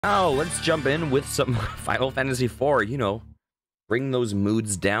Oh, let's jump in with some Final Fantasy IV, you know, bring those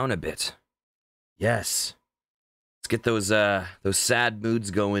moods down a bit. Yes. Let's get those sad moods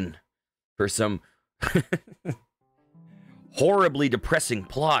going for some horribly depressing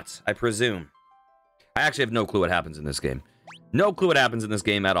plots, I presume. I actually have no clue what happens in this game. No clue what happens in this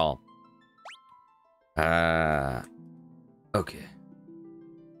game at all. Okay.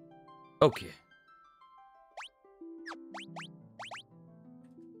 Okay.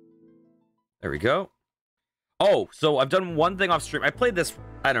 There we go. Oh, so I've done one thing off stream. I played this,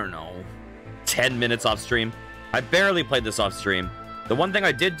 I don't know, 10 minutes off stream. I barely played this off stream. The one thing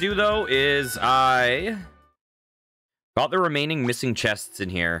I did do, though, is I got the remaining missing chests in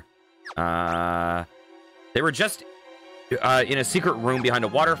here. They were just in a secret room behind a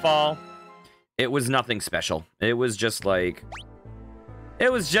waterfall. It was nothing special. It was just like...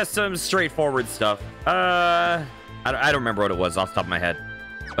 It was just some straightforward stuff. I don't remember what it was off the top of my head.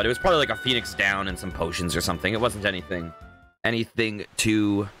 But it was probably like a Phoenix down and some potions or something. It wasn't anything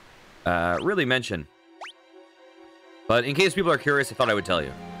to really mention. But in case people are curious, I thought I would tell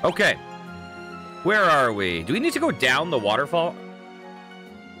you. Okay. Where are we? Do we need to go down the waterfall?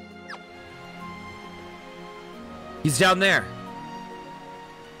 He's down there.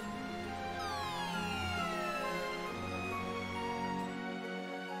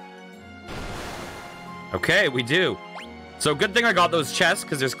 Okay, we do. So good thing I got those chests,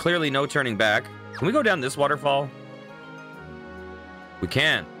 because there's clearly no turning back. Can we go down this waterfall? We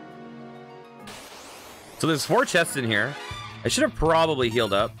can. So there's 4 chests in here. I should have probably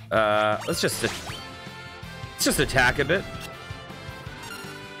healed up. Let's just attack a bit.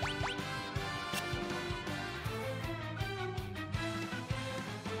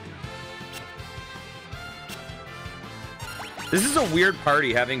 This is a weird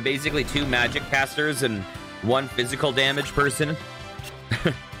party, having basically 2 magic casters and 1 physical damage person.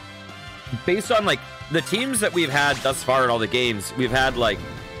 Based on, like, the teams that we've had thus far in all the games, we've had, like,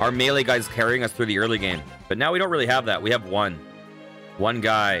 our melee guys carrying us through the early game. But now we don't really have that. We have one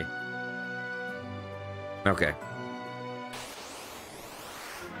guy. Okay.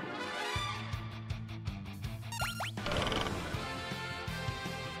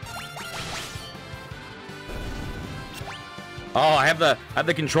 Oh, I have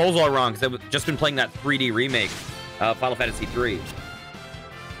the controls all wrong because I've just been playing that 3D remake of Final Fantasy 3.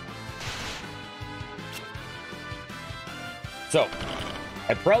 So,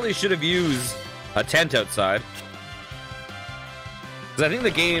 I probably should have used a tent outside. Because I think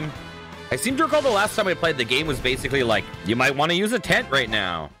the game... I seem to recall the last time I played the game was basically like, you might want to use a tent right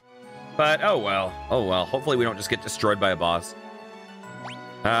now. But, oh well. Oh well. Hopefully we don't just get destroyed by a boss.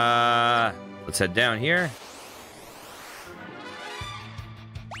 Let's head down here.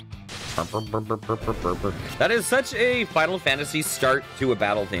 That is such a Final Fantasy start to a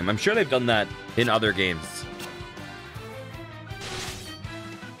battle theme. I'm sure they've done that in other games.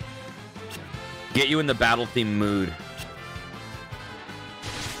 Get you in the battle theme mood.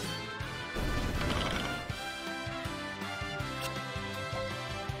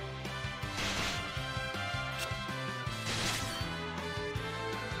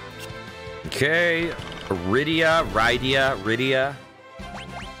 Okay, Rydia.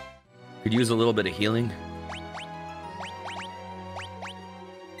 Could use a little bit of healing.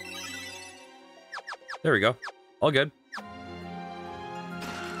 There we go. All good.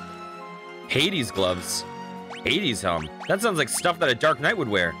 Hades gloves. Hades helm. That sounds like stuff that a Dark Knight would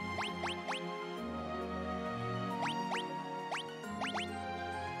wear.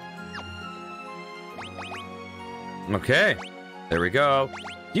 Okay. There we go.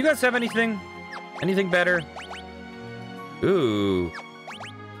 Do you guys have anything? Anything better? Ooh.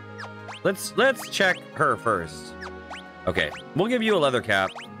 Let's check her first. Okay, we'll give you a leather cap.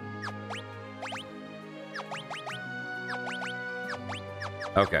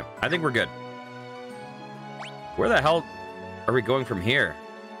 Okay, I think we're good. Where the hell are we going from here?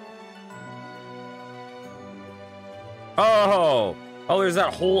 Oh, there's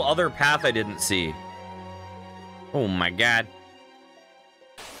that whole other path I didn't see. Oh my god.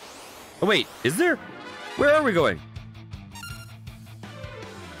 Oh wait, is there? Where are we going?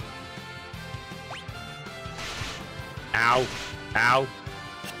 Ow. Ow.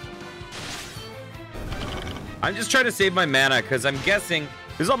 I'm just trying to save my mana, because I'm guessing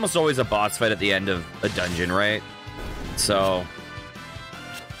there's almost always a boss fight at the end of a dungeon, right? So,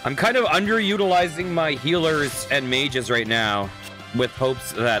 I'm kind of underutilizing my healers and mages right now, with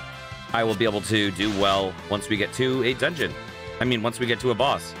hopes that I will be able to do well once we get to a dungeon. I mean, once we get to a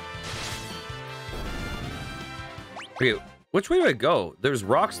boss. Okay, which way do I go? There's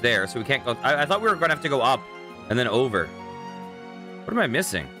rocks there, so we can't go... I thought we were going to have to go up and then over. What am I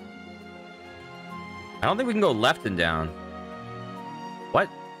missing? I don't think we can go left and down. What?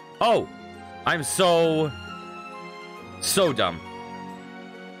 Oh! I'm so dumb.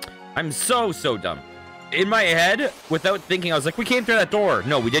 I'm so dumb. In my head, without thinking, I was like, we came through that door.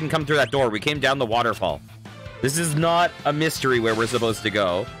 No, we didn't come through that door. We came down the waterfall. This is not a mystery where we're supposed to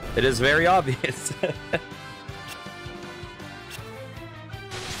go. It is very obvious.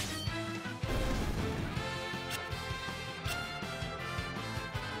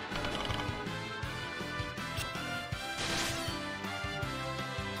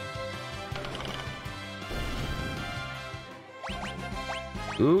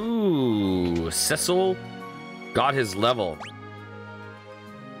 Ooh, Cecil got his level.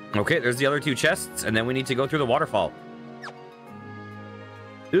 Okay, there's the other two chests, and then we need to go through the waterfall.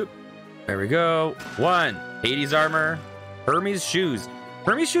 Oop. There we go. 1. Hades armor. Hermes shoes.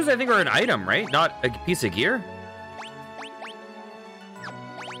 Hermes shoes, I think, are an item, right? Not a piece of gear?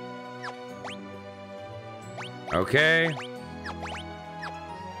 Okay.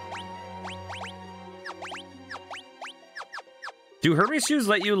 Do Hermes shoes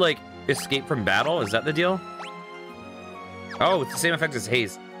let you, like, escape from battle? Is that the deal? Oh, it's the same effect as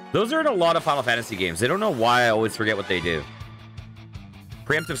haste. Those are in a lot of Final Fantasy games. I don't know why I always forget what they do.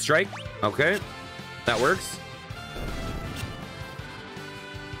 Preemptive strike. Okay. That works.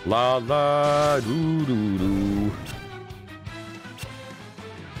 La la doo doo doo.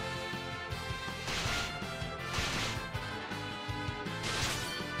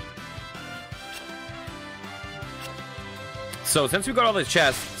 So, since we got all the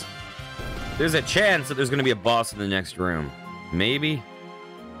chests, there's a chance that there's going to be a boss in the next room. Maybe?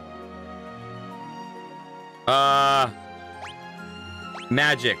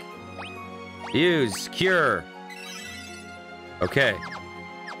 Magic. Use. Cure. Okay.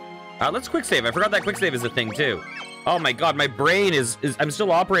 Let's quick save. I forgot that quick save is a thing, too. Oh my god, my brain is... I'm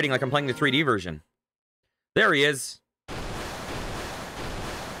still operating like I'm playing the 3D version. There he is.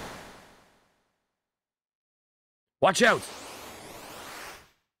 Watch out!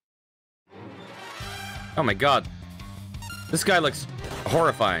 Oh my god. This guy looks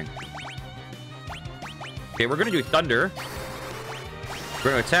horrifying. Okay, we're gonna do thunder.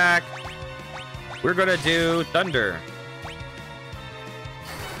 We're gonna attack. We're gonna do thunder.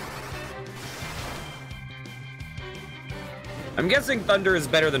 I'm guessing thunder is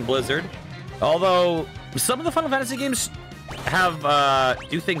better than blizzard. Although, some of the Final Fantasy games have,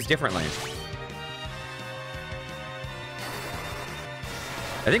 do things differently.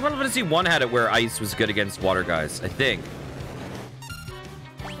 I think Final Fantasy 1 had it where ice was good against water guys. I think.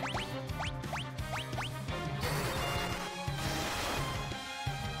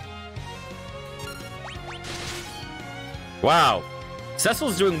 Wow.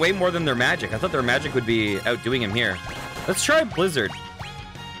 Cecil's doing way more than their magic. I thought their magic would be outdoing him here. Let's try Blizzard.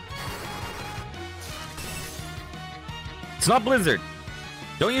 It's not Blizzard.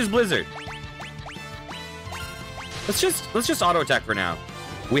 Don't use Blizzard. Let's just auto attack for now.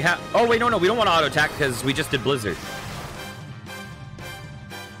 We have... Oh, wait, no. We don't want to auto attack because we just did Blizzard.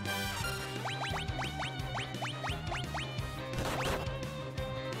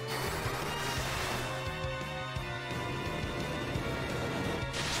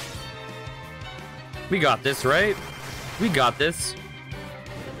 We got this, right? We got this.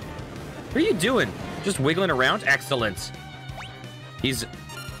 What are you doing? Just wiggling around? Excellent. He's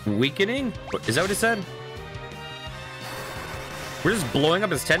weakening? Is that what he said? We're just blowing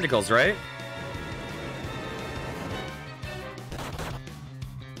up his tentacles, right?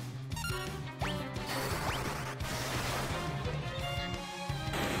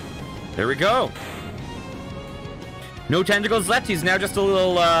 There we go. No tentacles left. He's now just a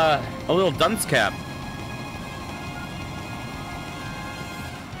little dunce cap.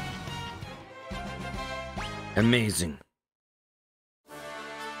 Amazing.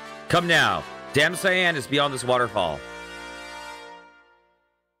 Come now. Dam Cyan is beyond this waterfall.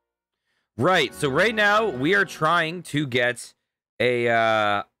 Right, so right now we are trying to get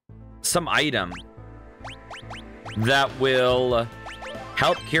a some item that will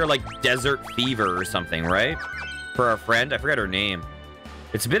help cure like desert fever or something, right? For our friend, I forgot her name.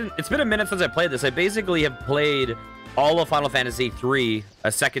 It's been a minute since I played this. I basically have played all of Final Fantasy 3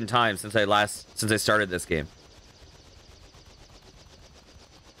 a second time since I started this game.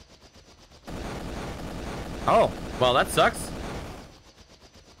 Oh, well, that sucks.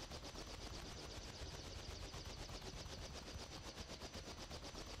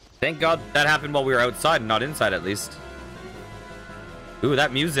 Thank God that happened while we were outside and not inside, at least. Ooh,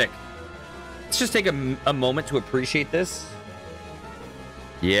 that music. Let's just take a moment to appreciate this.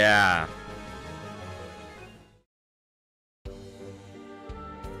 Yeah.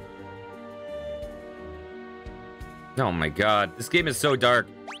 Oh my god. This game is so dark,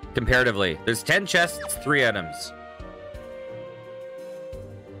 comparatively. There's 10 chests, 3 items.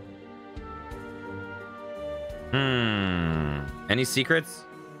 Any secrets?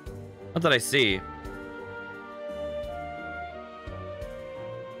 Not that I see.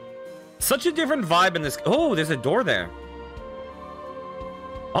 Such a different vibe in this. Oh, there's a door there.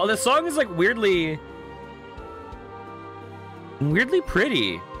 Oh, this song is like weirdly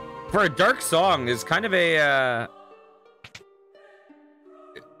pretty. For a dark song, there's kind of a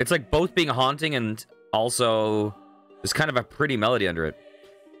it's like both being haunting and also there's kind of a pretty melody under it.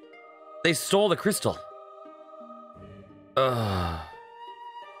 They stole the crystal. Ugh.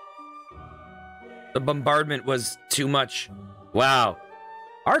 The bombardment was too much. Wow.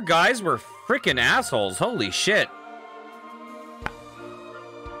 Our guys were freaking assholes. Holy shit.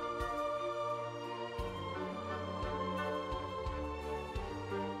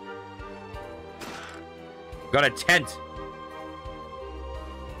 Got a tent.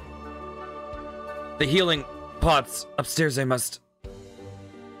 The healing pots upstairs, I must.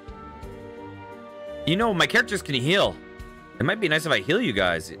 You know, my characters can heal. It might be nice if I heal you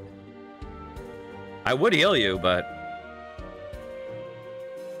guys. I would heal you, but...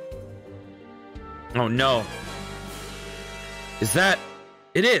 Oh no. Is that...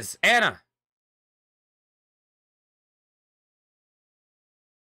 It is! Anna!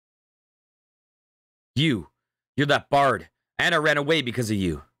 You're that bard. Anna ran away because of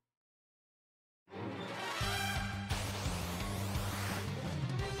you.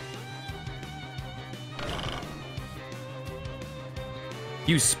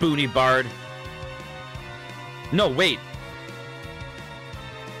 You spoony bard. No, wait.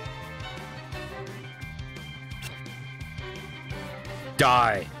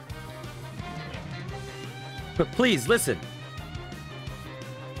 Die. But please, listen.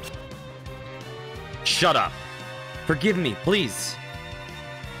 Shut up. Forgive me, please.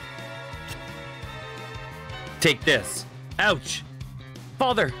 Take this. Ouch.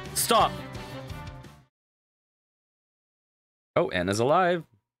 Father, stop. Oh, Anna's alive.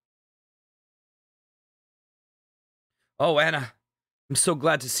 Oh, Anna. I'm so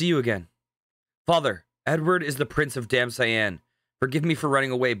glad to see you again. Father, Edward is the Prince of Dam Cyan. Forgive me for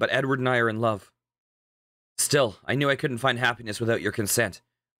running away, but Edward and I are in love. Still, I knew I couldn't find happiness without your consent.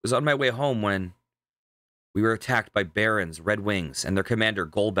 I was on my way home when we were attacked by Barons, Red Wings, and their commander,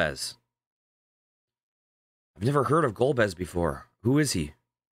 Golbez. I've never heard of Golbez before. Who is he?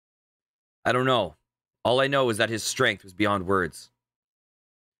 I don't know. All I know is that his strength was beyond words.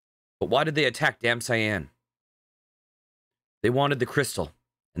 But why did they attack Dam Cyan? They wanted the crystal,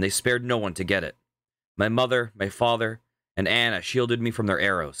 and they spared no one to get it. My mother, my father, and Anna shielded me from their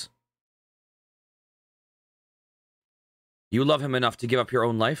arrows. You love him enough to give up your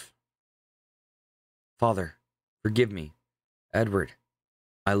own life? Father, forgive me. Edward,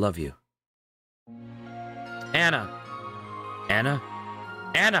 I love you. Anna! Anna!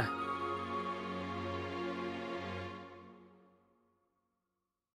 Anna!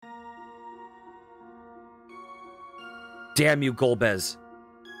 Damn you, Golbez.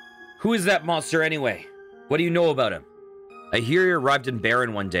 Who is that monster anyway? What do you know about him? I hear he arrived in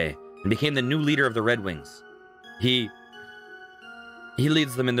Baron one day and became the new leader of the Red Wings. He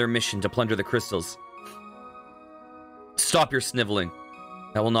leads them in their mission to plunder the crystals. Stop your sniveling.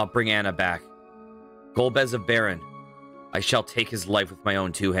 That will not bring Anna back. Golbez of Baron, I shall take his life with my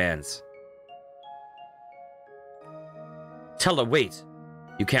own 2 hands. Tella, wait.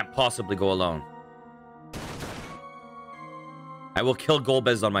 You can't possibly go alone. I will kill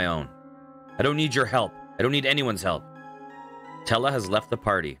Golbez on my own. I don't need your help. I don't need anyone's help. Tella has left the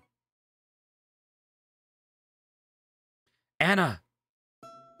party. Anna!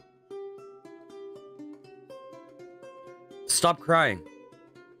 Stop crying.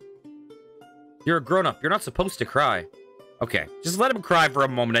 You're a grown-up. You're not supposed to cry. Okay, just let him cry for a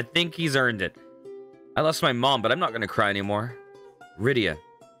moment. I think he's earned it. I lost my mom, but I'm not going to cry anymore. Rydia.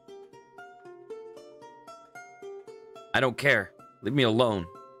 I don't care. Leave me alone.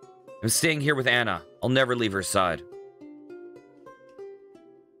 I'm staying here with Anna. I'll never leave her side.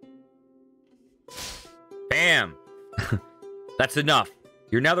 Bam! That's enough.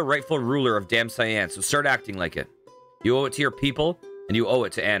 You're now the rightful ruler of Dam Cyan, so start acting like it. You owe it to your people, and you owe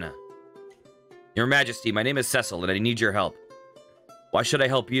it to Anna. Your Majesty, my name is Cecil, and I need your help. Why should I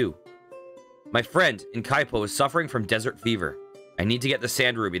help you? My friend, in Kaipo, is suffering from desert fever. I need to get the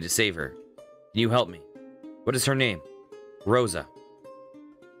Sand Ruby to save her. Can you help me? What is her name? Rosa.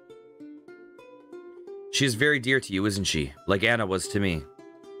 She is very dear to you, isn't she? Like Anna was to me.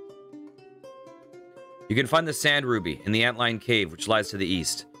 You can find the Sand Ruby in the Antlion Cave, which lies to the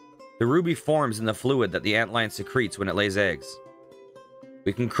east. The ruby forms in the fluid that the antlion secretes when it lays eggs.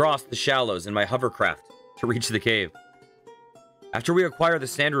 We can cross the shallows in my hovercraft to reach the cave. After we acquire the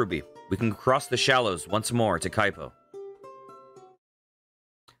sand ruby, we can cross the shallows once more to Kaipo.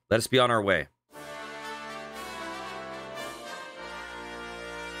 Let us be on our way.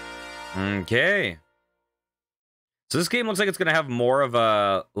 Okay. So this game looks like it's going to have more of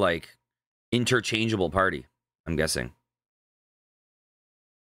a, like, interchangeable party, I'm guessing.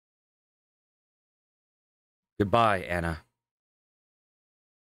 Goodbye, Anna.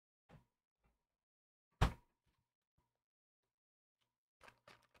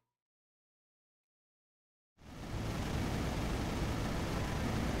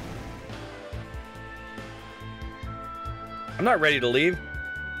 I'm not ready to leave.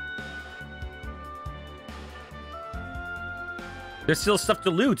 There's still stuff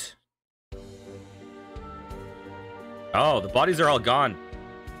to loot. Oh, the bodies are all gone.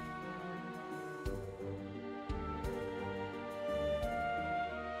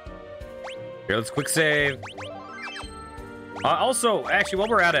 Here, let's quick save. Also, actually, while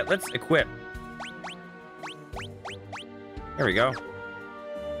we're at it, let's equip. There we go.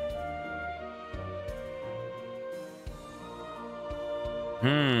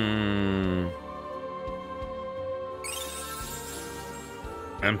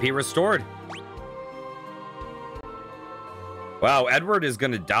 MP restored. Wow, Edward is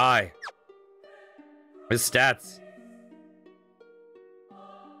gonna die. His stats.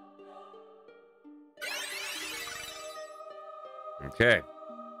 Okay.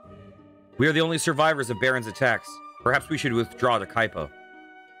 We are the only survivors of Baron's attacks. Perhaps we should withdraw to Kaipo.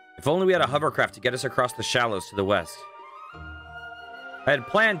 If only we had a hovercraft to get us across the shallows to the west. I had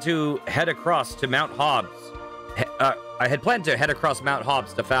planned to head across to Mount Hobbs. I had planned to head across Mount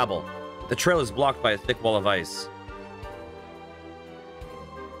Hobbs to Fable. The trail is blocked by a thick wall of ice.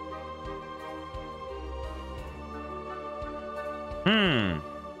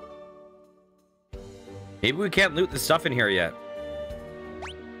 Maybe we can't loot the stuff in here yet.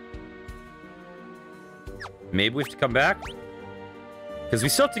 Maybe we have to come back? Because we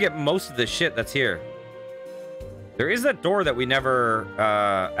still have to get most of the shit that's here. There is that door that we never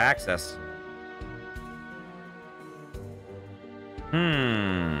accessed.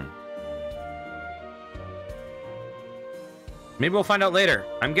 Maybe we'll find out later.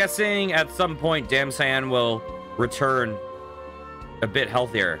 I'm guessing at some point Damsayan will return a bit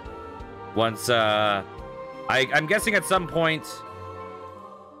healthier. Once, I'm guessing at some point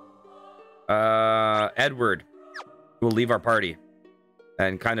Edward will leave our party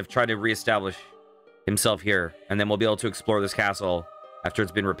and kind of try to reestablish himself here, and then we'll be able to explore this castle after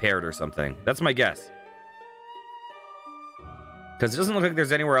it's been repaired or something. That's my guess. Because it doesn't look like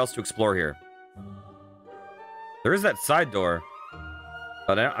there's anywhere else to explore here. There is that side door,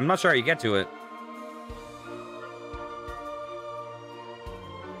 but I'm not sure how you get to it.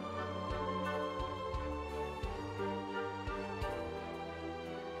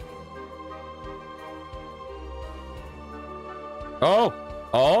 Oh!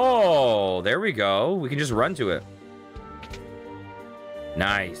 Oh! There we go. We can just run to it.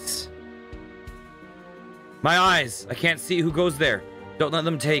 Nice. My eyes! I can't see who goes there. Don't let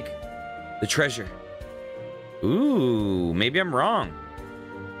them take the treasure. Ooh, maybe I'm wrong.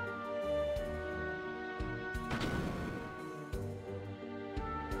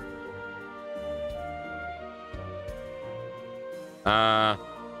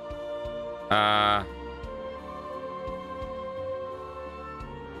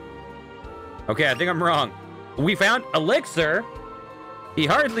 Okay, I think I'm wrong. We found Elixir. He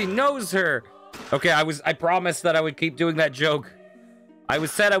hardly knows her. Okay, I promised that I would keep doing that joke. I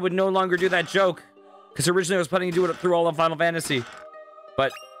said I would no longer do that joke. Because originally I was planning to do it through all of Final Fantasy.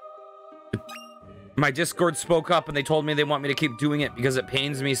 But my Discord spoke up and they told me they want me to keep doing it because it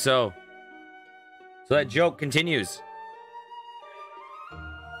pains me so. So that joke continues.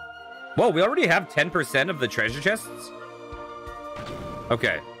 Whoa, we already have 10% of the treasure chests?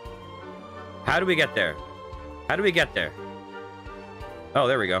 Okay. How do we get there? How do we get there? Oh,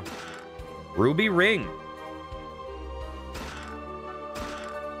 there we go. Ruby ring.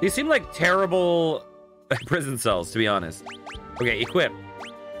 These seem like terrible prison cells, to be honest. Okay, equip.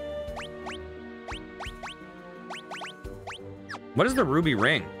 What is the ruby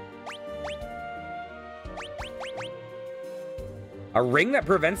ring? A ring that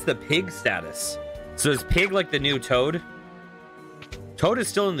prevents the pig status. So is pig like the new Toad? Toad is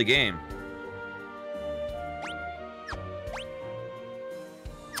still in the game.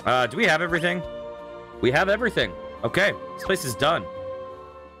 Do we have everything? We have everything. Okay, this place is done.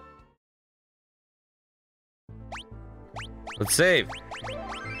 Let's save.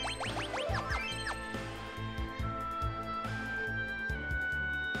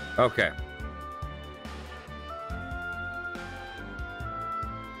 Okay.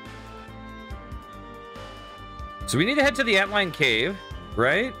 So we need to head to the Antline Cave,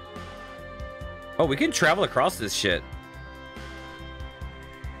 right? Oh, we can travel across this shit.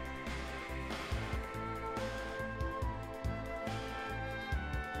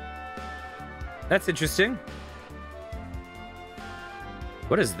 That's interesting.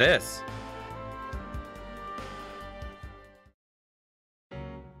 What is this?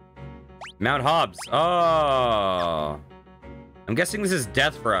 Mount Hobbs. Oh. I'm guessing this is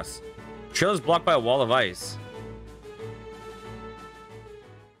death for us. Trail is blocked by a wall of ice.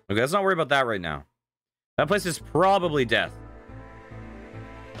 Okay, let's not worry about that right now. That place is probably death.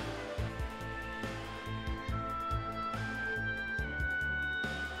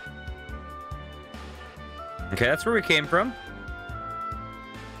 Okay, that's where we came from.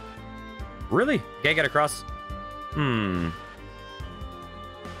 Really? Can't get across. Hmm.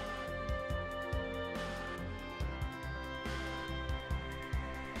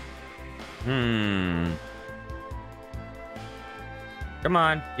 Come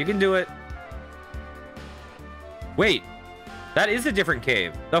on, you can do it. Wait, that is a different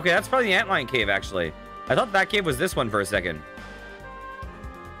cave. Okay, that's probably the Antline Cave, actually. I thought that cave was this one for a second.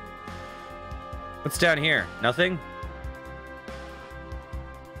 What's down here? Nothing?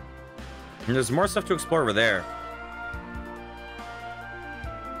 And there's more stuff to explore over there.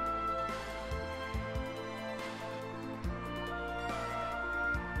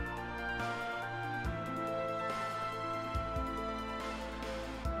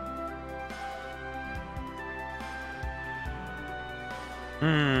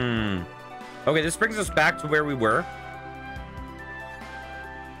 Okay, this brings us back to where we were.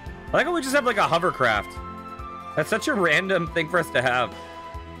 I like how we just have like a hovercraft. That's such a random thing for us to have.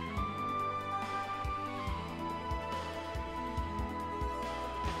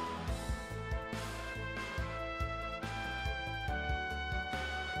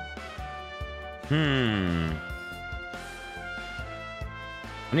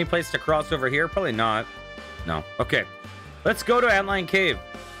 Any place to cross over here? Probably not. No. Okay. Let's go to Antline Cave.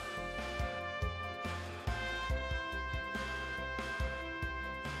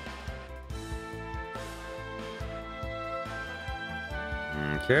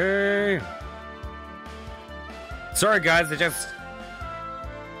 Okay. Sorry, guys. I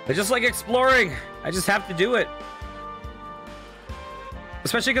just like exploring. I just have to do it.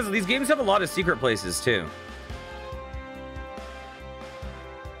 Especially because these games have a lot of secret places, too.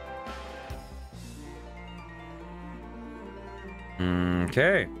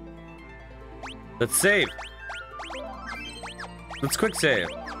 Okay. Let's save. Let's quick save.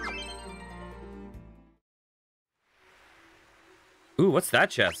 Ooh, what's that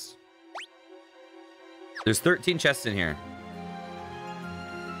chest? There's 13 chests in here.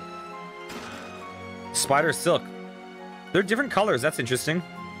 Spider silk. They're different colors. That's interesting.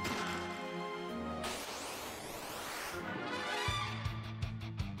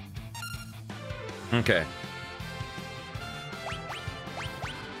 Okay.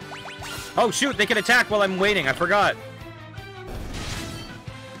 Oh, shoot. They can attack while I'm waiting. I forgot.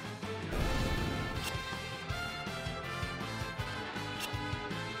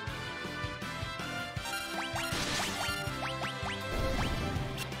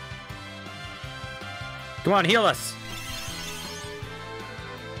 Come on, heal us.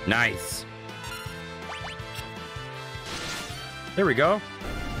 Nice. There we go.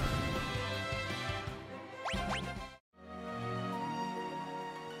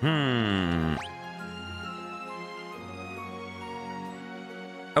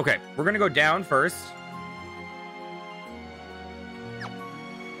 Okay, we're gonna go down first.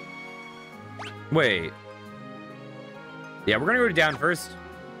 Wait. Yeah, we're gonna go down first.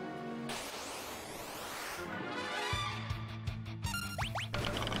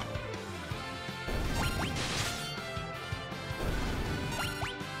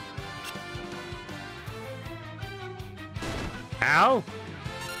 Ow!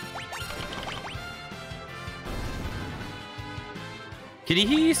 Can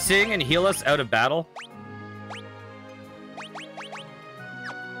he sing and heal us out of battle?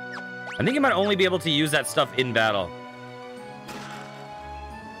 I think he might only be able to use that stuff in battle.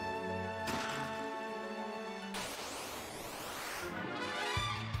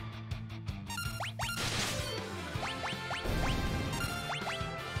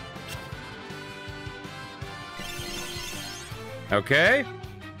 Okay.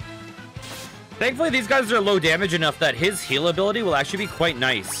 Thankfully, these guys are low damage enough that his heal ability will actually be quite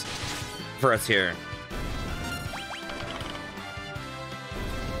nice for us here.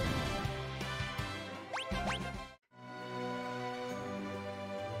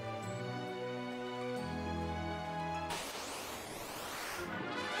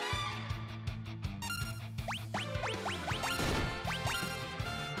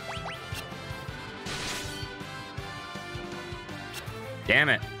 Damn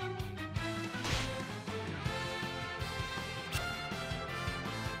it.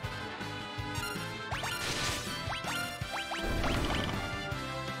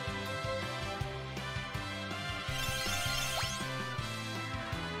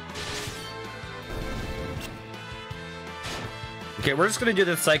 Okay, we're just gonna do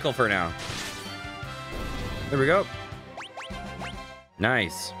this cycle for now. There we go.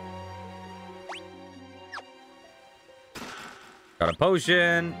 Nice. Got a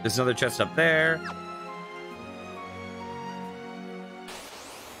potion. There's another chest up there.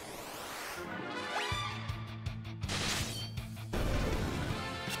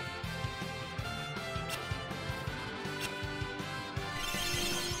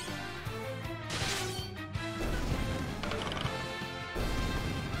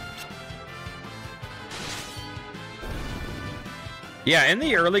 Yeah, in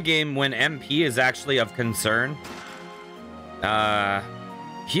the early game, when MP is actually of concern,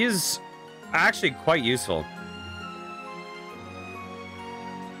 he is actually quite useful.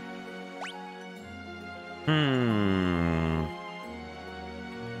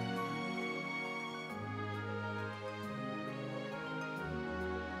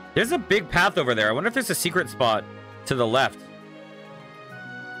 There's a big path over there. I wonder if there's a secret spot to the left.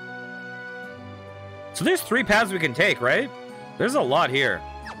 So there's 3 paths we can take, right? There's a lot here.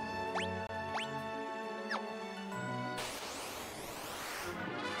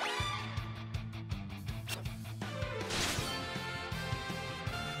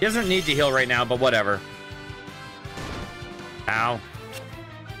 He doesn't need to heal right now, but whatever. Ow.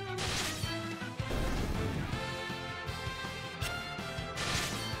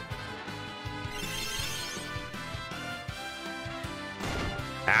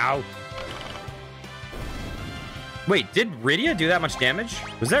 Ow. Wait, did Rydia do that much damage?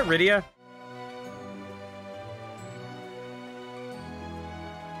 Was that Rydia?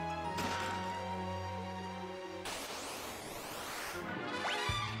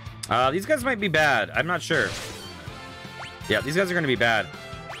 These guys might be bad. I'm not sure. Yeah, these guys are going to be bad.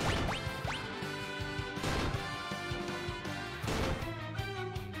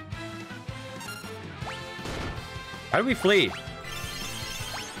 How do we flee?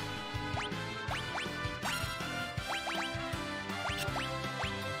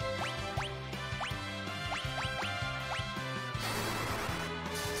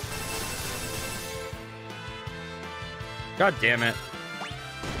 God damn it.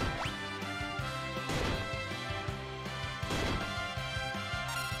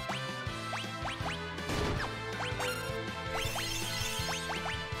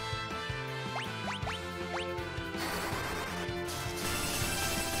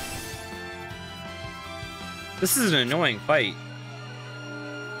 This is an annoying fight.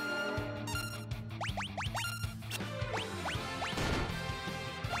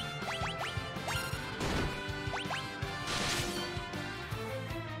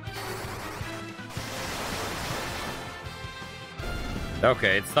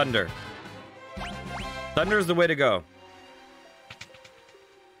 Okay, it's thunder. Thunder is the way to go.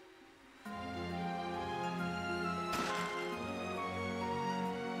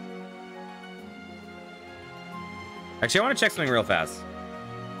 Actually, I want to check something real fast.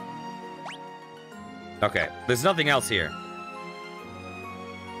 Okay, there's nothing else here.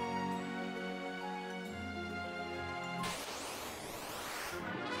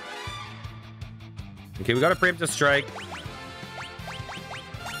 Okay, we got a preemptive strike.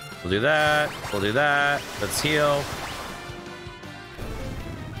 We'll do that. We'll do that. Let's heal.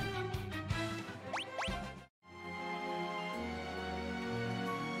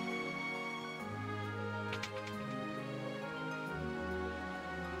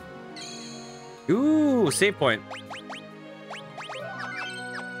 Ooh, save point.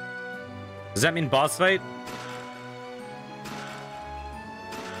 Does that mean boss fight?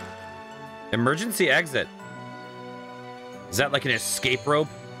 Emergency exit. Is that like an escape rope?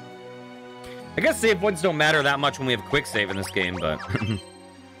 I guess save points don't matter that much when we have quick save in this game, but...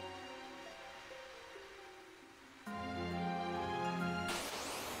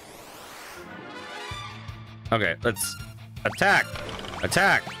 Okay, let's... Attack!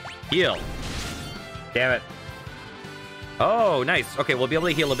 Attack! Heal! Damn it. Oh, nice. Okay, we'll be able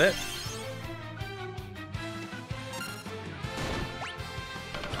to heal a bit.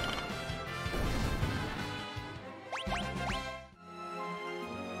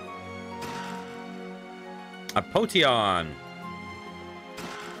 A potion.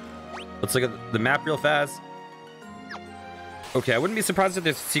 Let's look at the map real fast. Okay, I wouldn't be surprised if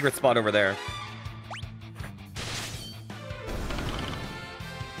there's a secret spot over there.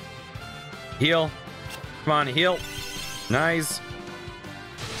 Heal. Come on, heal. Nice.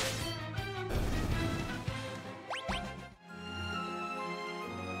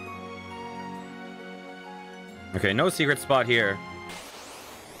 Okay, no secret spot here.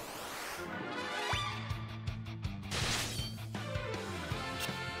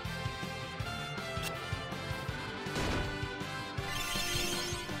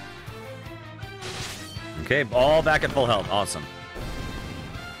 Okay, all back at full health. Awesome.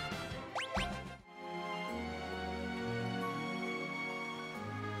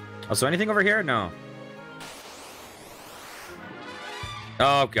 Oh, so anything over here? No.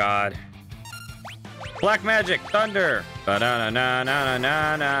 Oh, God. Black magic, thunder.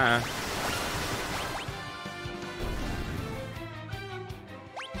 Ba-da-na-na-na-na-na.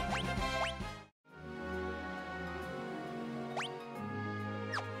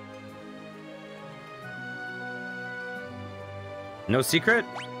 No secret?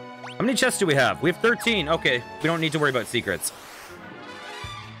 How many chests do we have? We have 13. Okay, we don't need to worry about secrets.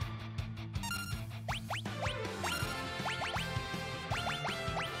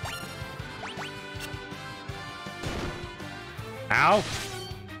 Ow.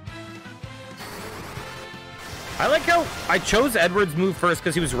 I like how I chose Edward's move first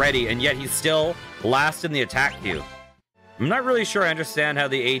because he was ready, and yet he's still last in the attack queue. I'm not really sure I understand how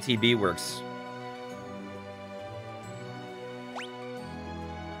the ATB works.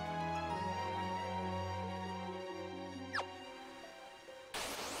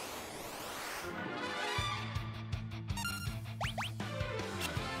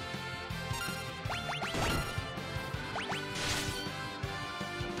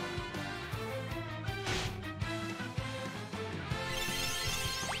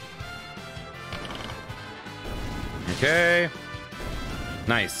 Okay.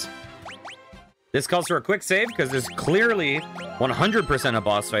 Nice. This calls for a quick save because there's clearly 100% a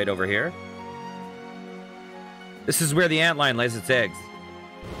boss fight over here. This is where the antlion lays its eggs.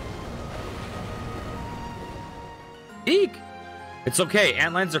 Eek! It's okay.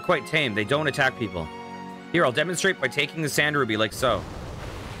 Antlions are quite tame. They don't attack people. Here, I'll demonstrate by taking the sand ruby like so.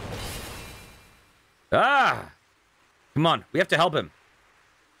 Ah! Come on. We have to help him.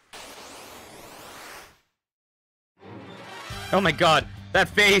 Oh my god, that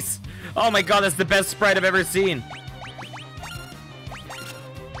face! Oh my god, that's the best sprite I've ever seen!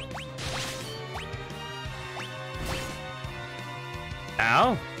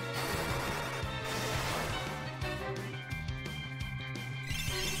 Ow!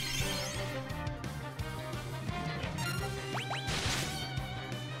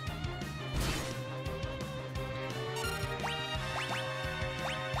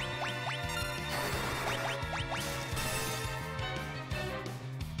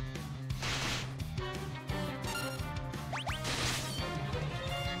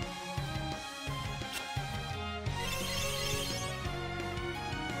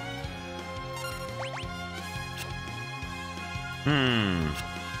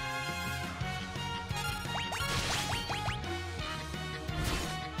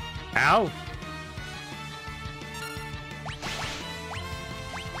 Ow!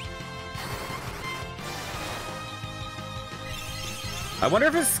 I wonder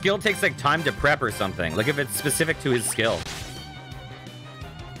if his skill takes like time to prep or something. Like if it's specific to his skill.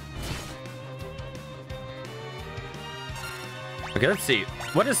 Okay, let's see.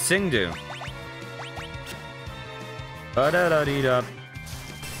 What does Sing do? Ba-da-da-dee-da.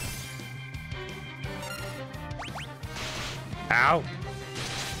 Ow!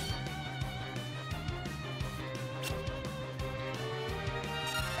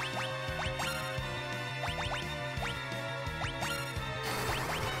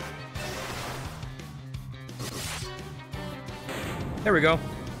 There we go.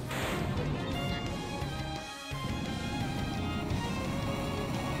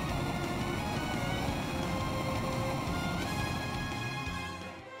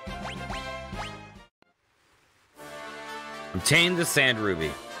 Obtain the sand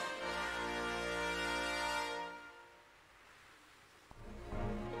ruby.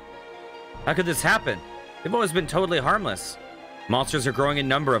 How could this happen? They've always been totally harmless. Monsters are growing in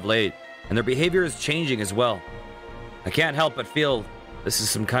number of late, and their behavior is changing as well. I can't help but feel this is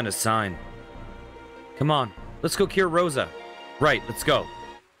some kind of sign. Come on, let's go cure Rosa. Right, let's go.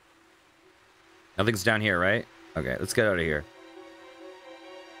 Nothing's down here, right? Okay, let's get out of here.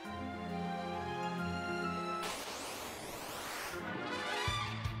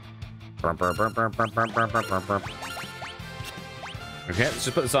 Okay, let's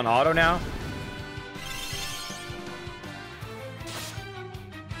just put this on auto now.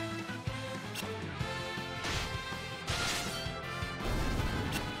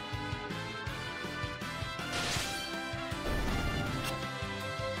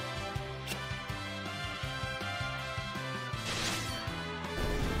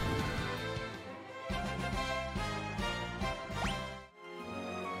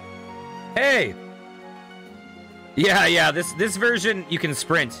 Hey! Yeah, this version, you can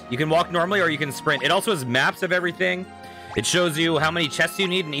sprint. You can walk normally or you can sprint. It also has maps of everything. It shows you how many chests you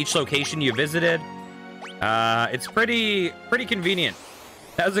need in each location you visited. It's pretty convenient.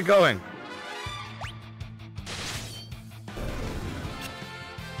 How's it going?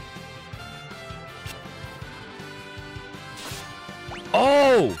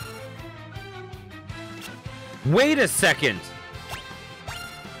 Oh! Wait a second.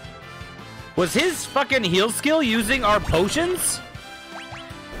 Was his fucking heal skill using our potions?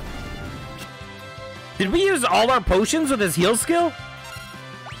 Did we use all our potions with his heal skill?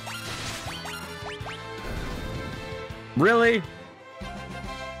 Really?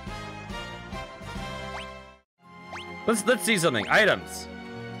 Let's see something. Items.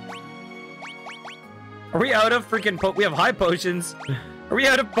 Are we out of freaking we have high potions. Are we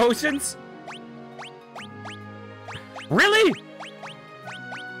out of potions? Really?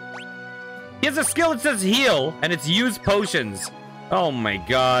 He has a skill that says heal, and it's use potions. Oh my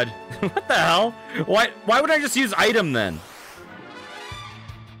god. What the hell? Why would I just use item then?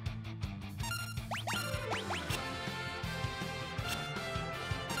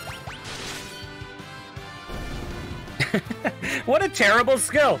 What a terrible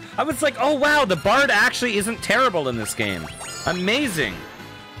skill. I was like, oh wow, the bard actually isn't terrible in this game. Amazing.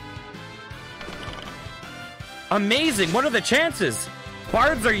 Amazing. What are the chances?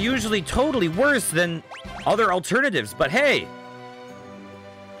 Bards are usually totally worse than other alternatives, but hey,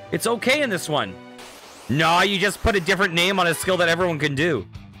 it's okay in this one. Nah, you just put a different name on a skill that everyone can do.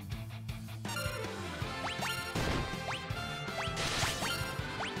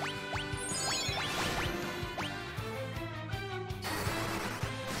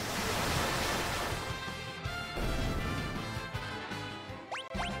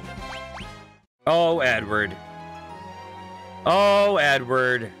 Oh, Edward. Oh,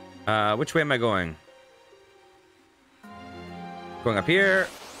 Edward. Which way am I going? Going up here.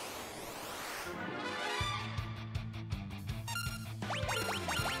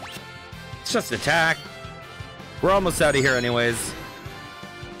 It's just attack. We're almost out of here anyways.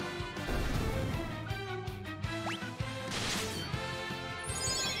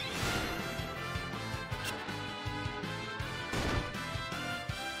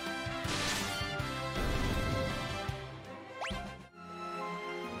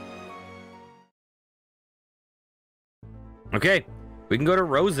 Okay, we can go to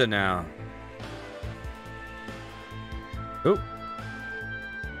Rosa now. Oop.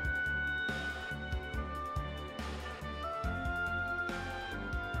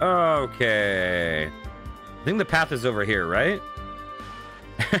 Okay. I think the path is over here, right?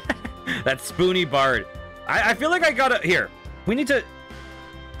 That spoony bard. I feel like I gotta here. We need to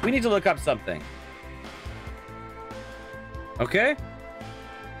look up something. Okay?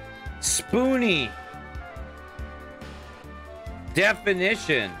 Spoony.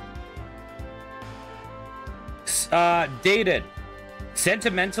 Definition. Dated.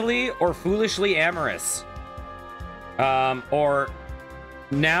 Sentimentally or foolishly amorous. Or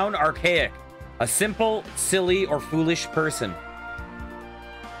noun archaic. A simple, silly, or foolish person.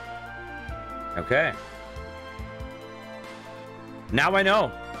 Okay. Now I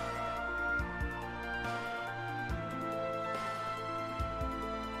know.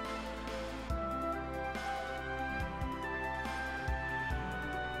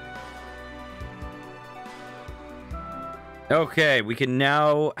 Okay, we can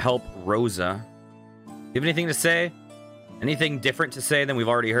now help Rosa. You have anything to say? Anything different to say than we've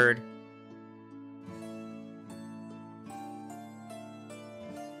already heard?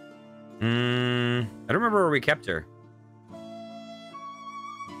 I don't remember where we kept her.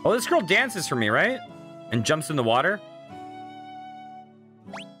 Oh, this girl dances for me, right? And jumps in the water.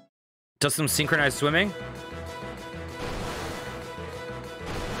 Does some synchronized swimming.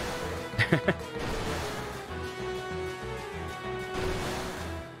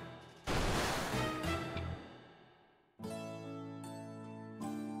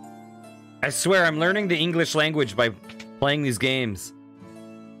 I swear, I'm learning the English language by playing these games.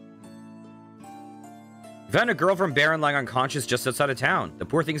 We found a girl from Baron lying unconscious just outside of town. The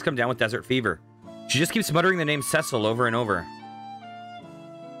poor thing's come down with desert fever. She just keeps muttering the name Cecil over and over.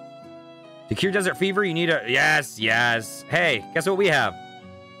 To cure desert fever, you need a... Yes, yes. Hey, guess what we have?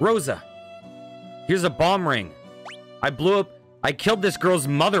 Rosa. Here's a bomb ring. I killed this girl's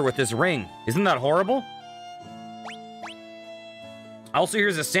mother with this ring. Isn't that horrible? Also,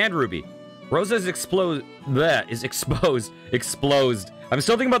 here's a sand ruby. Rosa is exposed. I'm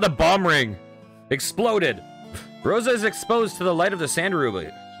still thinking about the bomb ring. Exploded. Rosa is exposed to the light of the sand ruby.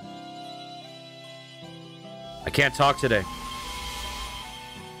 I can't talk today.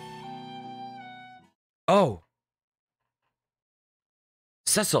 Oh.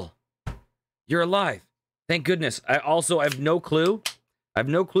 Cecil. You're alive. Thank goodness. I have no clue. I have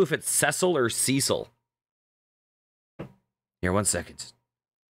no clue if it's Cecil or Cecil. Here, 1 second.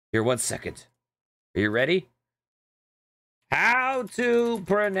 Here, 1 second. Are you ready? How to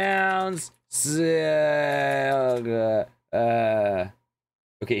pronounce... Okay,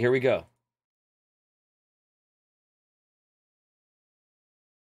 here we go.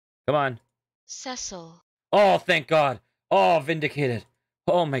 Come on. Cecil. Oh, thank God. Oh, vindicated.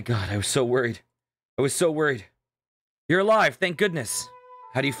 Oh my God, I was so worried. I was so worried. You're alive, thank goodness.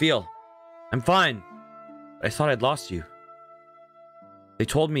 How do you feel? I'm fine. I thought I'd lost you. They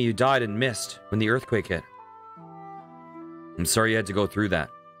told me you died in mist when the earthquake hit. I'm sorry you had to go through that.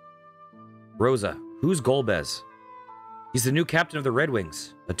 Rosa, who's Golbez? He's the new captain of the Red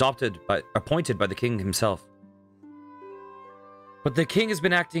Wings, appointed by the king himself. But the king has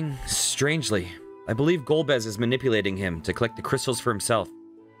been acting strangely. I believe Golbez is manipulating him to collect the crystals for himself.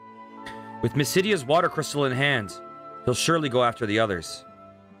 With Mysidia's water crystal in hand, he'll surely go after the others.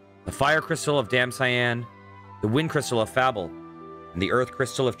 The fire crystal of Dam Cyan, the wind crystal of Fable, and the earth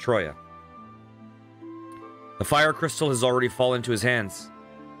crystal of Troya. The fire crystal has already fallen into his hands.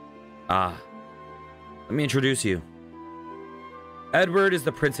 Ah, let me introduce you. Edward is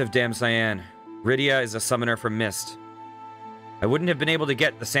the Prince of Dam Cyan. Rydia is a summoner from Mist. I wouldn't have been able to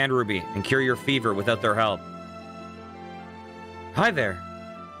get the Sand Ruby and cure your fever without their help. Hi there.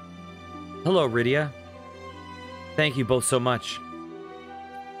 Hello, Rydia. Thank you both so much.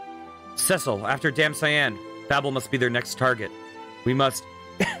 Cecil, after Dam Cyan, Fable must be their next target. We must...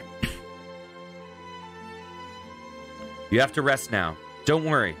 You have to rest now. Don't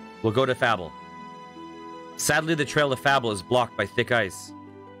worry, we'll go to Fable. Sadly, the trail to Fable is blocked by thick ice.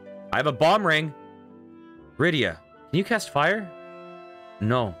 I have a bomb ring. Rydia, can you cast fire?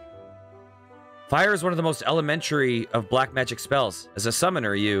 No. Fire is one of the most elementary of black magic spells. As a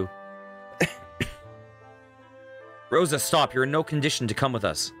summoner, you... Rosa, stop. You're in no condition to come with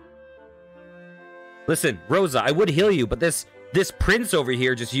us. Listen, Rosa, I would heal you, but this prince over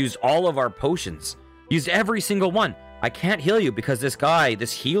here just used all of our potions. Used every single one. I can't heal you because this guy,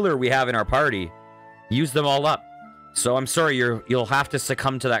 this healer we have in our party, used them all up. So I'm sorry, you'll have to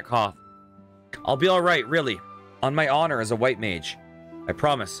succumb to that cough. I'll be alright, really. On my honor as a white mage. I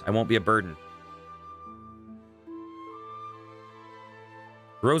promise I won't be a burden.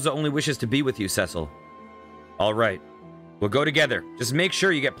 Rosa only wishes to be with you, Cecil. Alright. We'll go together. Just make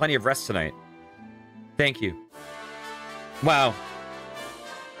sure you get plenty of rest tonight. Thank you. Wow.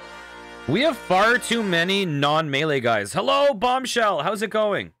 We have far too many non-melee guys. Hello, Bombshell. How's it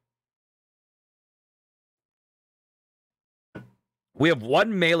going? We have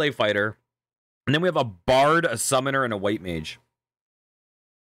one melee fighter, and then we have a bard, a summoner, and a white mage.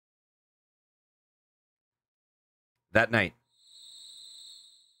 That night.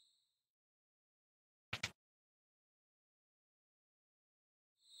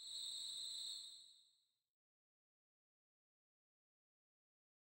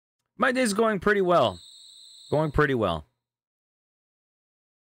 My day's going pretty well. Going pretty well.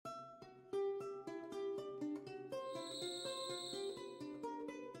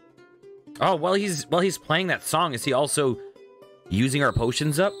 Oh, while he's playing that song, is he also using our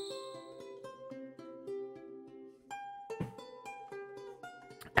potions up?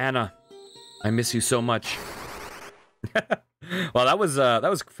 Anna, I miss you so much. Well, that was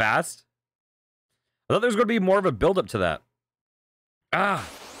fast. I thought there was going to be more of a build up to that. Ah.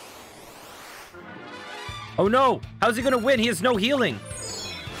 Oh no! How's he gonna win? He has no healing!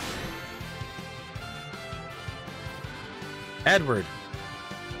 Edward.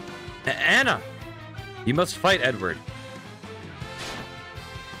 Anna! You must fight Edward.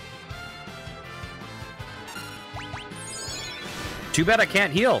 Too bad I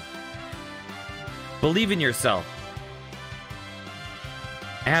can't heal. Believe in yourself.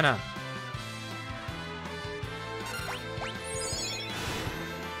 Anna.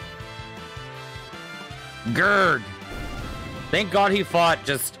 Gurg. Thank God he fought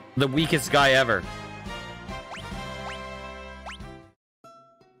just the weakest guy ever.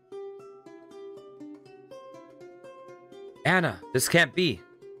 Anna, this can't be.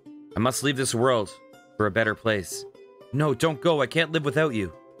 I must leave this world for a better place. No, don't go. I can't live without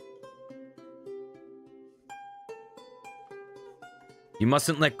you. You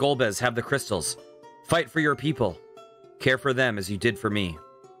mustn't let Golbez have the crystals. Fight for your people. Care for them as you did for me.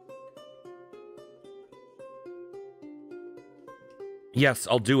 Yes,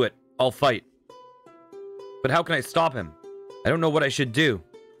 I'll do it. I'll fight. But how can I stop him? I don't know what I should do.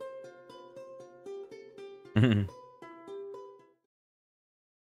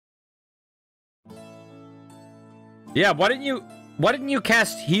 Yeah, why didn't you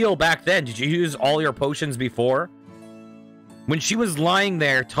cast heal back then? Did you use all your potions before? When she was lying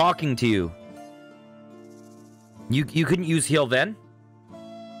there talking to you, you couldn't use heal then?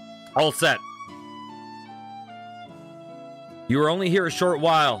 All set. You were only here a short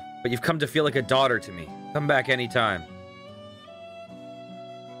while, but you've come to feel like a daughter to me. Come back anytime.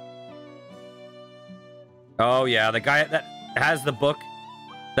 Oh yeah, the guy that has the book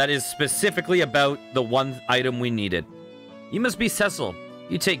that is specifically about the one item we needed. You must be Cecil.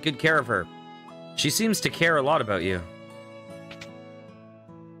 You take good care of her. She seems to care a lot about you.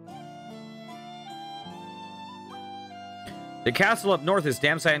 The castle up north is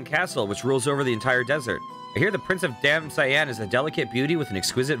Damsayan Castle, which rules over the entire desert. I hear the Prince of Damsayan is a delicate beauty with an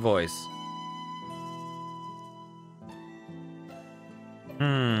exquisite voice.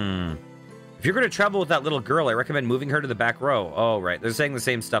 If you're going to travel with that little girl, I recommend moving her to the back row. Oh, right. They're saying the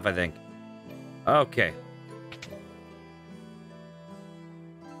same stuff, I think. Okay.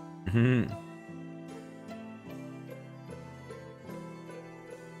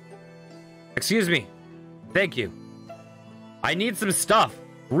 Excuse me. Thank you. I need some stuff.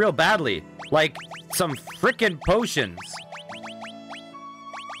 Real badly. Like, some frickin' potions.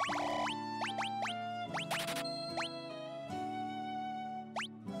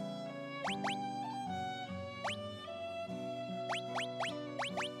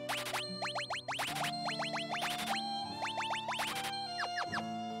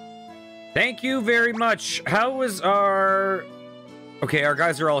 Thank you very much. How was our... Okay, our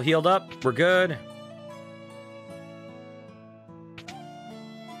guys are all healed up. We're good.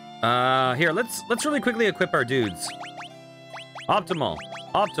 Here, let's really quickly equip our dudes. Optimal.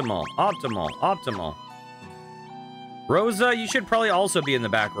 Optimal. Optimal. Optimal. Rosa, you should probably also be in the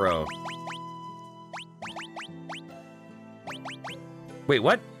back row. Wait,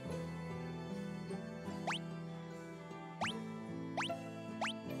 what?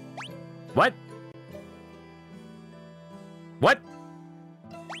 What? What?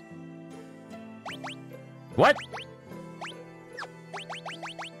 What?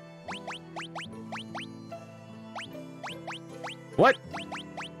 What?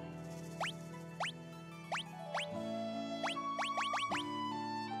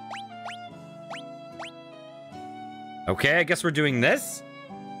 Okay, I guess we're doing this?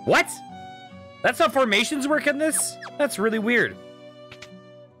 What? That's how formations work in this? That's really weird.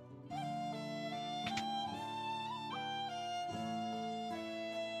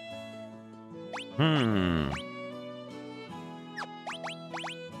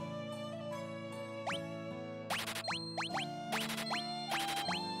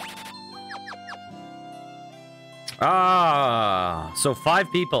 Ah, so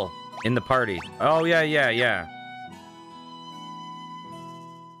 5 people in the party. Oh, yeah.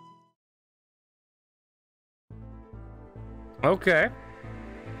 Okay.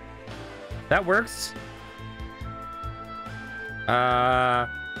 That works.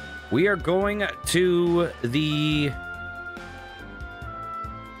 We are going to the...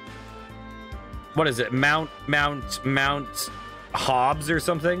 What is it? Mount Hobbs or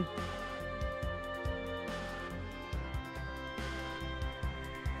something?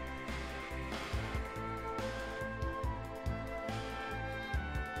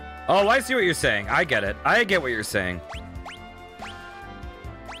 Oh, I see what you're saying. I get it. I get what you're saying.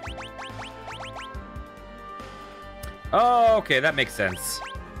 Oh, okay. That makes sense.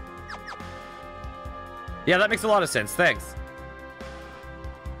 Yeah, that makes a lot of sense. Thanks.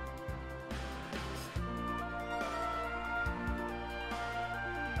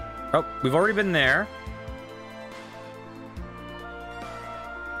 Oh, we've already been there.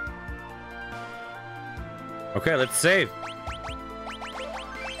 Okay, let's save.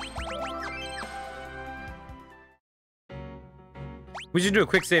 We should do a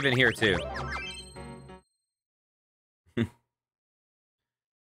quick save in here, too.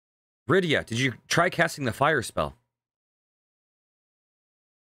 Rydia, did you try casting the fire spell?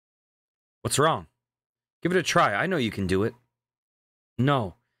 What's wrong? Give it a try. I know you can do it.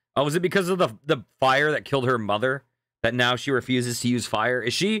 No. Oh, was it because of the fire that killed her mother that now she refuses to use fire?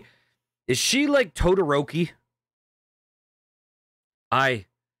 Is she like Todoroki? I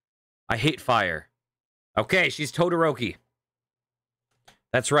hate fire. Okay, she's Todoroki.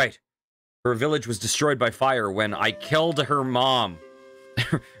 That's right. Her village was destroyed by fire when I killed her mom.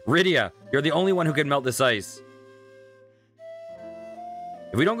 Rydia, you're the only one who can melt this ice.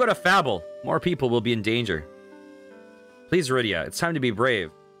 If we don't go to Fable, more people will be in danger. Please, Rydia, it's time to be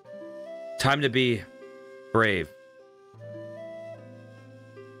brave. Time to be brave.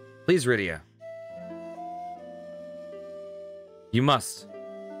 Please, Rydia. You must.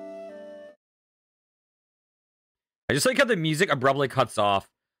 I just like how the music abruptly cuts off.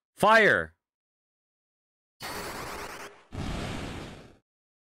 Fire.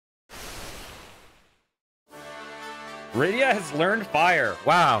 Radia has learned fire.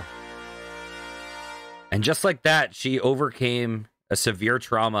 Wow. And just like that, she overcame a severe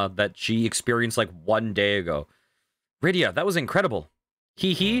trauma that she experienced like 1 day ago. Radia, that was incredible.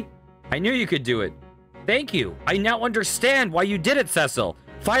 Hee hee. I knew you could do it. Thank you. I now understand why you did it, Cecil.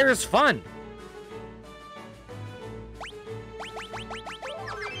 Fire is fun.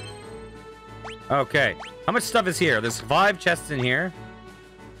 Okay. How much stuff is here? There's 5 chests in here.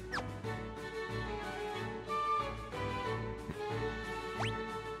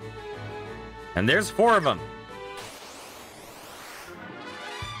 And there's 4 of them.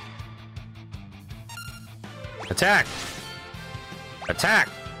 Attack. Attack.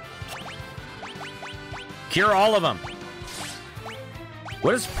 Cure all of them.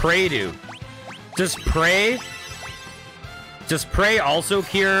 What does pray do? Does pray also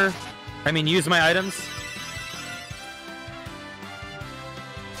cure? I mean, use my items?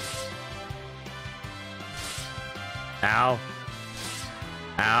 Ow.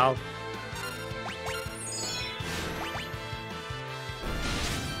 Ow.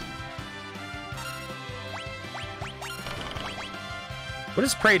 What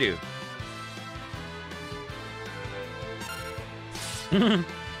does pray do?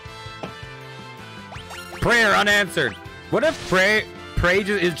 Prayer unanswered. What if pray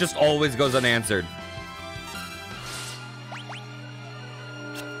just always goes unanswered?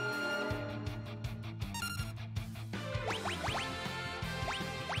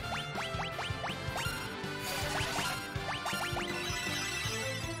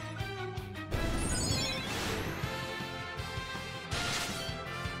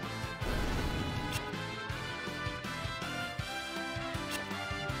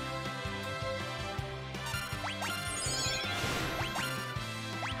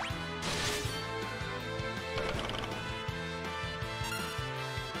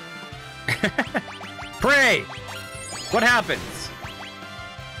 Pray! What happens?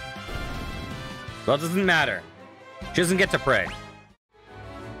 Well, it doesn't matter. She doesn't get to pray.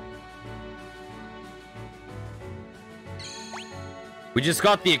 We just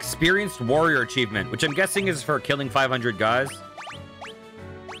got the Experienced Warrior achievement, which I'm guessing is for killing 500 guys.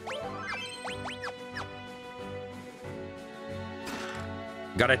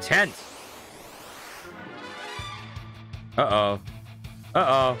 Got a tent. Uh-oh.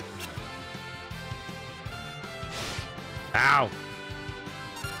 Uh-oh. Ow.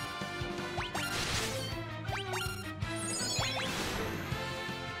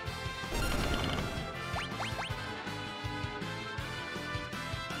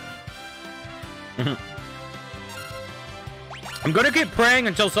 I'm gonna keep praying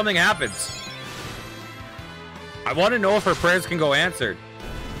until something happens. I want to know if her prayers can go answered.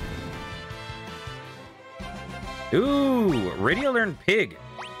 Ooh, radio learned pig.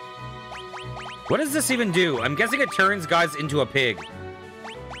 What does this even do? I'm guessing it turns guys into a pig.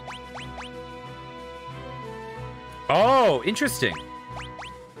 Oh, interesting.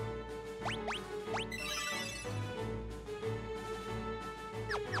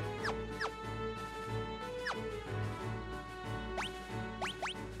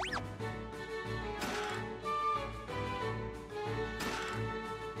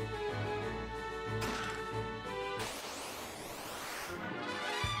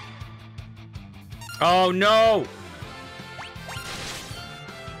 Oh, no!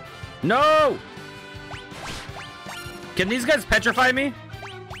 No! Can these guys petrify me?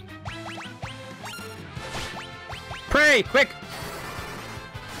 Pray, quick!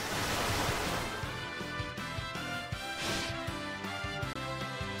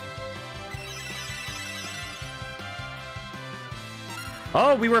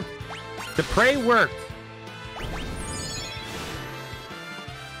 Oh, the pray worked.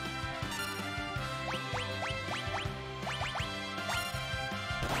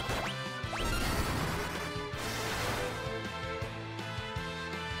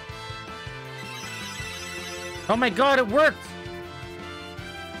 Oh my god, it worked!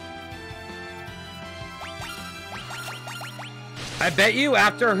 I bet you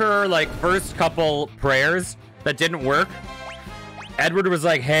after her, like, first couple prayers that didn't work, Edward was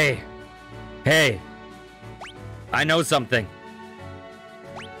like, hey, I know something.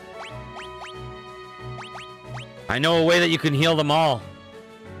 I know a way that you can heal them all.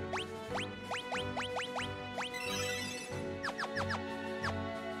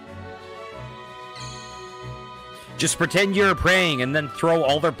 Just pretend you're praying and then throw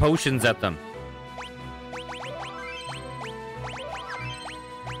all their potions at them.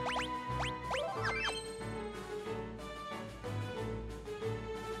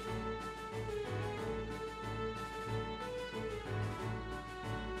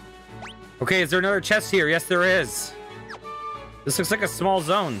 Okay, is there another chest here? Yes, there is. This looks like a small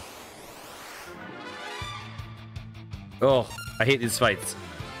zone. Oh, I hate these fights.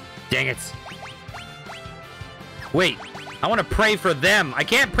 Dang it. Wait, I want to pray for them. I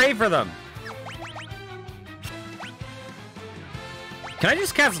can't pray for them. Can I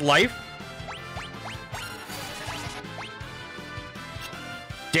just cast life?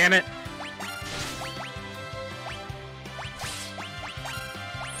 Damn it.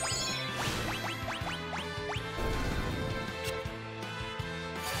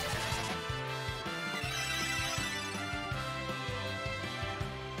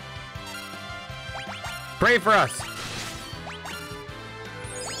 Pray for us.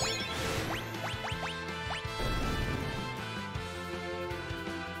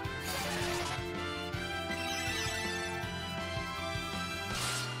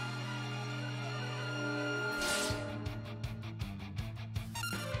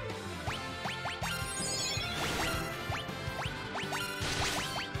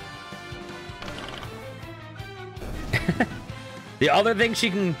 The other thing she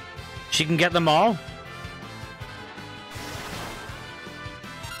can get them all?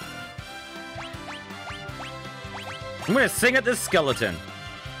 I'm gonna sing at this skeleton.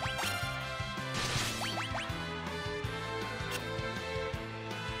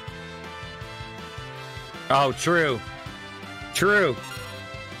 Oh, true. True.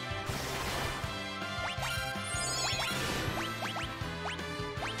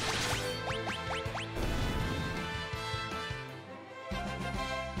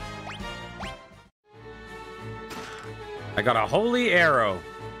 I got a holy arrow.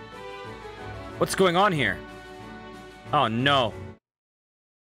 What's going on here? Oh, no.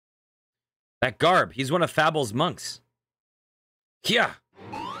 That Garb, he's one of Fable's monks. Yeah.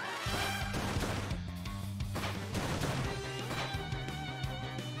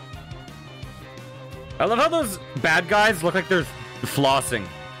 I love how those bad guys look like they're flossing.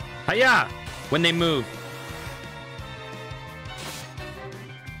 Hiya! When they move.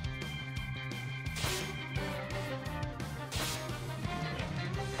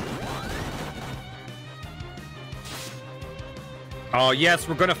 Oh, yes,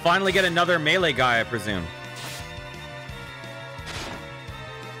 we're gonna finally get another melee guy, I presume.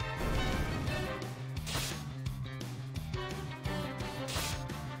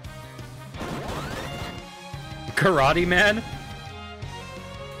 Karate Man?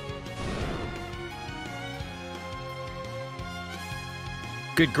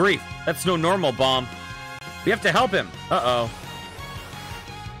 Good grief, that's no normal bomb. We have to help him. Uh-oh.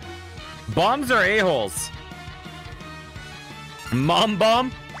 Bombs are a-holes. Mom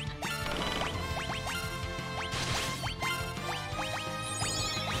bomb?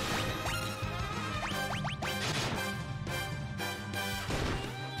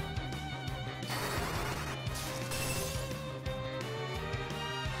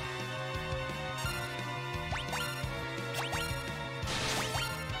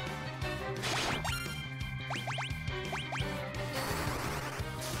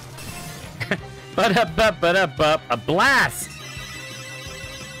 A blast!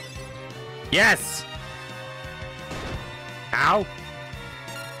 Yes! Ow!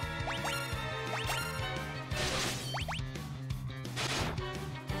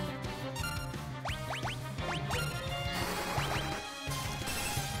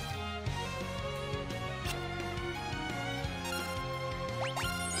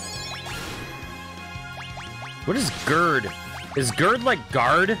 What is gird? Is gird like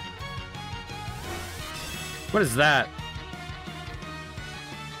guard? What is that?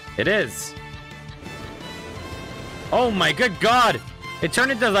 It is. Oh my good god! It turned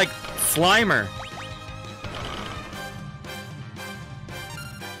into like Slimer.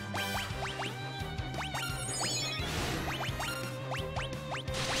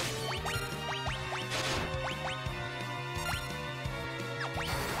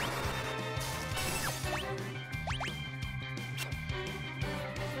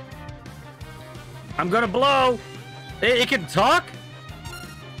 I'm gonna blow! It can talk?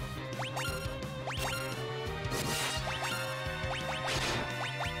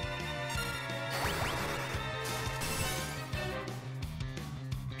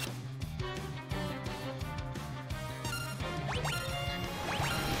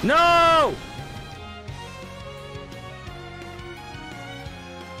 No!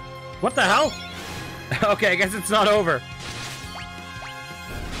 What the hell? Okay, I guess it's not over.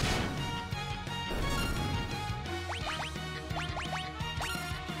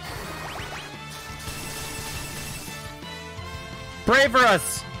 Pray for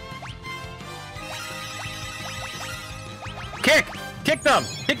us! Kick! Kick them!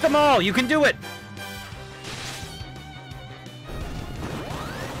 Kick them all! You can do it!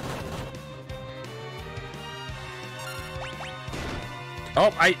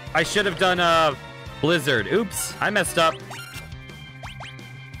 Oh, I should have done Blizzard. Oops, I messed up.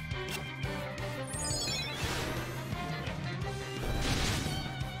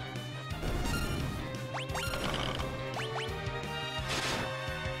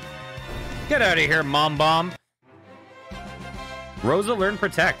 Get out of here, Mom Bomb. Rosa, learn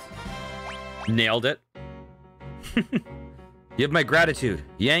Protect. Nailed it. You have my gratitude.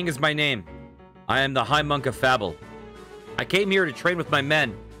 Yang is my name. I am the High Monk of Fable. I came here to train with my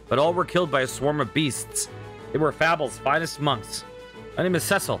men, but all were killed by a swarm of beasts. They were Fable's finest monks. My name is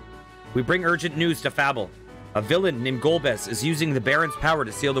Cecil. We bring urgent news to Fable. A villain named Golbez is using the Baron's power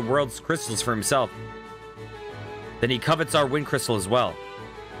to steal the world's crystals for himself. Then he covets our wind crystal as well.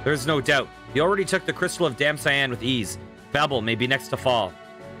 There's no doubt. He already took the crystal of Dam Cyan with ease. Fable may be next to fall.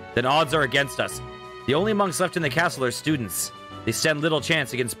 Then odds are against us. The only monks left in the castle are students. They stand little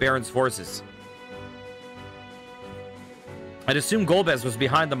chance against Baron's forces. I'd assume Golbez was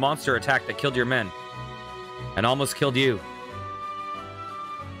behind the monster attack that killed your men. And almost killed you.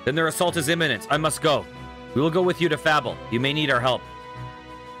 Then their assault is imminent. I must go. We will go with you to Fable. You may need our help.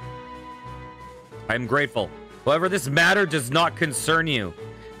 I am grateful. However, this matter does not concern you.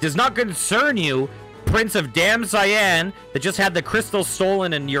 Does not concern you, Prince of Dam Cyan, that just had the crystal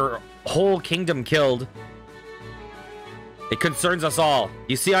stolen and your whole kingdom killed. It concerns us all.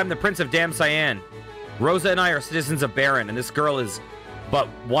 You see, I'm the Prince of Dam Cyan. Rosa and I are citizens of Baron, and this girl is but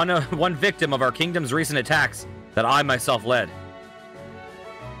one victim of our kingdom's recent attacks that I myself led.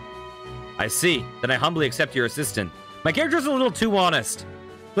 I see. Then I humbly accept your assistance. My character's a little too honest.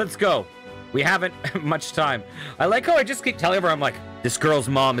 Let's go. We haven't much time. I like how I just keep telling her, I'm like, this girl's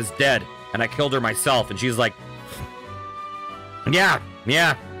mom is dead, and I killed her myself, and she's like, yeah,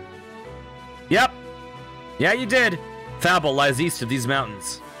 yep, yeah, you did. Fable lies east of these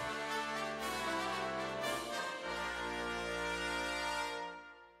mountains.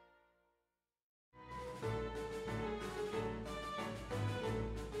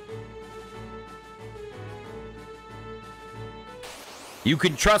 You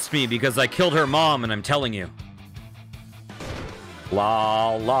can trust me because I killed her mom, and I'm telling you.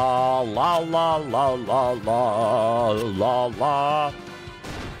 La la la la la la la la la.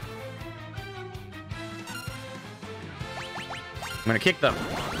 I'm gonna kick them.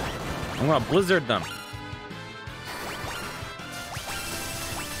 I'm gonna blizzard them.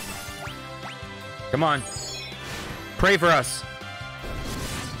 Come on. Pray for us.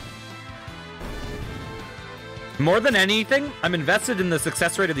 More than anything, I'm invested in the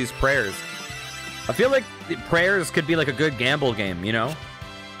success rate of these prayers. I feel like the prayers could be like a good gamble game, you know?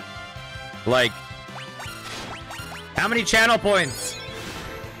 Like, how many channel points?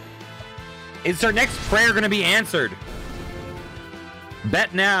 Is our next prayer gonna be answered?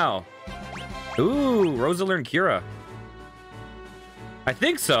 Bet now. Ooh, Rosa learned Cura. I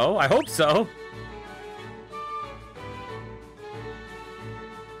think so. I hope so.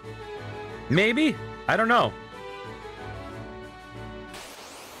 Maybe? I don't know.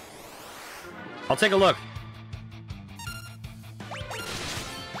 I'll take a look.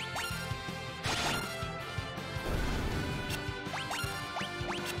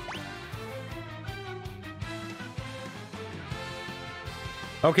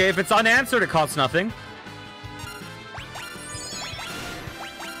 Okay, if it's unanswered, it costs nothing.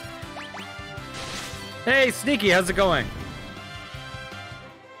 Hey, Sneaky, how's it going?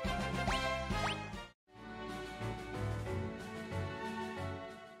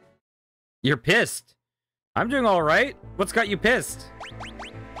 You're pissed. I'm doing all right. What's got you pissed?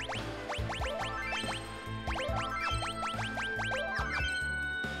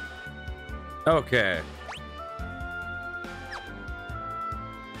 Okay.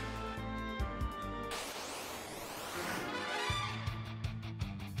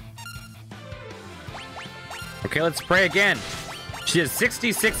 Okay, let's pray again. She has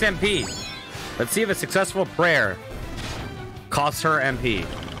 66 MP. Let's see if a successful prayer costs her MP.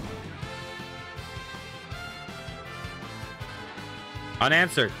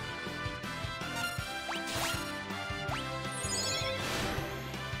 Unanswered.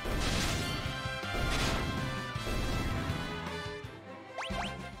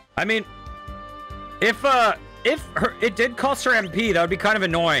 I mean, if it did cost her MP, that would be kind of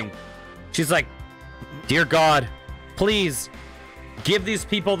annoying. She's like, dear God, please give these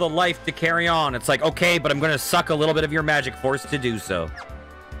people the life to carry on. It's like, okay, but I'm going to suck a little bit of your magic force to do so.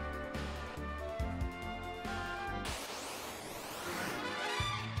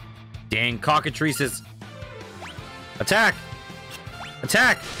 Dang, cockatrices. Attack!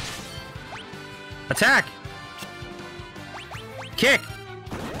 Attack! Attack! Kick!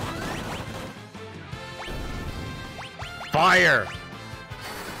 Fire!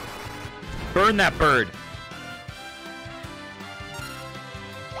 Burn that bird!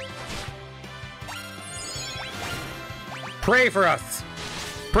 Pray for us!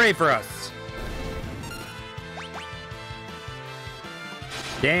 Pray for us!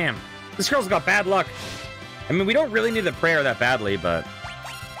 Damn. This girl's got bad luck. I mean, we don't really need the prayer that badly, but...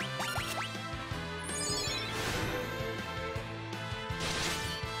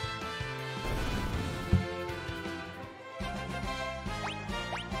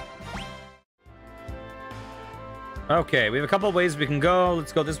 Okay, we have a couple of ways we can go.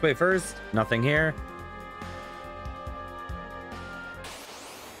 Let's go this way first. Nothing here.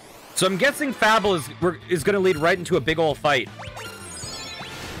 So I'm guessing Fabble is going to lead right into a big old fight.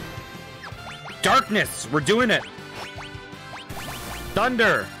 Darkness! We're doing it!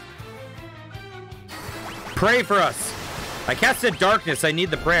 Thunder! Pray for us! I casted darkness, I need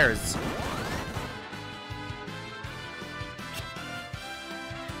the prayers.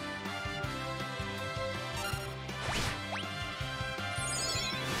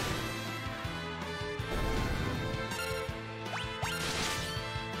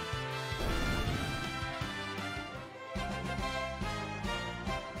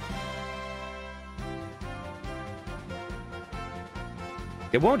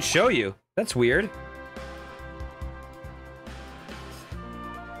 It won't show you. That's weird.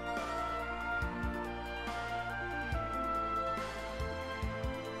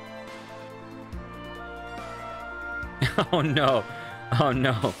 Oh no. Oh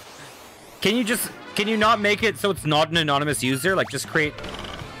no. Can you not make it so it's not an anonymous user? Like just create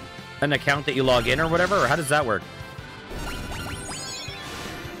an account that you log in or whatever? Or how does that work?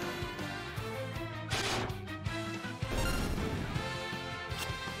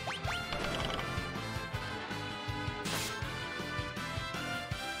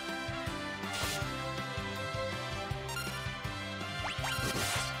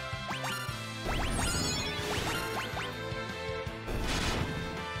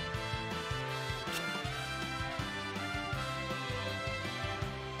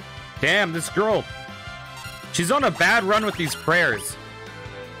 Damn, this girl. She's on a bad run with these prayers.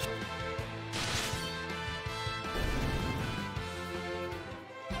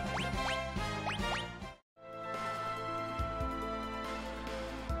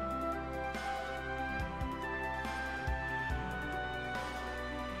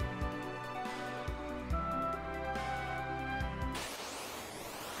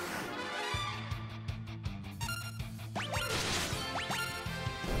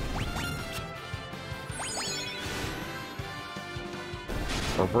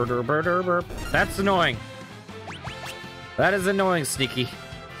 That's annoying. That is annoying, Sneaky.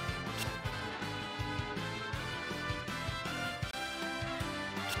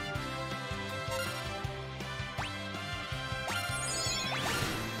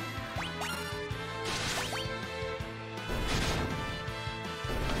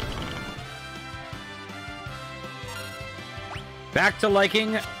 Back to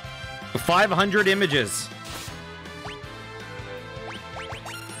liking 500 images.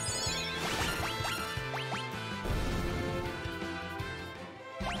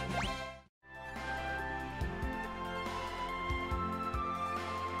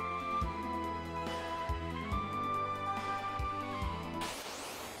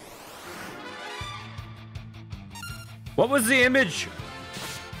 What was the image?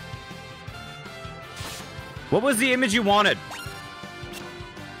 What was the image you wanted?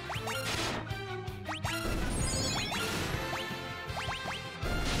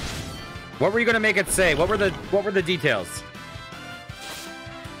 What were you gonna make it say? What were the details?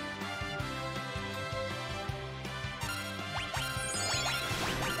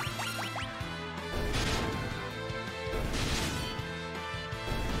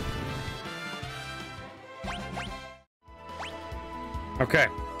 Okay.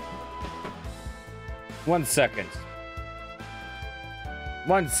 1 second.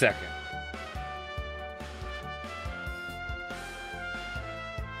 1 second.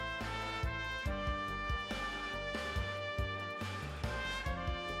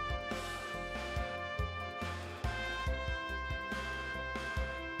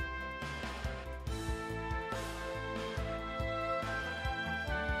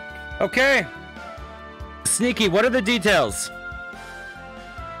 Okay. Sneaky, what are the details?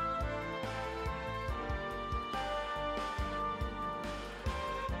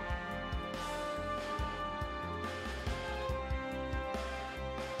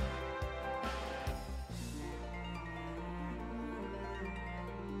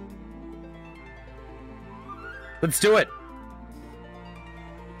 Let's do it.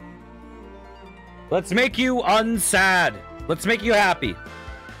 Let's make you unsad. Let's make you happy.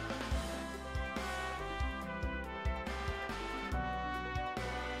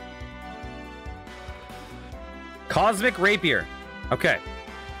 Cosmic Rapier. Okay.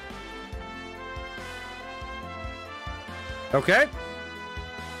 Okay.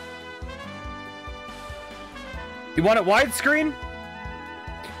 You want it widescreen?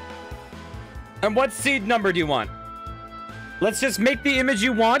 And what seed number do you want? Let's just make the image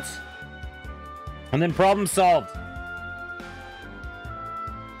you want. And then problem solved.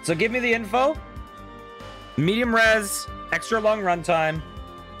 So give me the info. Medium res, extra long runtime.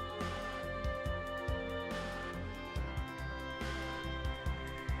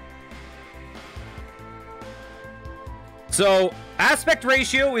 So aspect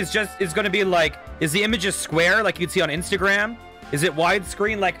ratio is going to be like, is the image a square like you'd see on Instagram? Is it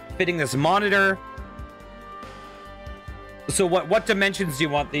widescreen like fitting this monitor? So what dimensions do you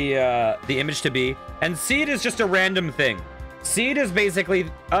want the image to be? And seed is just a random thing. Seed is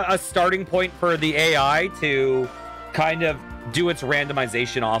basically a starting point for the AI to kind of do its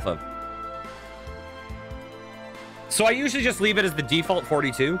randomization off of. So I usually just leave it as the default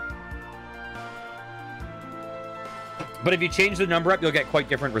 42. But if you change the number up, you'll get quite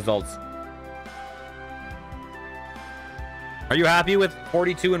different results. Are you happy with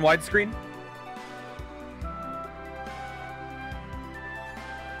 42 in widescreen?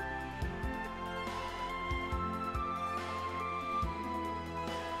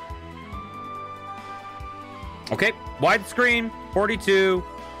 Okay, widescreen, 42,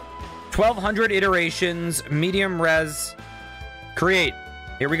 1200 iterations, medium res, create.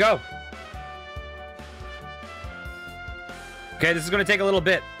 Here we go. Okay, this is going to take a little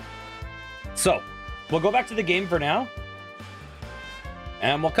bit. So, we'll go back to the game for now.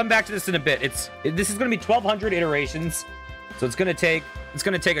 And we'll come back to this in a bit. This is going to be 1200 iterations. So it's going to take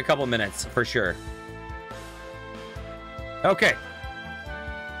a couple minutes for sure. Okay.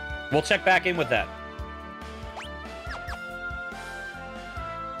 We'll check back in with that.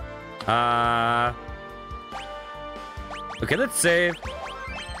 Okay, let's save.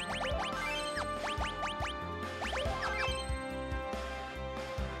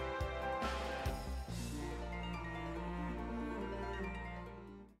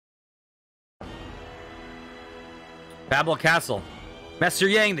 Babel Castle. Master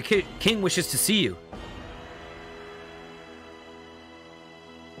Yang, the king wishes to see you.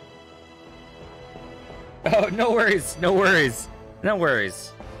 Oh, no worries, no worries, no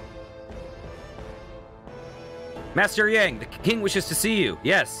worries. Master Yang, the king wishes to see you.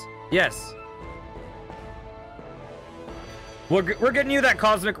 Yes, yes. We're getting you that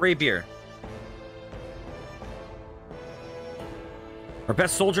cosmic rapier. Our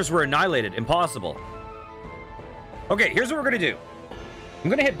best soldiers were annihilated. Impossible. Okay, here's what we're gonna do. I'm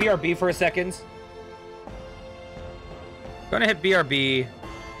gonna hit BRB for a second. Gonna hit BRB.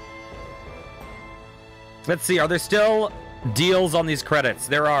 Let's see, are there still deals on these credits?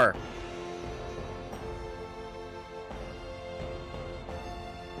 There are.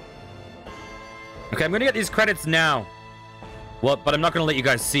 Okay, I'm gonna get these credits now. Well, but I'm not gonna let you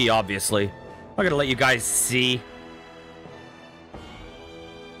guys see, obviously. I'm not gonna let you guys see.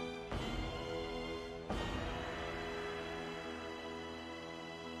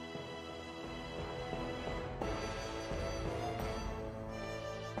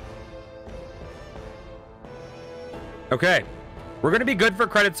 Okay, we're gonna be good for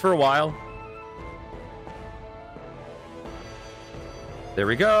credits for a while. There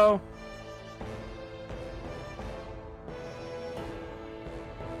we go.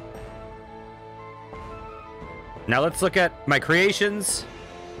 Now let's look at my creations.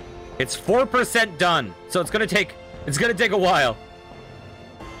 It's 4% done, so it's gonna take a while.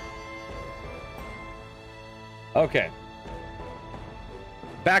 Okay.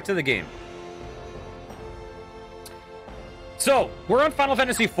 Back to the game. So, we're on Final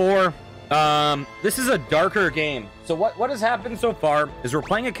Fantasy IV. This is a darker game. So what has happened so far is we're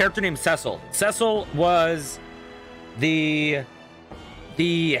playing a character named Cecil. Cecil was the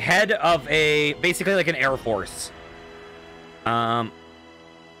head of basically like an air force. And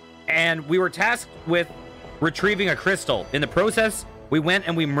we were tasked with retrieving a crystal. In the process, we went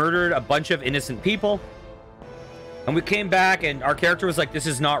and we murdered a bunch of innocent people. And we came back and our character was like, this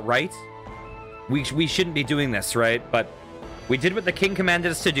is not right. We shouldn't be doing this, right? But we did what the king commanded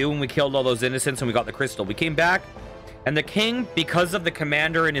us to do when we killed all those innocents and we got the crystal. We came back, and the king, because of the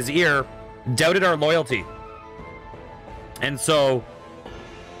commander in his ear, doubted our loyalty. And so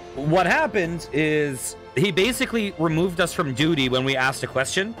what happened is he basically removed us from duty when we asked a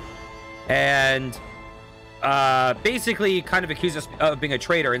question. And basically kind of accused us of being a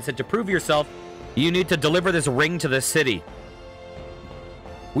traitor and said, to prove yourself, you need to deliver this ring to the city.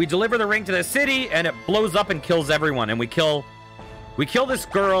 We deliver the ring to the city, and it blows up and kills everyone. And we kill this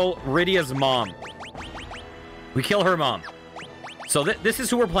girl, Rydia's mom. We kill her mom. So this is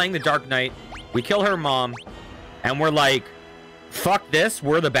who we're playing, the Dark Knight. We kill her mom, and we're like, fuck this,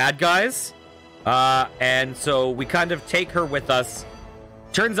 we're the bad guys. And so we kind of take her with us.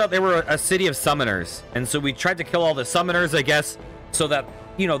 Turns out they were a city of summoners, and so we tried to kill all the summoners, I guess, so that,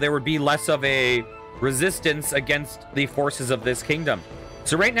 you know, there would be less of a resistance against the forces of this kingdom.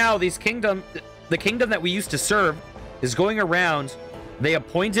 So right now, the kingdom that we used to serve is going around. They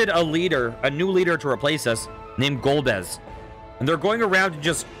appointed a leader, a new leader to replace us, named Golbez. And they're going around and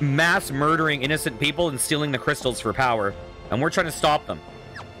just mass murdering innocent people and stealing the crystals for power. And we're trying to stop them.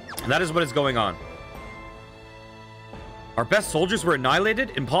 And that is what is going on. Our best soldiers were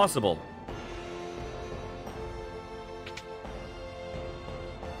annihilated? Impossible.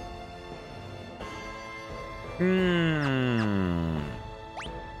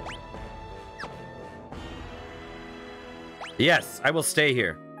 Yes, I will stay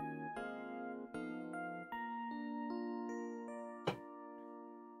here.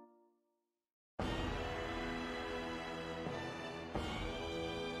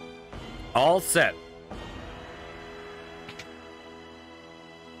 All set.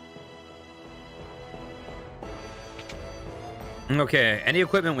 Okay, any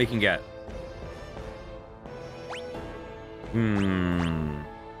equipment we can get.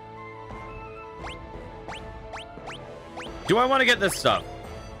 Do I want to get this stuff?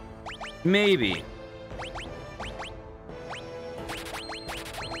 Maybe.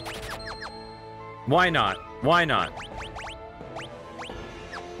 Why not? Why not?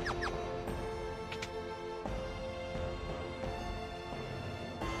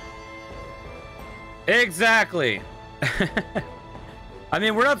 Exactly. I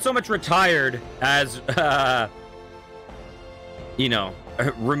mean, we're not so much retired as, you know,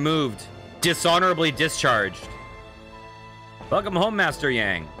 removed, dishonorably discharged. Welcome home, Master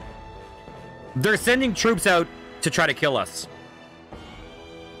Yang. They're sending troops out to try to kill us.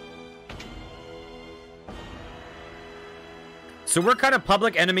 So we're kind of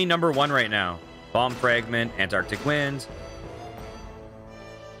public enemy number 1 right now. Bomb fragment, Antarctic wind.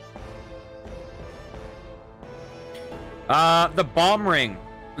 The bomb ring.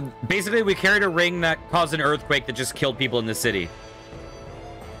 Basically, we carried a ring that caused an earthquake that just killed people in the city.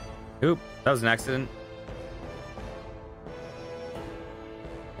 Oop, that was an accident.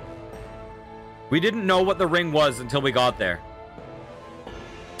 We didn't know what the ring was until we got there.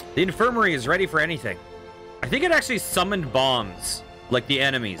 The infirmary is ready for anything. I think it actually summoned bombs, like the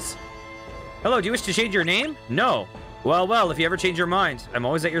enemies. Hello, do you wish to change your name? No. Well, if you ever change your mind, I'm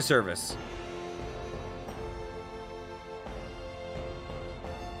always at your service.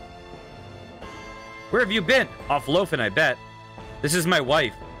 Where have you been? Off loafing, I bet. This is my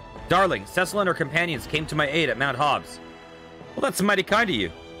wife. Darling, Cecil and her companions came to my aid at Mount Hobbs. Well, that's mighty kind of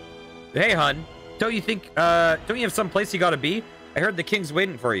you. Hey, hun. Don't you have some place you gotta be? I heard the king's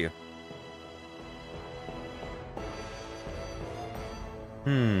waiting for you.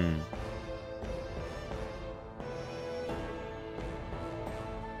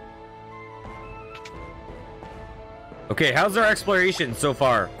 Okay, how's our exploration so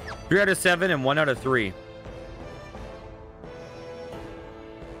far? 3 out of 7 and 1 out of 3.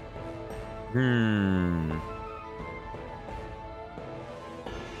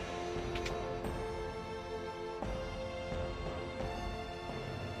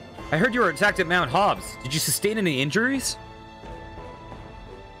 I heard you were attacked at Mount Hobbs. Did you sustain any injuries?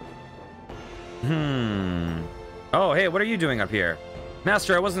 Oh, hey, what are you doing up here?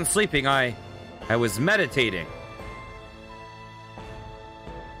 Master, I wasn't sleeping. I was meditating.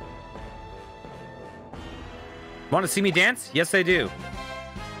 Want to see me dance? Yes, I do.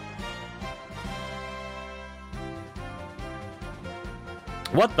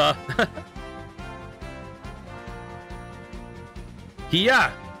 What the?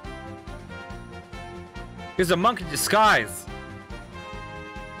 Yeah. He's a monk in disguise.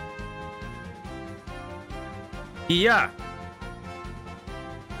 Yeah.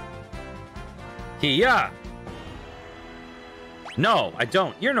 Yeah. No, I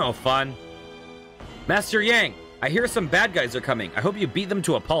don't. You're no fun. Master Yang, I hear some bad guys are coming. I hope you beat them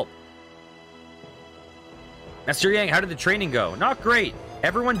to a pulp. Master Yang, how did the training go? Not great.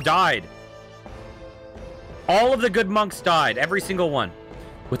 Everyone died. All of the good monks died. Every single one.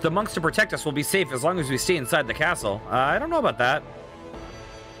 With the monks to protect us, we'll be safe as long as we stay inside the castle. I don't know about that.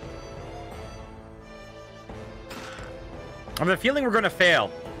 I have a feeling we're going to fail.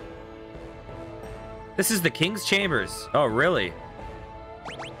 This is the king's chambers. Oh, really?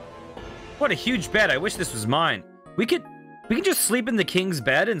 What a huge bed. I wish this was mine. We can just sleep in the king's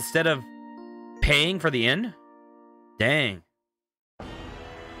bed instead of paying for the inn? Dang.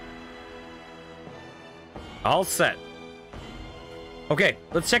 All set. Okay,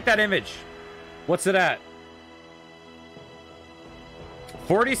 let's check that image. What's it at?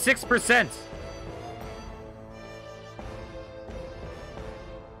 46%.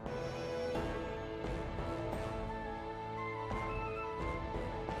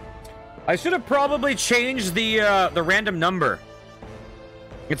 I should have probably changed the random number.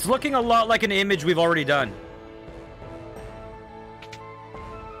 It's looking a lot like an image we've already done.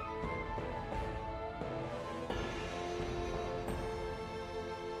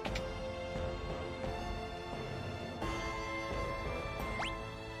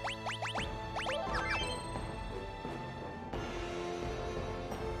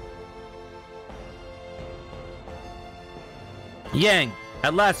 Yang,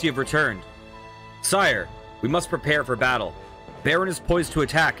 at last you have returned. Sire, we must prepare for battle. Baron is poised to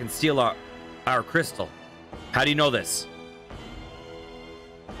attack and steal our crystal. How do you know this?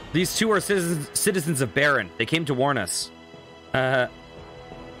 These two are citizens of Baron. They came to warn us. And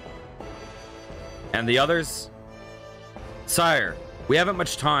the others? Sire, we haven't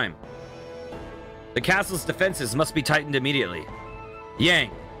much time. The castle's defenses must be tightened immediately.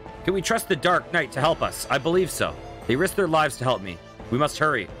 Yang, can we trust the Dark Knight to help us? I believe so. They risked their lives to help me. We must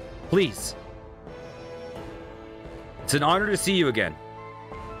hurry. Please. It's an honor to see you again.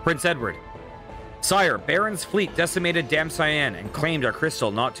 Prince Edward. Sire, Baron's fleet decimated Dam Cyan and claimed our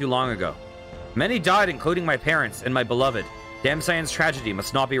crystal not too long ago. Many died, including my parents and my beloved. Dam Cyan's tragedy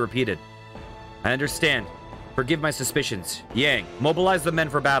must not be repeated. I understand. Forgive my suspicions. Yang, mobilize the men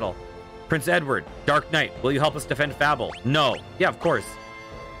for battle. Prince Edward, Dark Knight, will you help us defend Fable? No. Yeah, of course.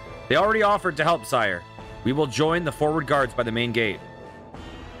 They already offered to help, sire. We will join the forward guards by the main gate.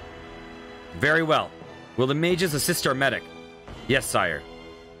 Very well. Will the mages assist our medic? Yes, sire.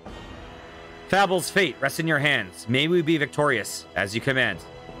 Fable's fate rests in your hands. May we be victorious, as you command.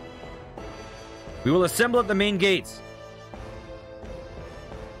 We will assemble at the main gates.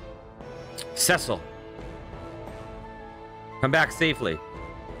 Cecil. Come back safely.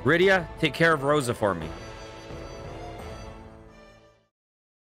 Rydia, take care of Rosa for me.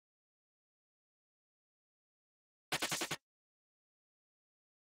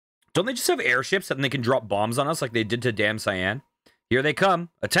 Don't they just have airships and they can drop bombs on us like they did to Dam Cyan? Here they come.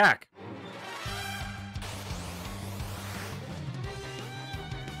 Attack.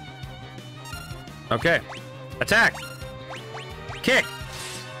 Okay. Attack. Kick.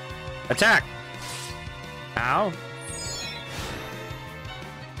 Attack. Ow.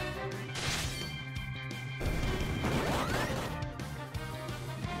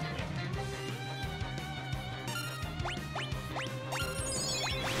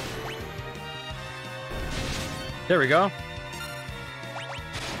 There we go.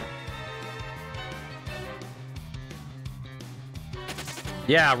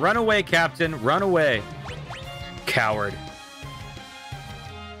 Yeah, run away, Captain. Run away. Coward.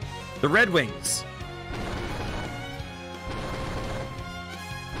 The Red Wings.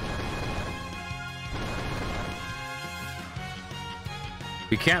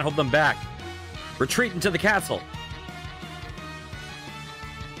 We can't hold them back. Retreat into the castle.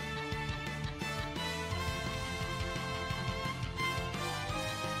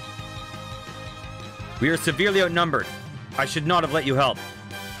 We are severely outnumbered. I should not have let you help.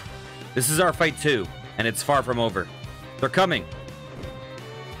 This is our fight too, and it's far from over. They're coming.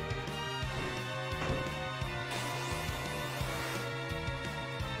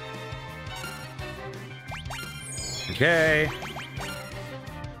 Okay.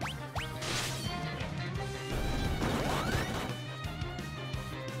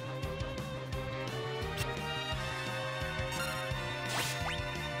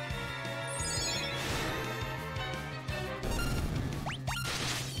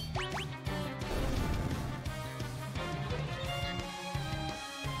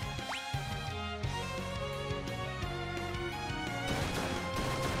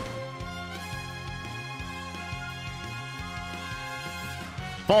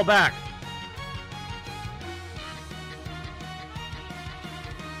 Fall back.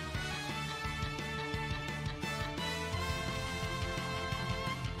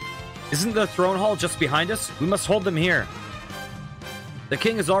 Isn't the throne hall just behind us? We must hold them here. The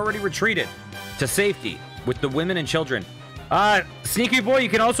king has already retreated to safety with the women and children. Sneaky boy, you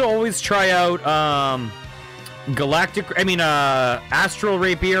can also always try out astral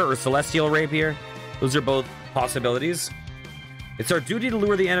rapier or celestial rapier. Those are both possibilities. It's our duty to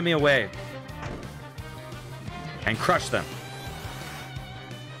lure the enemy away. and crush them.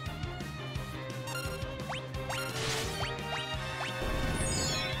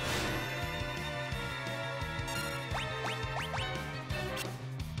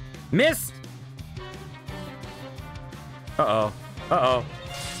 Missed! Uh-oh. Uh-oh.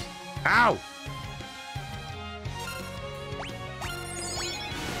 Ow!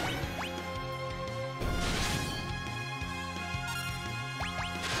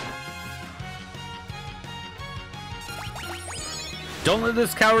 Don't let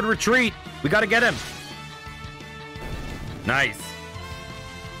this coward retreat. We gotta get him. Nice.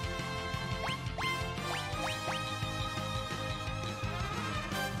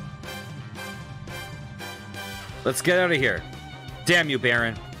 Let's get out of here. Damn you,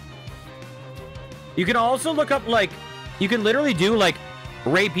 Baron. You can also look up, like, you can literally do, like,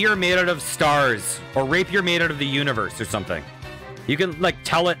 rapier made out of stars or rapier made out of the universe or something. You can, like,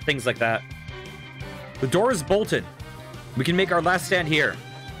 tell it things like that. The door is bolted. We can make our last stand here.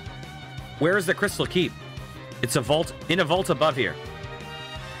 Where is the crystal keep? It's a vault, in a vault above here.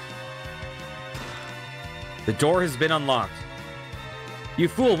 The door has been unlocked. You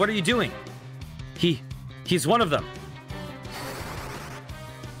fool, what are you doing? He's one of them.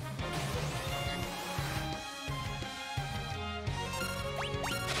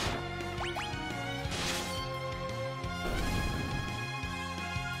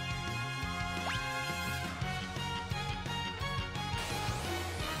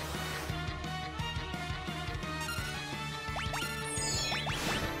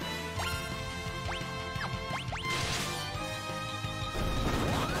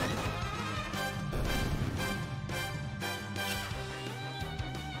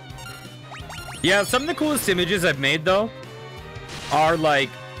 Yeah, some of the coolest images I've made, though, are, like,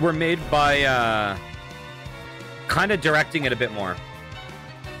 were made by, kind of directing it a bit more.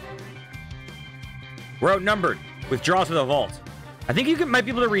 We're outnumbered. Withdraw to the vault. I think you might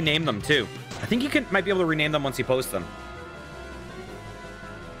be able to rename them, too. I think you might be able to rename them once you post them.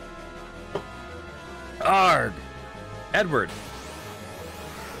 Arg. Edward.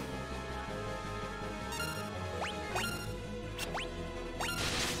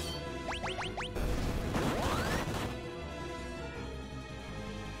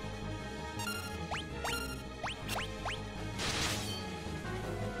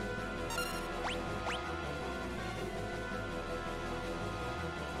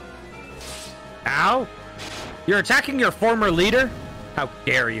 Ow! You're attacking your former leader? How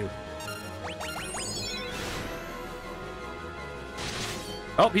dare you?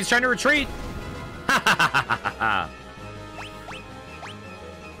 Oh, he's trying to retreat! Ha ha ha ha ha ha!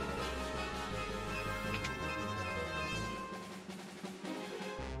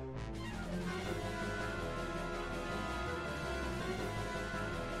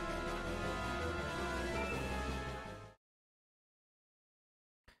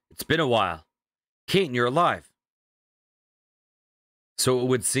 It's been a while. Kate, you're alive. So it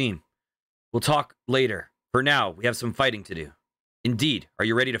would seem. We'll talk later. For now, we have some fighting to do. Indeed. Are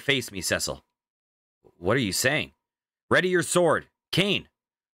you ready to face me, Cecil? What are you saying? Ready your sword. Kane.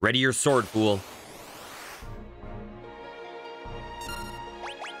 Ready your sword, fool.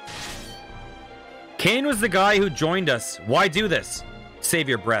 Kane was the guy who joined us. Why do this? Save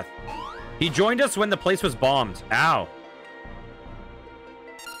your breath. He joined us when the place was bombed. Ow.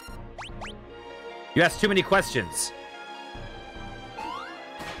 You asked too many questions.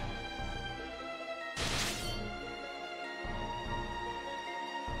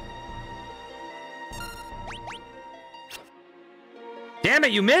 Damn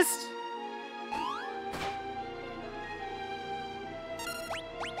it, you missed?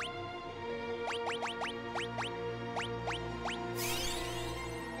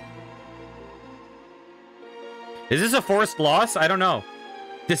 Is this a forced loss? I don't know.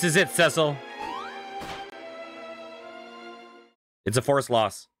 This is it, Cecil. It's a forced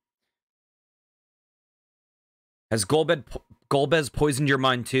loss. Has Golbez poisoned your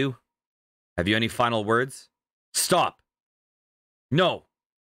mind too? Have you any final words? Stop. No.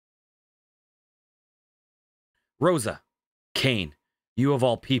 Rosa. Kane. You of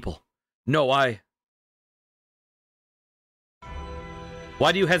all people. No, I...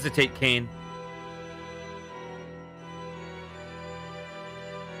 Why do you hesitate, Kane?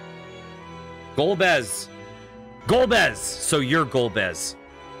 Golbez. Golbez! So you're Golbez.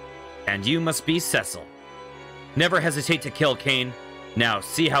 And you must be Cecil. Never hesitate to kill, Kane. Now,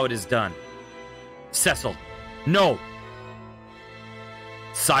 see how it is done. Cecil. No!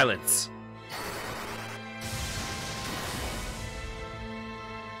 Silence.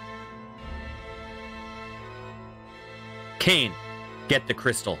 Kane, get the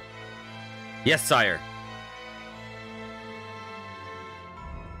crystal. Yes, sire.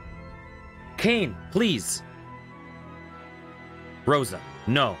 Cain, please. Rosa,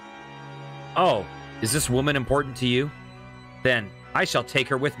 no. Oh, is this woman important to you? Then I shall take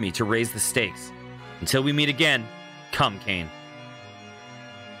her with me to raise the stakes. Until we meet again, come, Cain.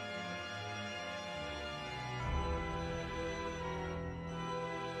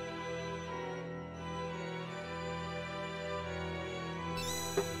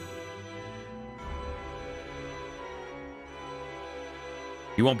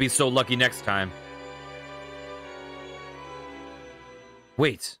 You won't be so lucky next time.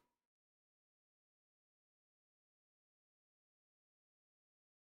 Wait.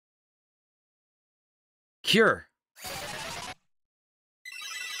 Cure.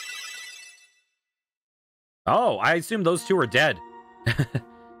 Oh, I assume those two are dead.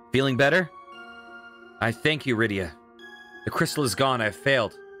 Feeling better? I thank you, Rydia. The crystal is gone, I've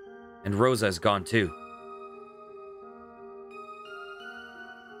failed. And Rosa is gone too.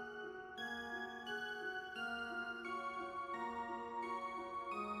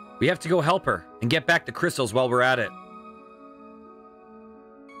 We have to go help her and get back the crystals while we're at it.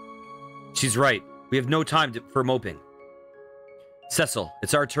 She's right. We have no time for moping. Cecil,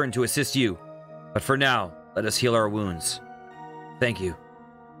 it's our turn to assist you. But for now, let us heal our wounds. Thank you.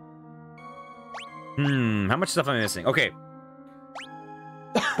 How much stuff am I missing? Okay.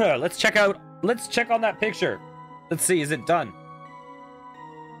 Let's check on that picture. Let's see, is it done?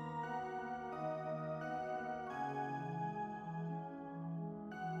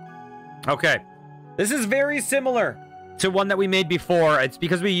 Okay. This is very similar to one that we made before. It's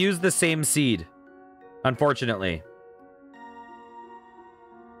because we used the same seed, unfortunately.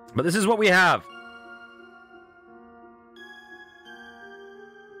 But this is what we have.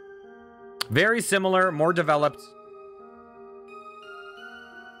 Very similar, more developed.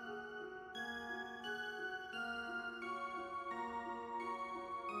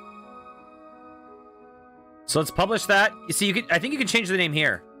 So let's publish that. You see, I think you can change the name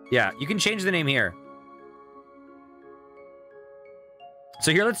here. Yeah, you can change the name here.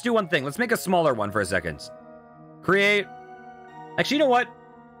 So here, let's do one thing. Let's make a smaller one for a second. Create. Actually, you know what?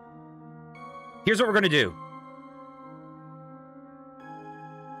 Here's what we're going to do.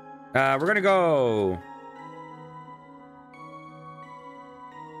 We're going to go...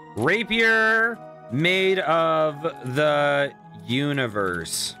 Rapier made of the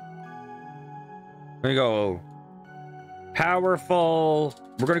universe. We're going to go... Powerful.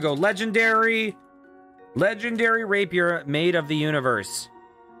 We're going to go legendary. Legendary rapier made of the universe.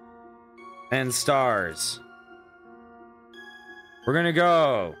 And stars. We're going to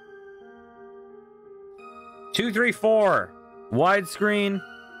go 2, 3, 4. Widescreen.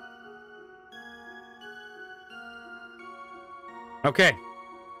 Okay.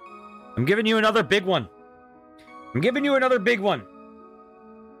 I'm giving you another big one.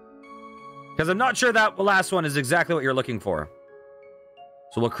 Because I'm not sure that last one is exactly what you're looking for.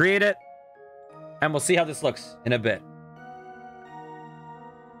 So we'll create it. And we'll see how this looks in a bit.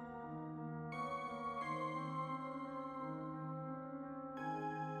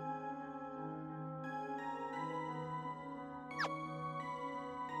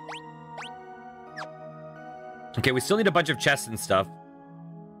 Okay, we still need a bunch of chests and stuff.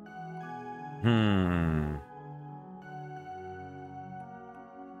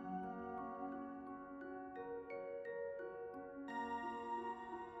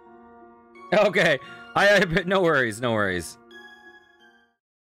 Okay, no worries, no worries.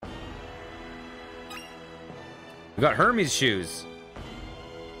 We got Hermes shoes.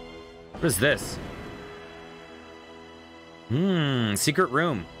 What is this? Secret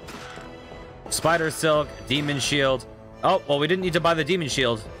room. Spider silk, demon shield. Oh, well, we didn't need to buy the demon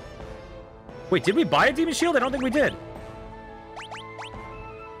shield. Wait, did we buy a demon shield? I don't think we did.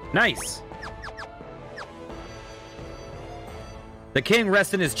 Nice. The king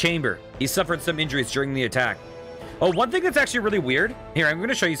rests in his chamber. He suffered some injuries during the attack. Oh, one thing that's actually really weird. Here, I'm going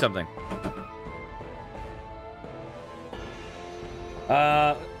to show you something.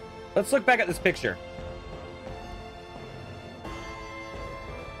 Let's look back at this picture.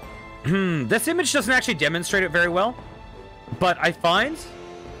 This image doesn't actually demonstrate it very well. But I find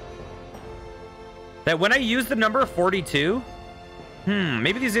that when I use the number 42,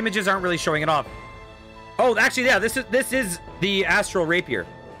 maybe these images aren't really showing it off. Oh, actually, yeah, this is the astral rapier.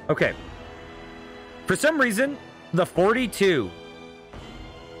 Okay. For some reason, the 42,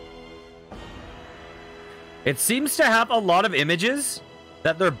 it seems to have a lot of images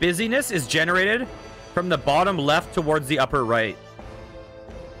that their busyness is generated from the bottom left towards the upper right.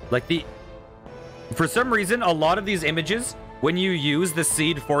 Like for some reason, a lot of these images, when you use the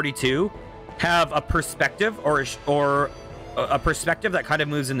seed 42, have a perspective or a perspective that kind of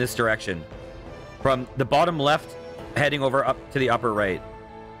moves in this direction. From the bottom left, heading over up to the upper right.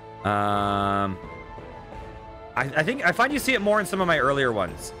 I find you see it more in some of my earlier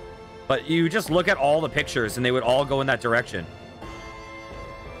ones. But you just look at all the pictures and they would all go in that direction.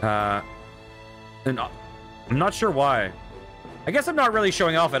 And I'm not sure why. I guess I'm not really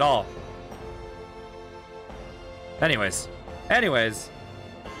showing off at all. Anyways.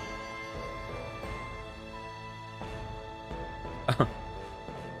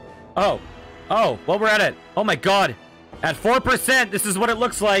 Oh, well, we're at it. Oh my god. At 4%, this is what it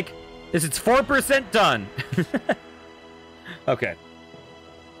looks like. It's 4% done. Okay.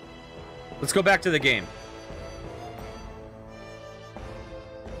 Let's go back to the game.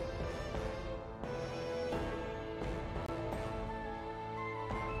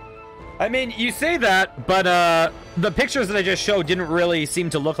 I mean, you say that, but the pictures that I just showed didn't really seem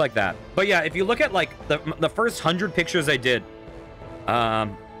to look like that. But yeah, if you look at like the first 100 pictures I did,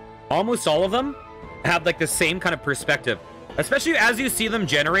 almost all of them have like the same kind of perspective. Especially as you see them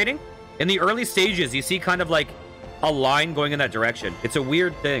generating. In the early stages, you see kind of like a line going in that direction. It's a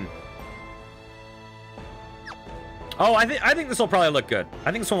weird thing. Oh, I think this will probably look good.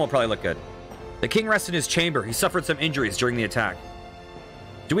 I think this one will probably look good. The king rests in his chamber. He suffered some injuries during the attack.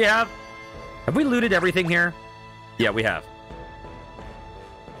 Have we looted everything here? Yeah, we have.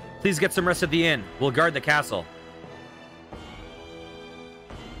 Please get some rest at the inn. We'll guard the castle.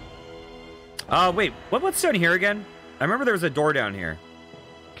 Wait, what's down here again? I remember there was a door down here.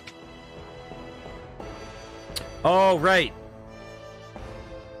 Oh, right.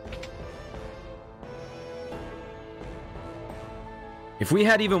 If we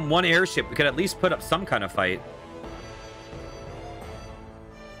had even one airship, we could at least put up some kind of fight.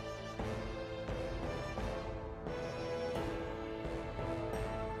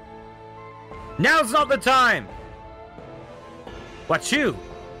 Now's not the time! What you?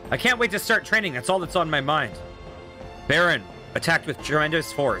 I can't wait to start training. That's all that's on my mind. Baron, attacked with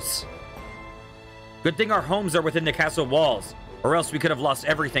tremendous force. Good thing our homes are within the castle walls, or else we could have lost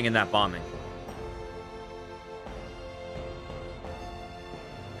everything in that bombing.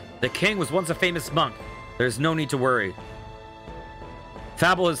 The king was once a famous monk. There's no need to worry.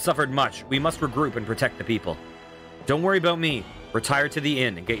 Fable has suffered much. We must regroup and protect the people. Don't worry about me. Retire to the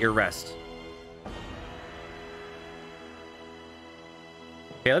inn and get your rest.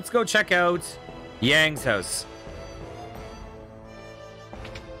 Okay, let's go check out Yang's house.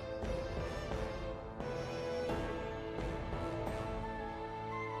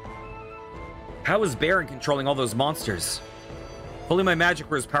 How is Baron controlling all those monsters? If only my magic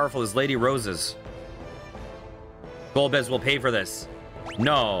were as powerful as Lady Rose's. Golbez will pay for this.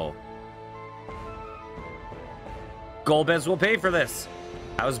 No. Golbez will pay for this.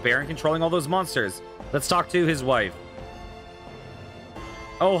 How is Baron controlling all those monsters? Let's talk to his wife.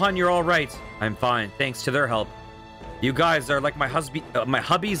 Oh, hun, you're all right. I'm fine, thanks to their help. You guys are like my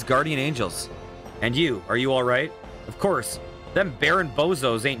hubby's guardian angels. And you, are you all right? Of course. Them Baron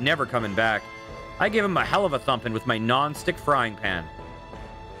bozos ain't never coming back. I gave him a hell of a thumping with my non-stick frying pan.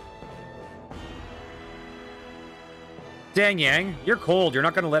 Dang, Yang, you're cold. You're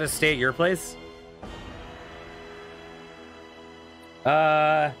not going to let us stay at your place?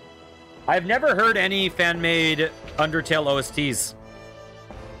 I've never heard any fan-made Undertale OSTs.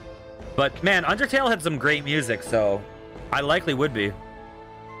 But, man, Undertale had some great music, so I likely would be.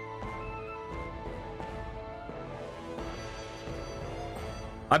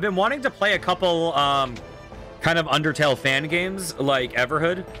 I've been wanting to play a couple, kind of Undertale fan games, like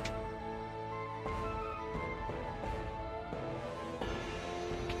Everhood.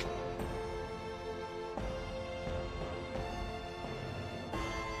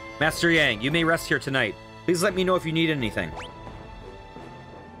 Master Yang, you may rest here tonight. Please let me know if you need anything.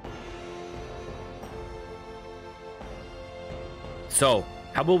 So,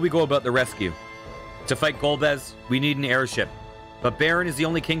 how will we go about the rescue? To fight Golbez, we need an airship. But Baron is the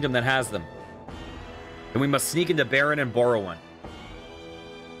only kingdom that has them. And we must sneak into Baron and borrow one.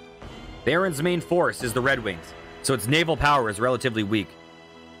 Baron's main force is the Red Wings, so its naval power is relatively weak.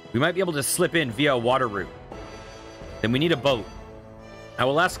 We might be able to slip in via a water route. Then we need a boat. I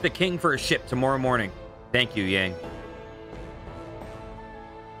will ask the king for a ship tomorrow morning. Thank you, Yang.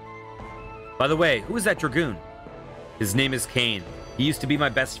 By the way, who is that dragoon? His name is Kane. He used to be my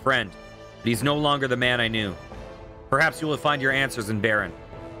best friend, but he's no longer the man I knew. Perhaps you will find your answers in Baron.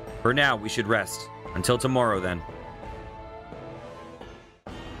 For now, we should rest. Until tomorrow, then.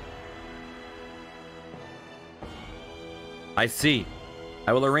 I see.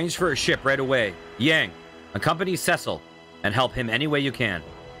 I will arrange for a ship right away. Yang, accompany Cecil, and help him any way you can.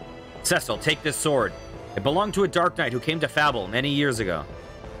 Cecil, take this sword. It belonged to a Dark Knight who came to Fable many years ago.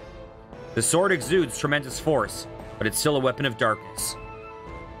 The sword exudes tremendous force, but it's still a weapon of darkness.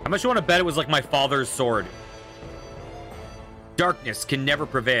 How much do you want to bet it was like my father's sword? Darkness can never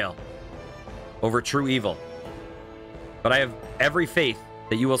prevail over true evil. But I have every faith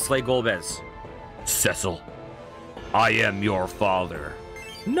that you will slay Golbez. Cecil, I am your father.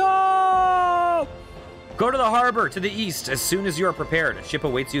 No! Go to the harbor to the east as soon as you are prepared. A ship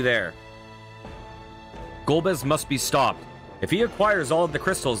awaits you there. Golbez must be stopped. If he acquires all of the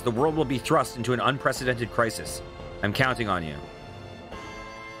crystals, the world will be thrust into an unprecedented crisis. I'm counting on you.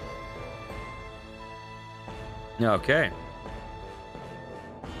 Okay.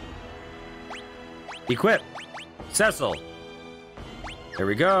 Equip. Cecil. There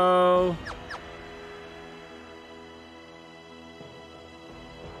we go.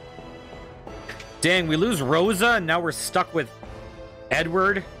 Dang, we lose Rosa, and now we're stuck with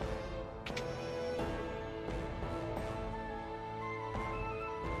Edward.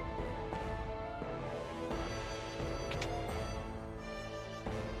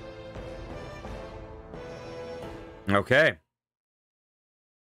 Okay.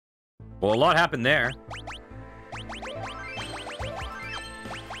 Well, a lot happened there.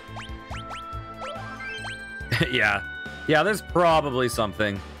 Yeah. Yeah, there's probably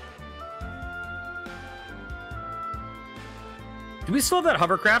something. Do we still have that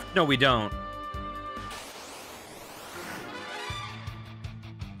hovercraft? No, we don't.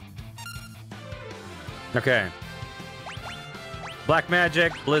 Okay. Black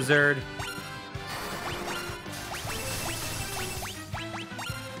magic, blizzard.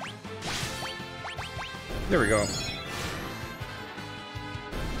 There we go.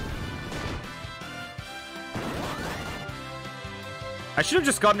 I should have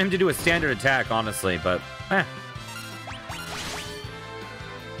just gotten him to do a standard attack, honestly, but eh.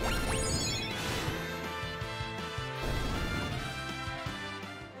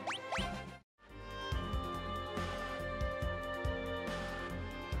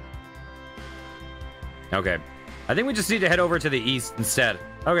 Okay. I think we just need to head over to the east instead.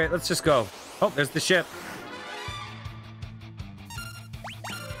 Okay, let's just go. Oh, there's the ship.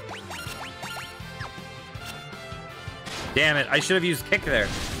 Damn it, I should have used Kick there.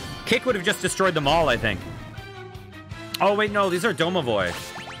 Kick would have just destroyed them all, I think. Oh, wait, no, these are Domovoi.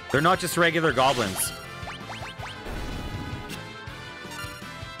 They're not just regular goblins.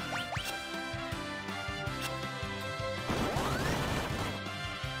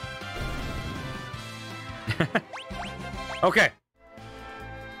 Okay.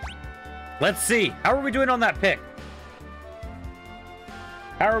 Let's see. How are we doing on that pick?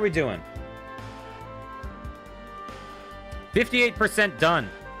 How are we doing? 58% done.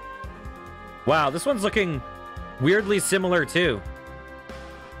 Wow, this one's looking weirdly similar too.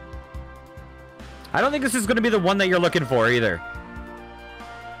 I don't think this is going to be the one that you're looking for either.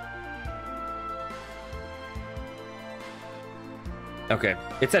 Okay,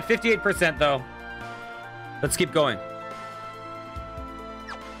 it's at 58% though. Let's keep going.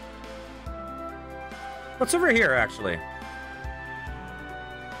 What's over here, actually?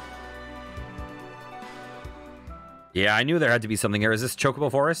 Yeah, I knew there had to be something here. Is this Chocobo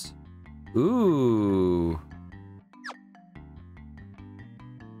Forest? Ooh.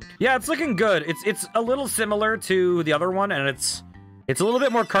 Yeah, it's looking good. It's a little similar to the other one, and it's a little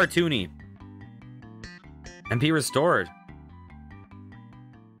bit more cartoony. MP restored.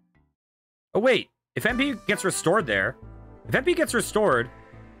 Oh, wait. If MP gets restored there... If MP gets restored...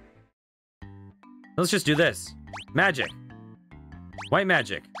 Let's just do this. Magic. White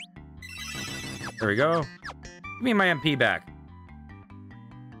magic. There we go. Give me my MP back.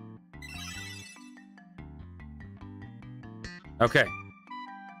 Okay.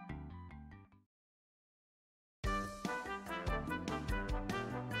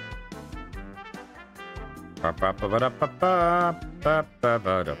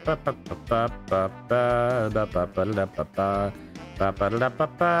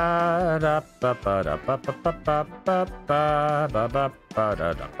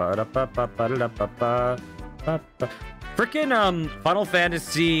 Frickin' Final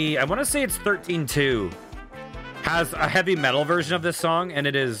Fantasy, I want to say it's 13-2, has a heavy metal version of this song, and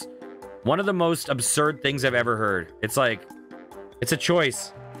it is one of the most absurd things I've ever heard. It's like, it's a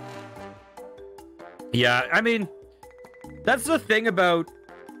choice. Yeah, I mean, that's the thing about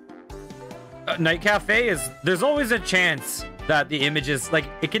Night Cafe is there's always a chance that the images, like,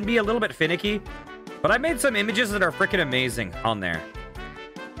 it can be a little bit finicky, but I made some images that are freaking amazing on there.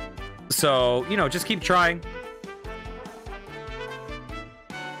 So, you know, just keep trying.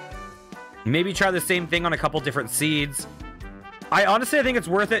 Maybe try the same thing on a couple different seeds. I honestly, I think it's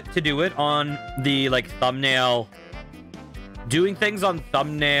worth it to do it on the, like, thumbnail doing things on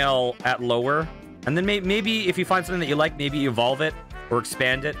thumbnail at lower, and then maybe if you find something that you like, maybe evolve it or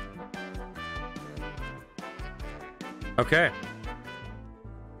expand it. Okay.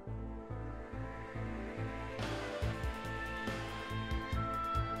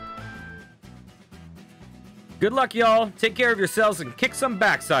 Good luck, y'all. Take care of yourselves and kick some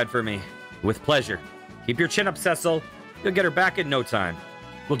backside for me. With pleasure. Keep your chin up, Cecil. You'll get her back in no time.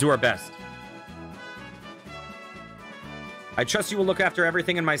 We'll do our best. I trust you will look after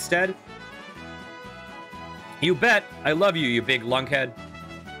everything in my stead. You bet. I love you, you big lunkhead.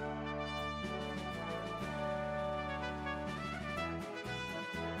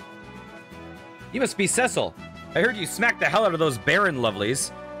 You must be Cecil. I heard you smack the hell out of those Baron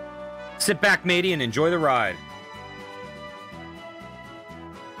lovelies. Sit back, matey, and enjoy the ride.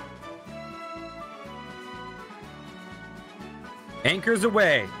 Anchors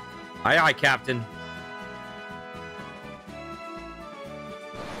away. Aye, aye, Captain.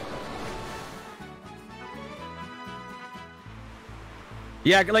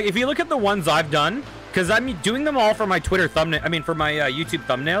 Yeah, like, if you look at the ones I've done, because I'm doing them all for my Twitter thumbnail, I mean, for my YouTube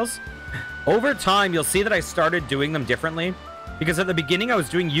thumbnails, over time, you'll see that I started doing them differently. Because at the beginning, I was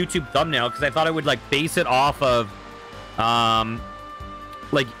doing YouTube thumbnail because I thought I would, like, base it off of,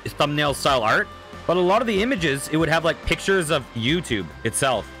 like, thumbnail-style art. But a lot of the images, it would have, like, pictures of YouTube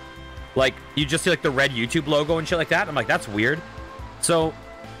itself. Like, you just see, like, the red YouTube logo and shit like that. I'm like, that's weird. So,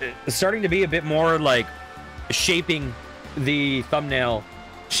 it's starting to be a bit more, like, shaping the thumbnail,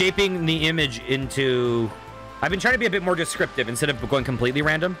 shaping the image into... I've been trying to be a bit more descriptive instead of going completely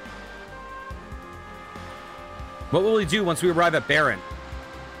random. What will we do once we arrive at Baron?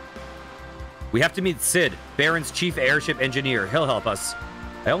 We have to meet Sid, Baron's chief airship engineer. He'll help us.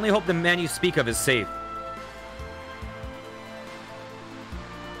 I only hope the man you speak of is safe.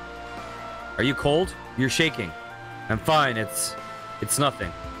 Are you cold? You're shaking. I'm fine. It's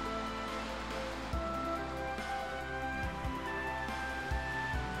nothing.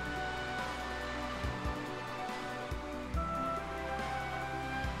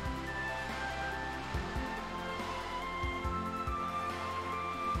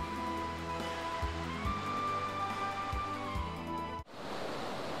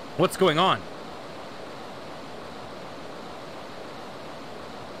 What's going on?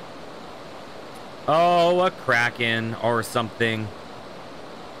 Oh, a kraken or something.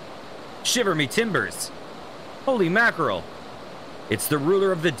 Shiver me timbers. Holy mackerel. It's the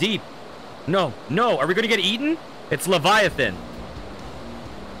ruler of the deep. No, no, are we going to get eaten? It's Leviathan.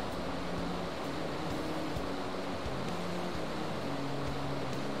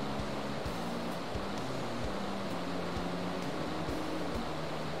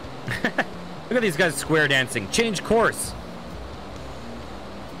 Look at these guys square dancing. Change course.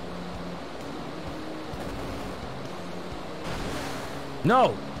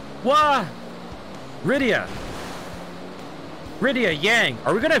 No. Wah. Rydia. Rydia, Yang.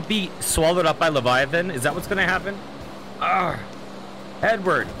 Are we going to be swallowed up by Leviathan? Is that what's going to happen? Arrgh.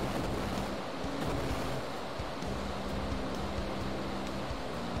 Edward.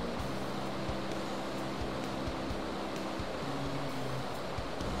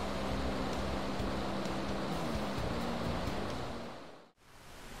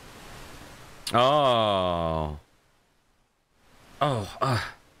 Oh.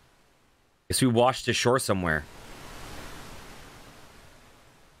 Oh, guess we washed ashore somewhere.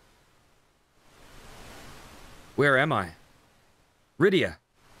 Where am I? Rydia.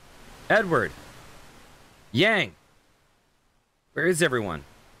 Edward. Yang. Where is everyone?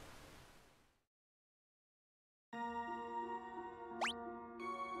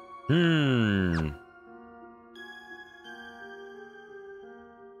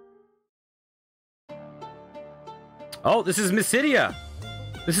 Oh, this is Mysidia.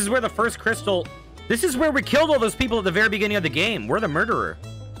 This is where the first crystal... This is where we killed all those people at the very beginning of the game. We're the murderer.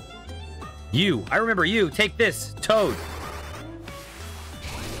 You. I remember you. Take this. Toad.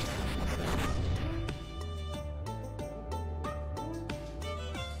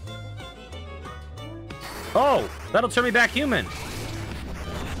 Oh, that'll turn me back human.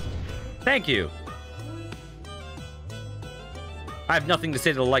 Thank you. I have nothing to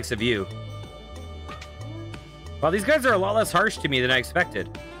say to the likes of you. Well, these guys are a lot less harsh to me than I expected.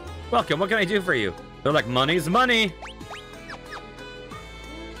 Welcome, what can I do for you? They're like, money's money.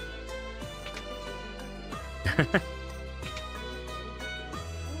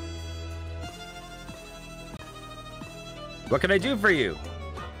 What can I do for you?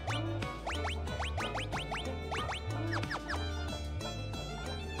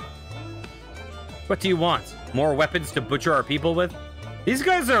 What do you want? More weapons to butcher our people with? These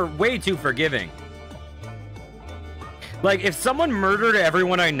guys are way too forgiving. Like, if someone murdered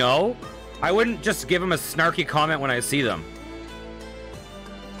everyone I know, I wouldn't just give them a snarky comment when I see them.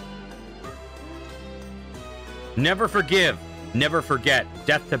 Never forgive, never forget.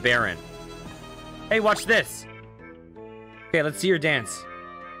 Death to Baron. Hey, watch this. Okay, let's see your dance.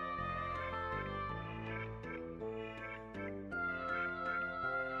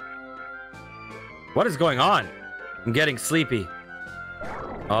 What is going on? I'm getting sleepy.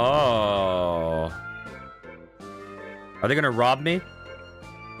 Oh. Are they gonna rob me?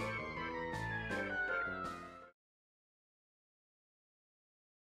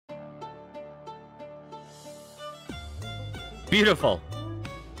 Beautiful.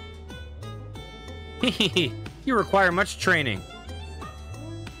 You require much training.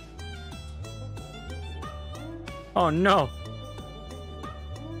 Oh no.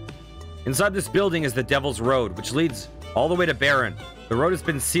 Inside this building is the Devil's Road, which leads all the way to Baron. The road has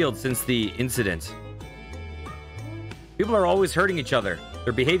been sealed since the incident. People are always hurting each other.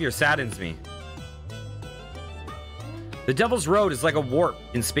 Their behavior saddens me. The Devil's Road is like a warp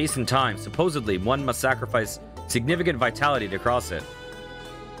in space and time. Supposedly, one must sacrifice significant vitality to cross it.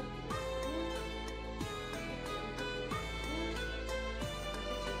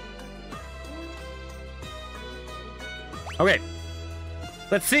 Okay.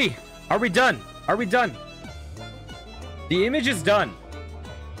 Let's see. Are we done? Are we done? The image is done.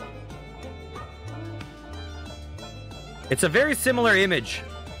 It's a very similar image.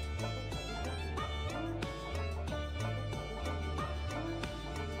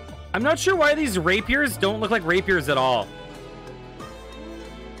 I'm not sure why these rapiers don't look like rapiers at all.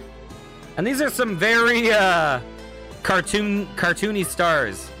 And these are some very cartoony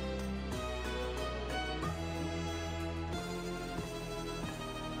stars.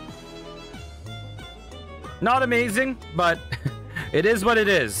 Not amazing, but it is what it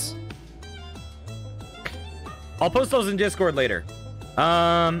is. I'll post those in Discord later.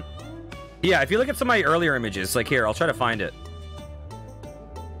 Yeah, if you look at some of my earlier images, like here, I'll try to find it.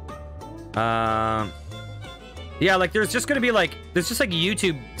 Yeah, like there's just gonna be like, there's just like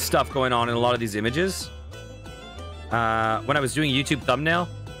YouTube stuff going on in a lot of these images. When I was doing YouTube thumbnail.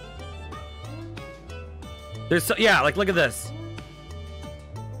 There's, yeah, like look at this.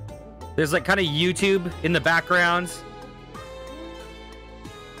 There's like kind of YouTube in the background.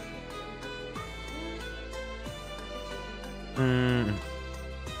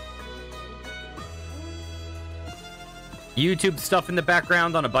 YouTube stuff in the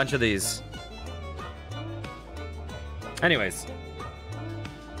background on a bunch of these. Anyways.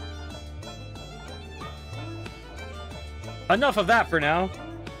 Enough of that for now.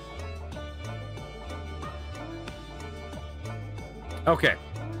 Okay.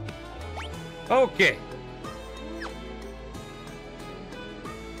 Okay.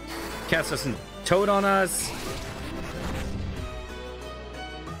 Cast us some toad on us.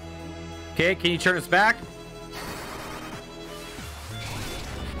 Okay, can you turn us back?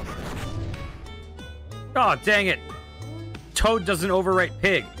 Oh, dang it. Toad doesn't overwrite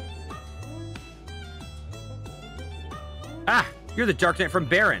pig. Ah, you're the Dark Knight from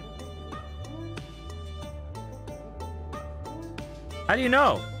Baron. How do you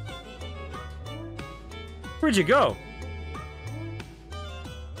know? Where'd you go?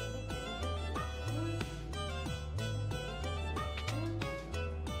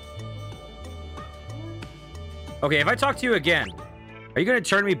 Okay, if I talk to you again, are you going to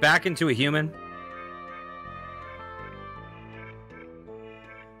turn me back into a human?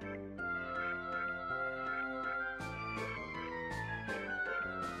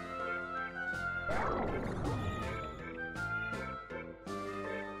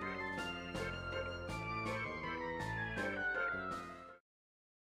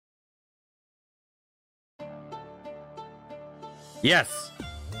 Yes,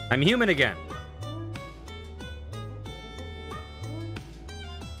 I'm human again.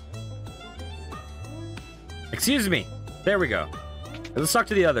 Excuse me. There we go. Let's talk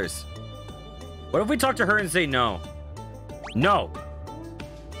to the others. What if we talk to her and say no? No.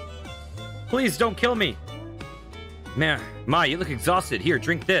 Please don't kill me. Man, Ma, you look exhausted. Here,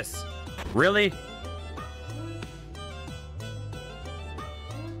 drink this. Really?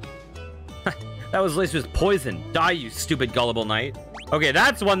 That was laced with poison. Die, you stupid gullible knight. Okay,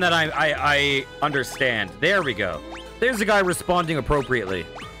 that's one that I understand. There we go. There's a guy responding appropriately.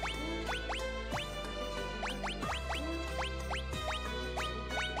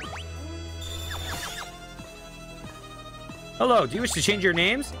 Hello, do you wish to change your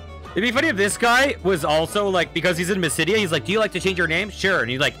names? It'd be funny if this guy was also like, because he's in Mysidia, he's like, do you like to change your name? Sure. And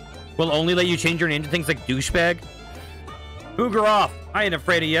he's like, we'll only let you change your name to things like douchebag. Booger off. I ain't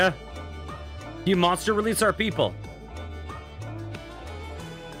afraid of ya. You monster, release our people.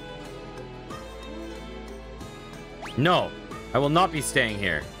 No, I will not be staying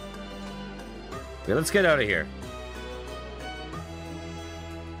here. Okay, let's get out of here.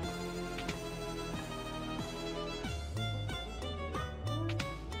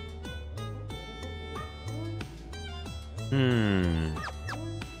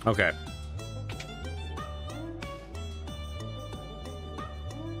 Okay.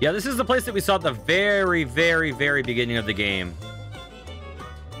 Yeah, this is the place that we saw at the very, very, very beginning of the game.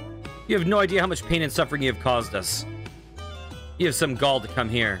 You have no idea how much pain and suffering you have caused us. You have some gall to come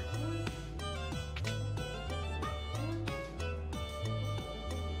here.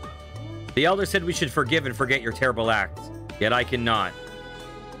 The elder said we should forgive and forget your terrible acts, yet I cannot.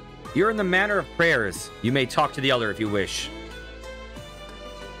 You're in the manner of prayers. You may talk to the elder if you wish.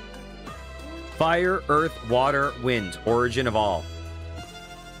 Fire, earth, water, wind, origin of all.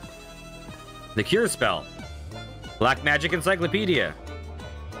 The cure spell. Black Magic Encyclopedia.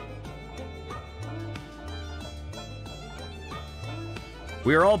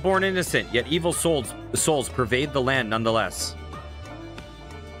 We are all born innocent, yet evil souls pervade the land nonetheless.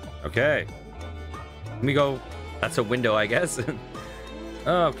 Okay. Let me go. That's a window, I guess.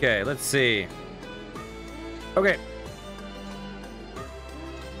 Okay, let's see. Okay.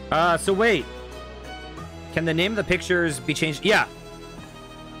 So wait. Can the name of the pictures be changed? Yeah.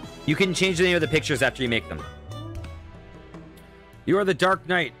 You can change the name of the pictures after you make them. You are the Dark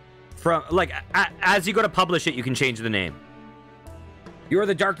Knight from... Like, as you go to publish it, you can change the name. You are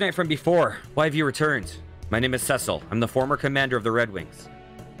the Dark Knight from before. Why have you returned? My name is Cecil. I'm the former commander of the Red Wings.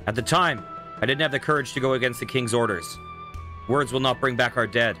 At the time, I didn't have the courage to go against the King's orders. Words will not bring back our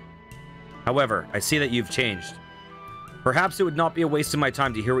dead. However, I see that you've changed. Perhaps it would not be a waste of my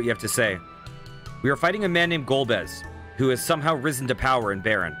time to hear what you have to say. We are fighting a man named Golbez, who has somehow risen to power in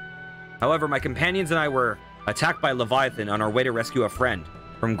Baron. However, my companions and I were attacked by Leviathan on our way to rescue a friend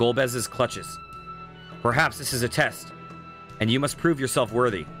from Golbez's clutches. Perhaps this is a test, and you must prove yourself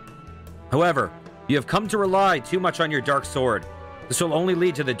worthy. However, you have come to rely too much on your dark sword. This will only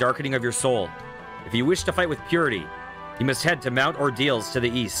lead to the darkening of your soul. If you wish to fight with purity, you must head to Mount Ordeals to the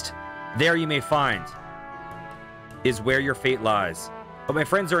east. There you may find is where your fate lies. But my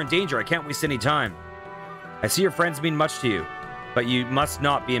friends are in danger. I can't waste any time. I see your friends mean much to you, but you must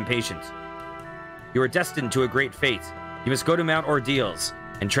not be impatient. You are destined to a great fate. You must go to Mount Ordeals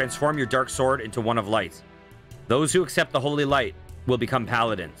and transform your dark sword into one of light. Those who accept the holy light will become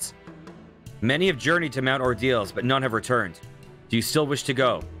paladins. Many have journeyed to Mount Ordeals, but none have returned. Do you still wish to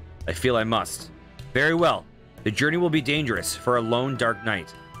go? I feel I must. Very well. The journey will be dangerous for a lone dark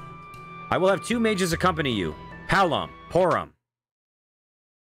knight. I will have 2 mages accompany you. Palom, Porum.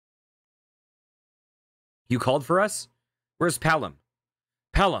 You called for us? Where's Palom?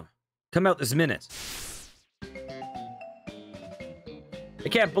 Palom, come out this minute. I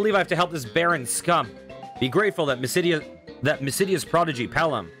can't believe I have to help this barren scum. Be grateful that Mysidia's prodigy,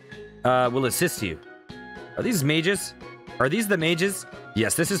 Palom, will assist you. Are these mages? Are these the mages?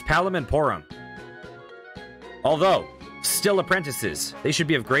 Yes, this is Palom and Porum. Although, still apprentices, they should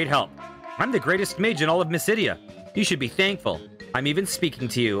be of great help. I'm the greatest mage in all of Mysidia. You should be thankful. I'm even speaking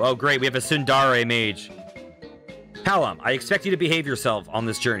to you. Oh great, we have a Sundare mage. Palom, I expect you to behave yourself on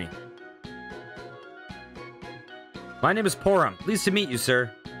this journey. My name is Porum. Pleased to meet you,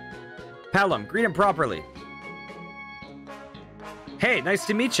 sir. Palom, greet him properly. Hey, nice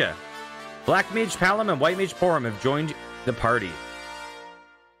to meet you. Black Mage Palom and White Mage Porum have joined the party.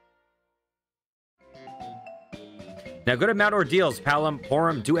 Now go to Mount Ordeals, Palom,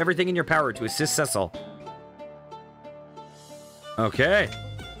 Porum. Do everything in your power to assist Cecil. Okay.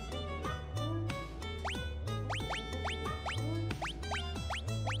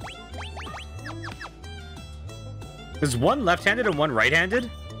 Is one left-handed and one right-handed?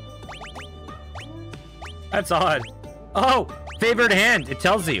 That's odd. Oh, favored hand. It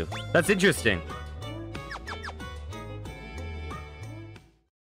tells you. That's interesting.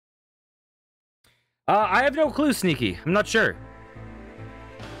 I have no clue, Sneaky. I'm not sure.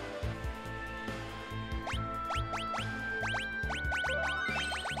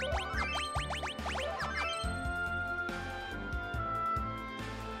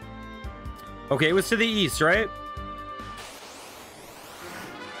 Okay, it was to the east, right?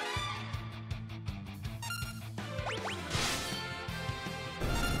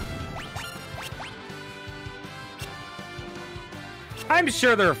 I'm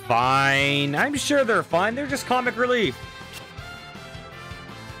sure they're fine. I'm sure they're fine. They're just comic relief.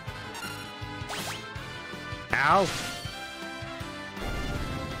 Ow.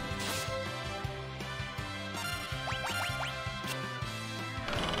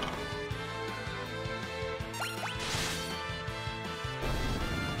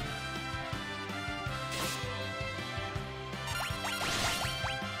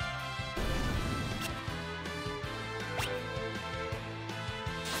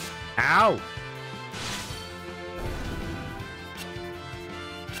 Ow!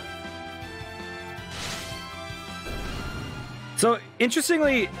 So,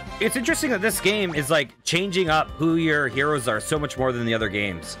 interestingly, it's interesting that this game is, like, changing up who your heroes are so much more than the other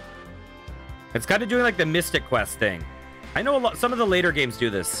games. It's kind of doing, like, the Mystic Quest thing. I know some of the later games do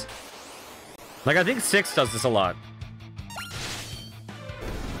this. Like, I think 6 does this a lot.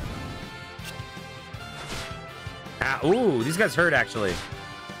 Ah, ooh, these guys hurt, actually.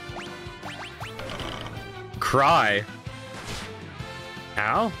 Cry.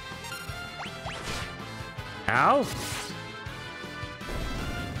 Ow. Ow.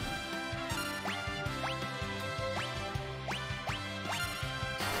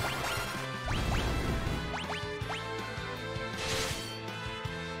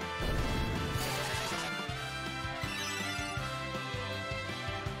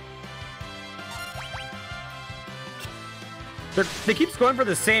 They keep going for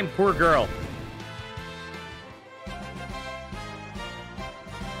the same poor girl.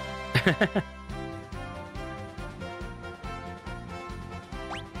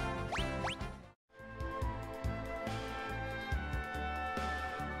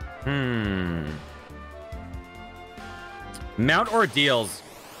 Mount Ordeals.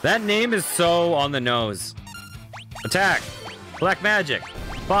 That name is so on the nose. Attack. Black magic.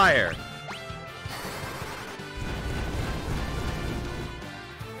 Fire.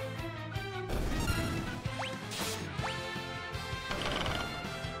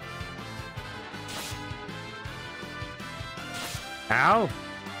 Ow.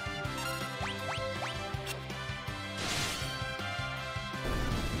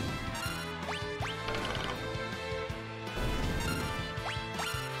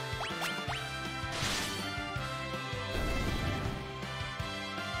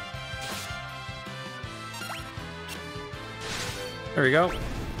 There we go.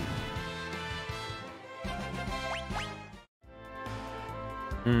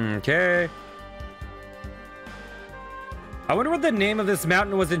 Okay. I wonder what the name of this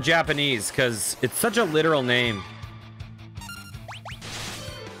mountain was in Japanese, because it's such a literal name.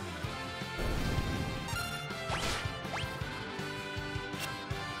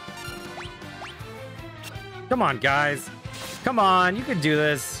 Come on, guys. Come on, you can do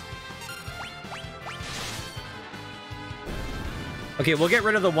this. Okay, we'll get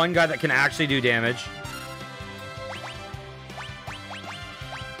rid of the one guy that can actually do damage.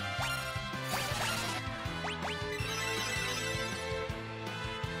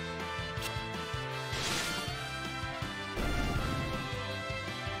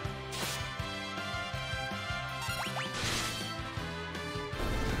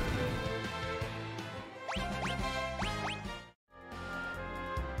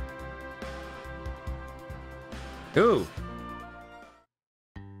 Ooh.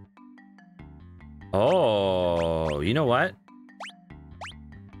 Oh, you know what?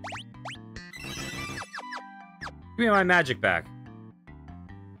 Give me my magic back.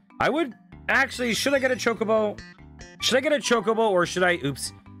 I would actually, should I get a chocobo? Should I get a chocobo or should I,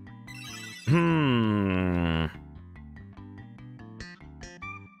 oops. I'm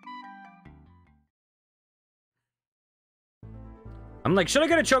like, should I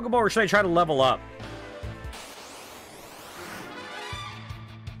get a chocobo or should I try to level up?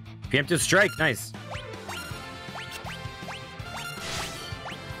 Preemptive strike, nice.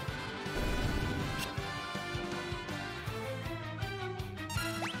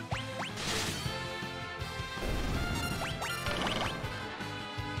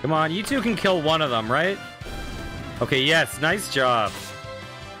 Come on, you two can kill one of them, right? Okay, yes, nice job.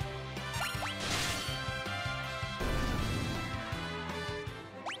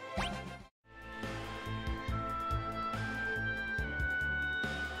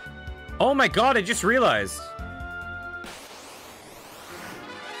 Oh my god, I just realized.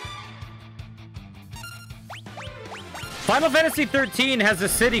 Final Fantasy 13 has a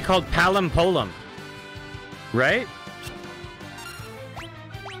city called Palimpolim, right?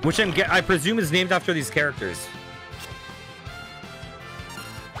 Which I presume is named after these characters.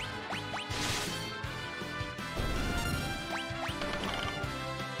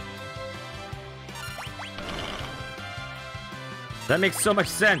 That makes so much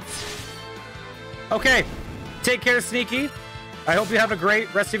sense. Okay, take care, Sneaky. I hope you have a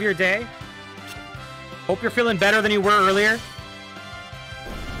great rest of your day. Hope you're feeling better than you were earlier.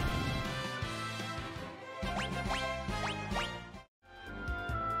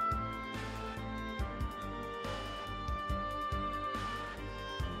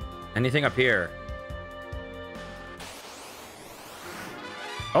 Anything up here?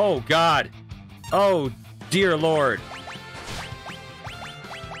 Oh, God. Oh, dear Lord.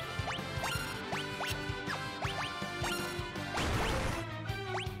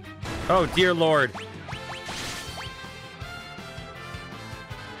 Oh, dear Lord.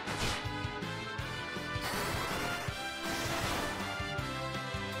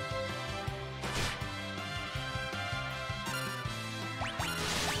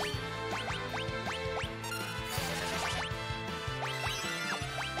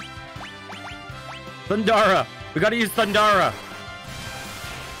 Thundara! We gotta use Thundara!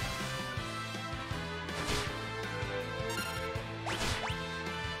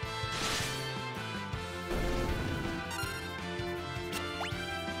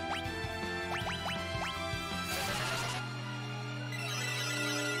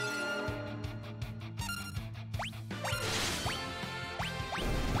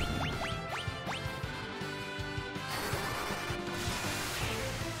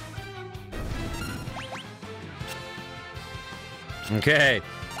 Okay.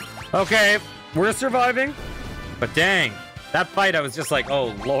 Okay, we're surviving. But dang, that fight, I was just like, oh,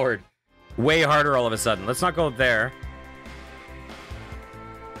 Lord. Way harder all of a sudden. Let's not go up there.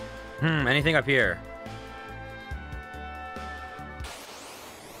 Anything up here?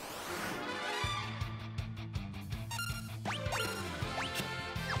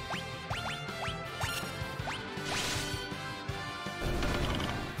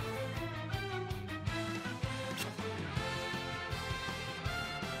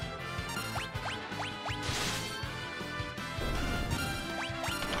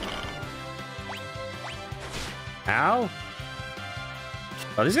 Ow.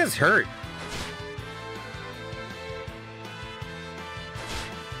 Oh, these guys hurt.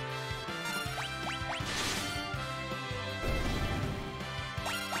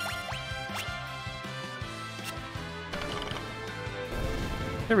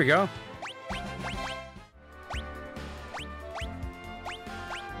 There we go.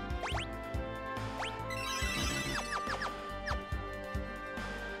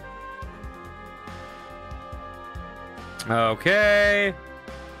 Okay.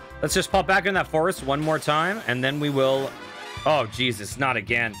 Let's just pop back in that forest one more time, and then we will... Oh, Jesus, not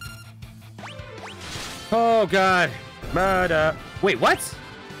again. Oh, God. But, wait, what?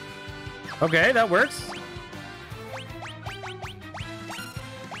 Okay, that works.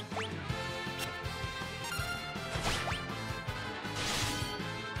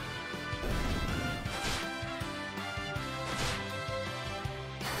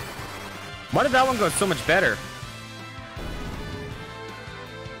 Why did that one go so much better?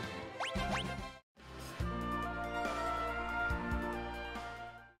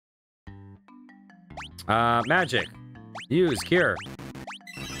 Magic. Use cure.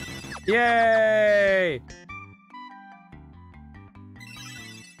 Yay!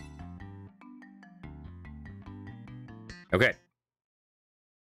 Okay.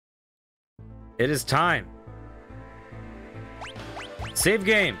 It is time. Save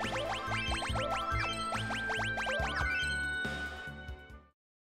game.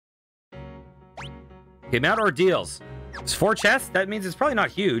 Okay, Mount Ordeals. It's 4 chests. That means it's probably not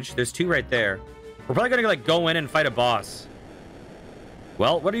huge. There's 2 right there. We're probably gonna like go in and fight a boss.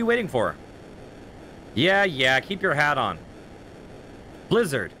 Well, what are you waiting for? Yeah, keep your hat on.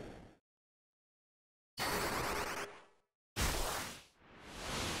 Blizzard.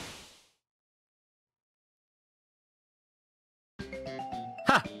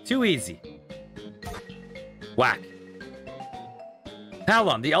 Ha! Too easy. Whack.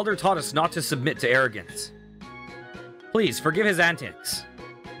 Palom, the Elder taught us not to submit to arrogance. Please, forgive his antics.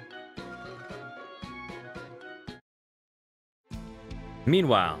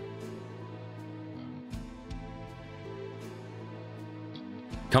 Meanwhile,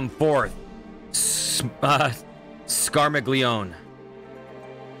 come forth, Scarmiglione.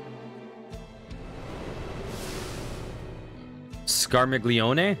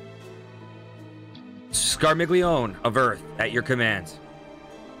 Scarmiglione? Scarmiglione of Earth, at your command.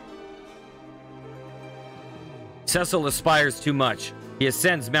 Cecil aspires too much. He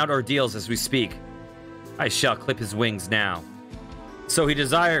ascends Mount Ordeals as we speak. I shall clip his wings now. So he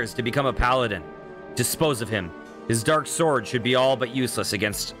desires to become a paladin. Dispose of him. His dark sword should be all but useless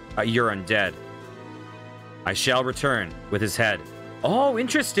against your undead. I shall return with his head. Oh,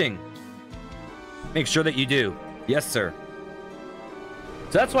 interesting. Make sure that you do. Yes, sir.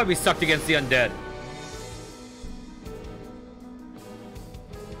 So that's why we sucked against the undead.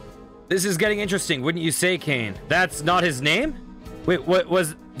 This is getting interesting, wouldn't you say, Kane? That's not his name? Wait, what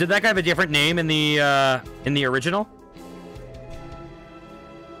was... Did that guy have a different name in the original?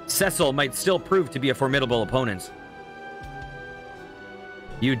 Cecil might still prove to be a formidable opponent.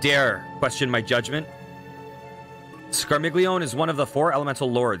 You dare question my judgment? Scarmiglione is one of the 4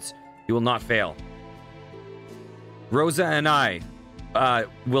 elemental lords. You will not fail. Rosa and I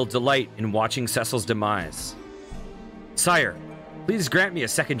will delight in watching Cecil's demise. Sire, please grant me a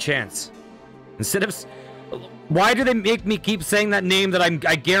second chance. Instead of... Why do they make me keep saying that name that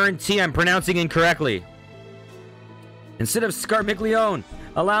I guarantee I'm pronouncing incorrectly? Instead of Scarmiglione,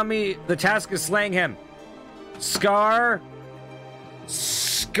 allow me the task of slaying him. Scarmiglione.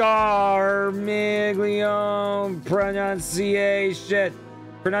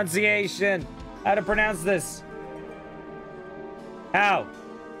 Pronunciation. How to pronounce this? How?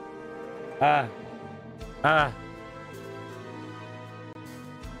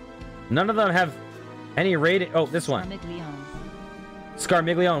 None of them have any rated. Oh, this one.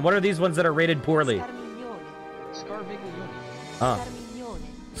 Scarmiglione. What are these ones that are rated poorly?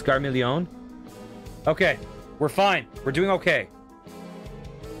 Scarmiglione. Okay, we're fine. We're doing okay.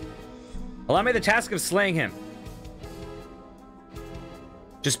 Allow me the task of slaying him.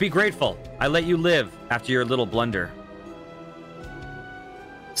 Just be grateful. I let you live after your little blunder.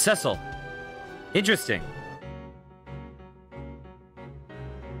 Cecil. Interesting.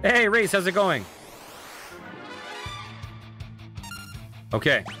 Hey, Race, how's it going?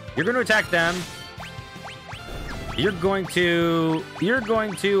 Okay, you're going to attack them. You're going to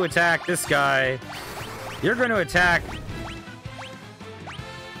attack this guy. You're going to attack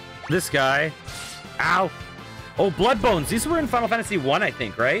this guy. Ow. Oh, Blood Bones. These were in Final Fantasy 1, I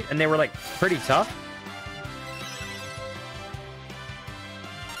think, right? And they were, like, pretty tough.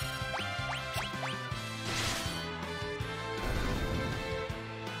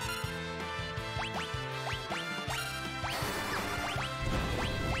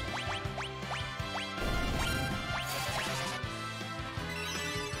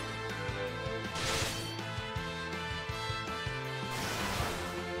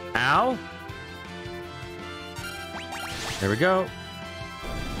 Ow. There we go.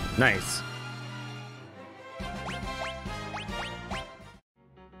 Nice.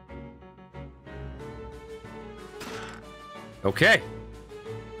 Okay.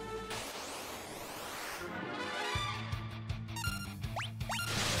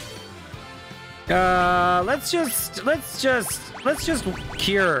 Let's just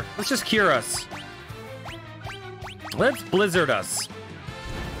cure us. Let's blizzard us.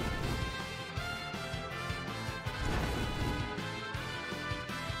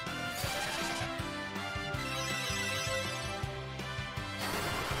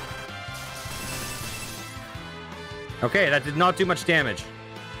 Okay, that did not do much damage.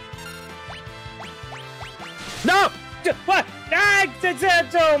 No! What?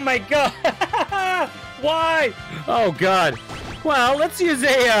 Oh my god! Why? Oh god. Well, let's use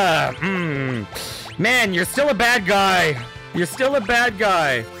a, Man, you're still a bad guy. You're still a bad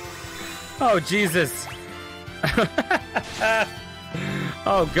guy. Oh, Jesus.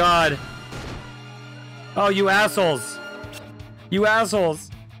 Oh god. Oh, you assholes. You assholes.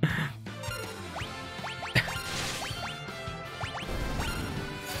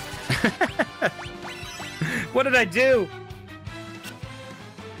 What did I do?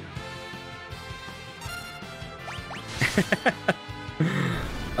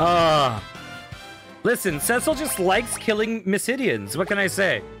 Listen, Cecil just likes killing Mysidians. What can I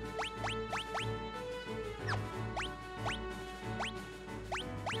say?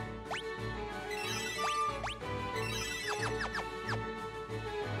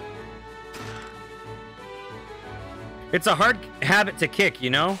 It's a hard habit to kick, you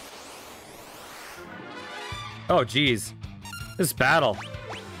know? Oh, geez. This battle.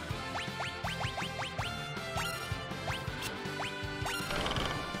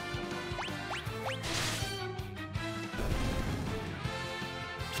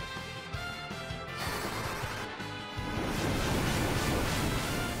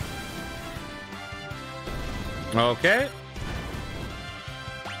 Okay.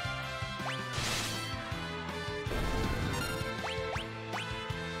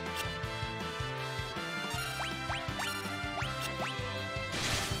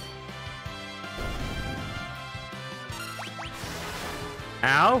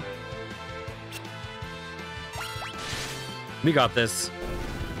 Ow. We got this.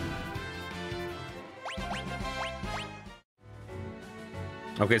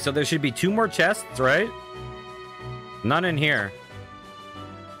 Okay, so there should be 2 more chests, right? None in here.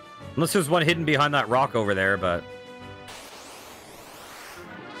 Unless there's one hidden behind that rock over there, but...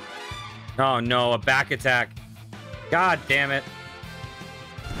 Oh no, a back attack. God damn it.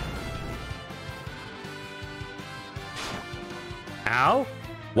 Ow.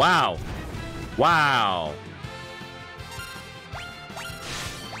 Wow. Wow.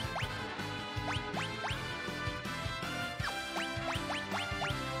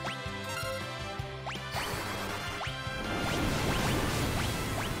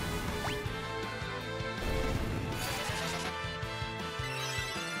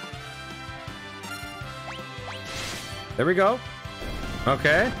 There we go.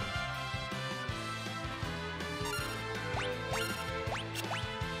 Okay.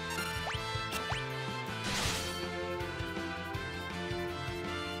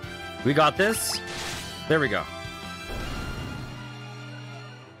 We got this. There we go.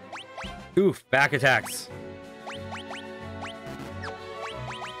 Oof, back attacks.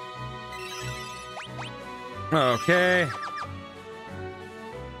 Okay.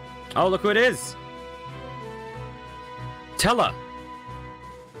 Oh, look who it is. Tella.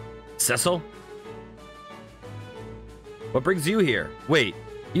 Cecil? What brings you here? Wait,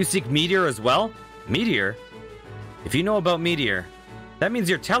 you seek Meteor as well? Meteor? If you know about Meteor, that means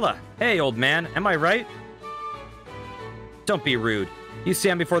you're Tella. Hey, old man, am I right? Don't be rude. You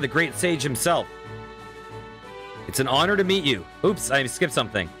stand before the great sage himself. It's an honor to meet you. Oops, I skipped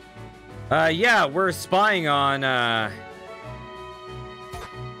something. Yeah, we're spying on,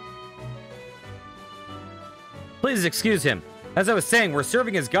 Please excuse him. As I was saying, we're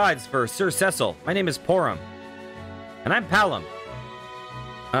serving as guides for Sir Cecil. My name is Porum. And I'm Palom.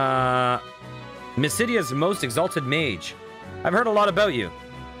 Mysidia's most exalted mage. I've heard a lot about you.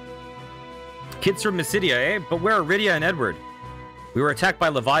 Kids from Mysidia, eh? But where are Rydia and Edward? We were attacked by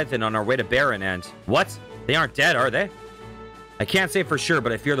Leviathan on our way to Baron and... What? They aren't dead, are they? I can't say for sure,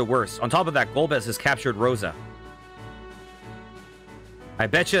 but I fear the worst. On top of that, Golbez has captured Rosa. I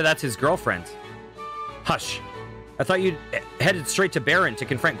bet you that's his girlfriend. Hush. I thought you'd headed straight to Baron to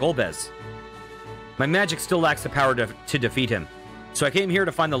confront Golbez. My magic still lacks the power to defeat him. So I came here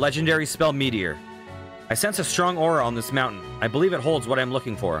to find the legendary spell Meteor. I sense a strong aura on this mountain. I believe it holds what I'm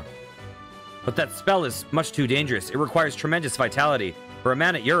looking for. But that spell is much too dangerous. It requires tremendous vitality for a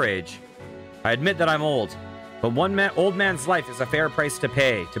man at your age. I admit that I'm old, but one old man's life is a fair price to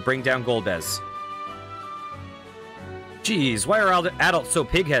pay to bring down Golbez. Jeez, why are adults so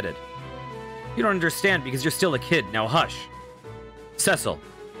pig-headed? You don't understand because you're still a kid. Now hush. Cecil,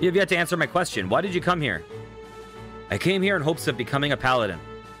 you have yet to answer my question. Why did you come here? I came here in hopes of becoming a paladin.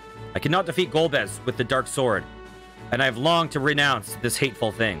 I cannot defeat Golbez with the dark sword, and I've longed to renounce this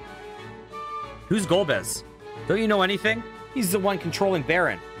hateful thing. Who's Golbez? Don't you know anything? He's the one controlling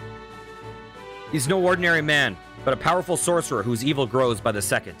Baron. He's no ordinary man, but a powerful sorcerer whose evil grows by the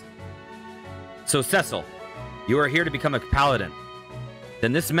second. So Cecil, you are here to become a paladin.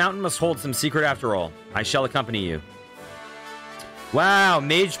 Then this mountain must hold some secret after all. I shall accompany you. Wow,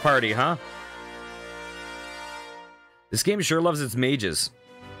 mage party, huh? This game sure loves its mages.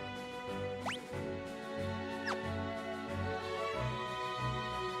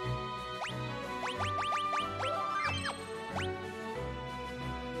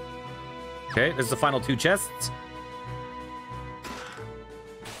 Okay, there's the final 2 chests.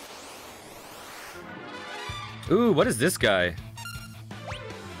 Ooh, what is this guy?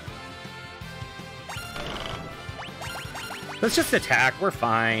 Let's just attack. We're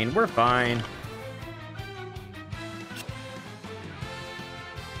fine. We're fine.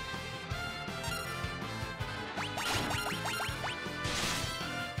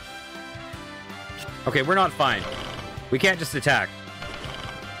 Okay, we're not fine. We can't just attack.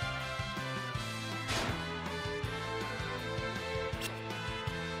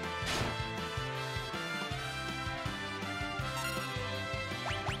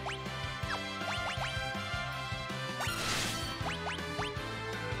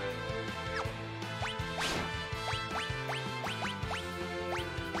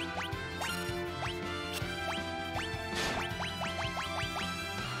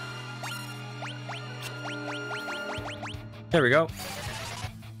 There we go.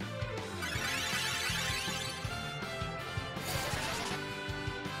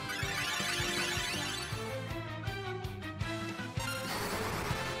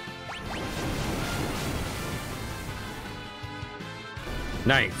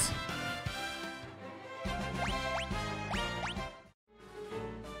 Nice.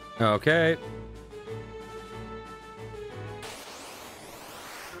 Okay.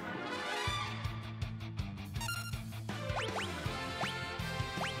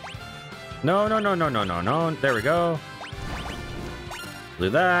 No, no, no, no, no, no, no. There we go.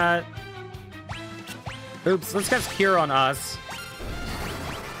 Do that. Oops, let's get Cure on us.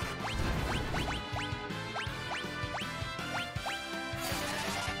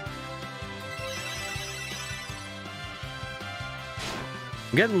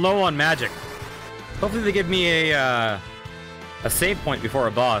 I'm getting low on magic. Hopefully they give me a save point before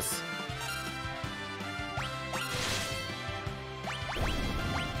a boss.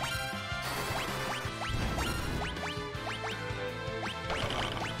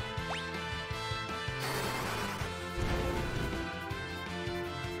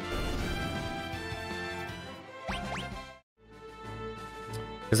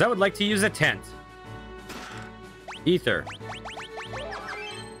 Because I would like to use a tent. Ether.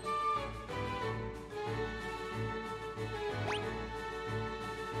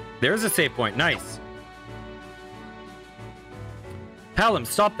 There's a save point. Nice. Hallam,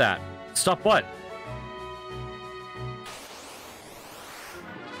 stop that. Stop what?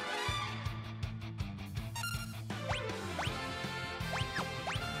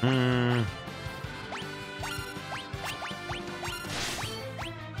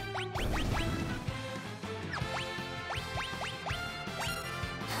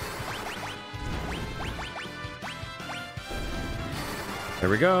 There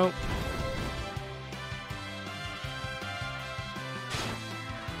we go.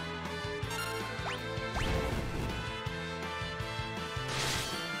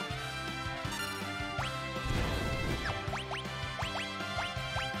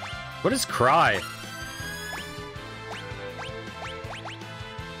 What is cry?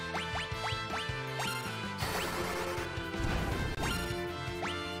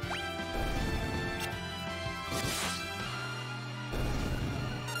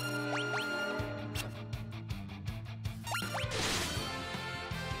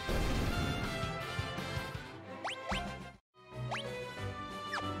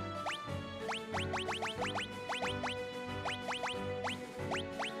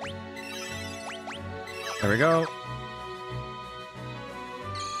 There we go.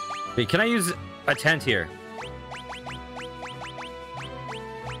 Wait, can I use a tent here?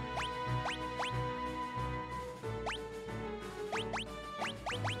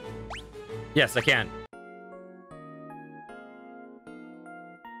 Yes, I can.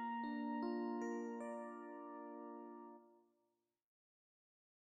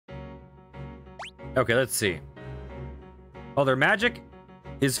 Okay, let's see. Oh, their magic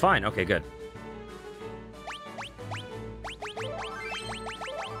is fine. Okay, good.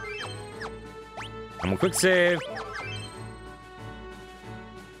 I'm a quick save.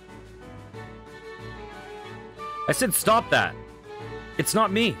 I said stop that. It's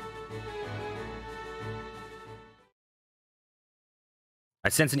not me. I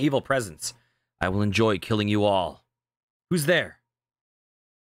sense an evil presence. I will enjoy killing you all. Who's there?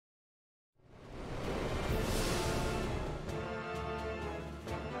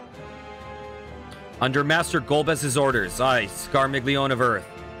 Under Master Golbez's orders, I, Scarmiglione of Earth,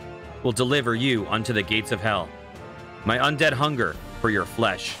 will deliver you unto the gates of hell. My undead hunger for your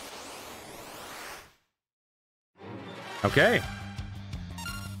flesh. Okay.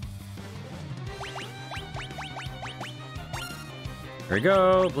 There we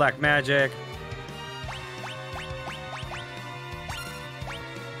go. Black magic.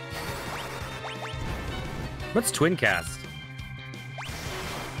 What's twin cast?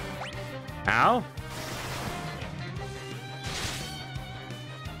 Ow.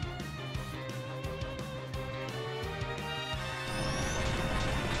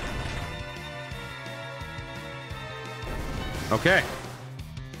 Okay.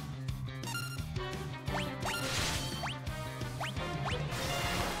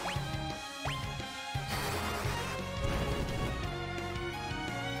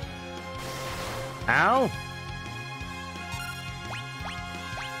 Ow.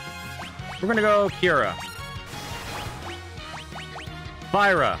 We're gonna go Kira.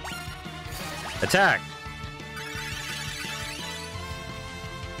 Fyra. Attack.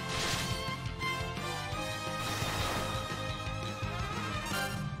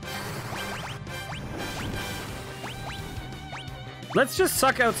 Let's just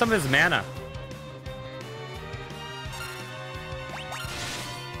suck out some of his mana.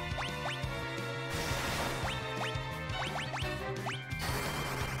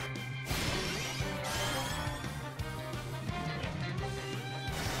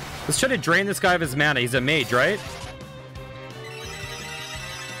 Let's try to drain this guy of his mana. He's a mage, right?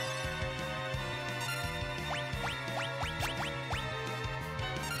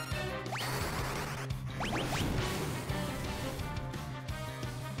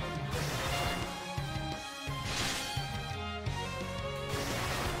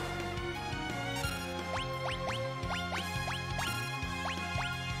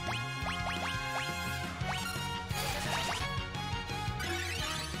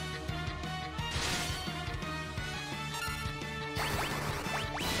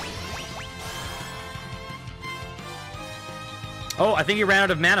 Oh, I think he ran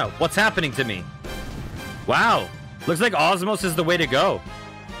out of mana. What's happening to me? Wow. Looks like Osmos is the way to go.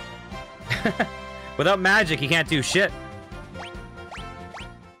 Without magic, he can't do shit.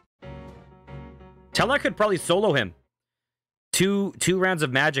 Tella could probably solo him. Two rounds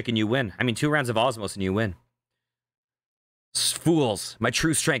of magic and you win. I mean, 2 rounds of Osmos and you win. Fools, my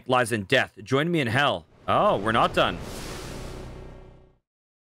true strength lies in death. Join me in hell. Oh, we're not done.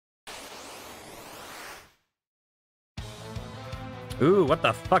 Ooh, what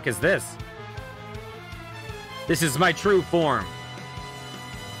the fuck is this? This is my true form.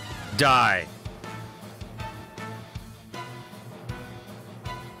 Die.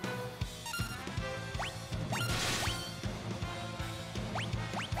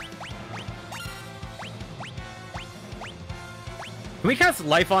 Can we cast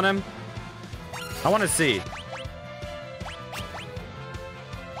life on him? I want to see.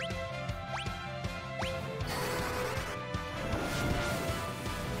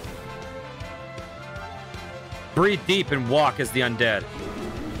 Breathe deep and walk as the undead.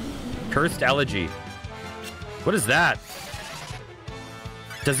 Cursed elegy. What is that?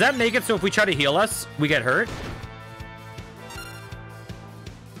 Does that make it so if we try to heal us, we get hurt?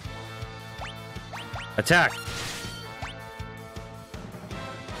 Attack.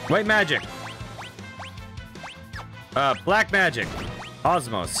 White magic. Black magic.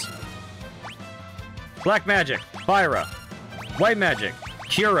 Osmos. Black magic. Fyra. White magic.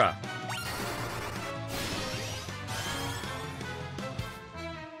 Cura.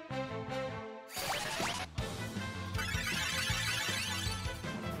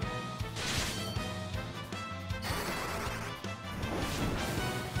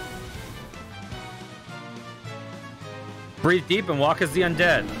 Breathe deep and walk as the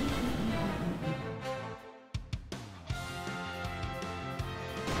undead.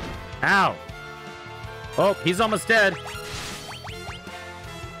 Ow. Oh, he's almost dead.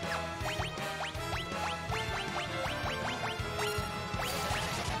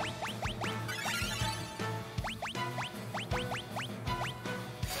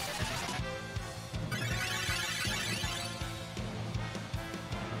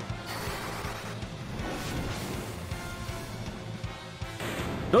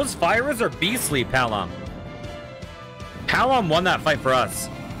 Those Fyras are beastly, Palom. Palom won that fight for us.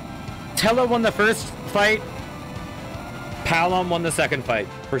 Tella won the first fight. Palom won the second fight,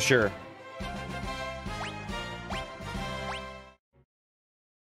 for sure.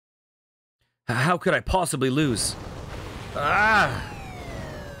 How could I possibly lose? Ah!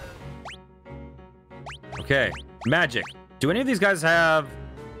 Okay, magic. Do any of these guys have...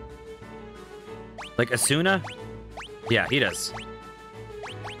 like, Asuna? Yeah, he does.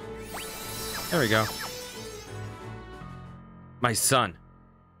 There we go. My son.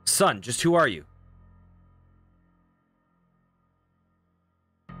 Son, just who are you?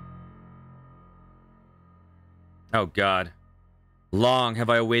 Oh God. Long have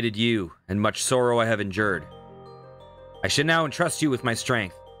I awaited you, and much sorrow I have endured. I should now entrust you with my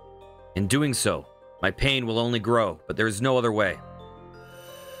strength. In doing so, my pain will only grow, but there is no other way.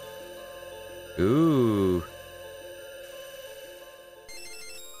 Ooh.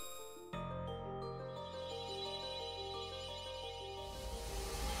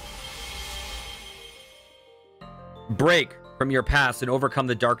 Break from your past and overcome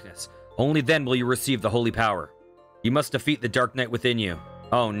the darkness. Only then will you receive the holy power. You must defeat the dark knight within you.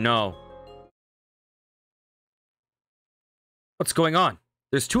 Oh no. What's going on?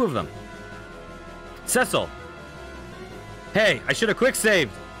 There's two of them. Cecil. Hey, I should have quick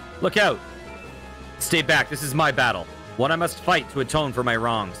saved. Look out. Stay back. This is my battle. One I must fight to atone for my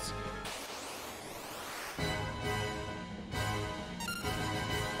wrongs.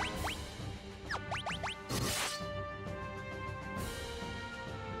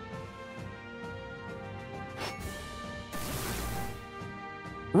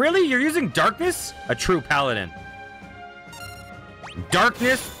 Really? You're using darkness? A true paladin.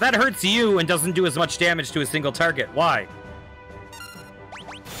 Darkness? That hurts you and doesn't do as much damage to a single target. Why?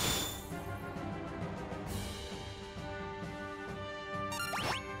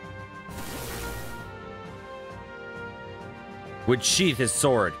 Would sheath his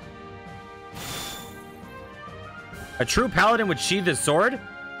sword. A true paladin would sheath his sword?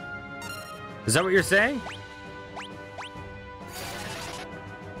 Is that what you're saying?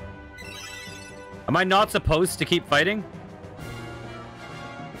 Am I not supposed to keep fighting?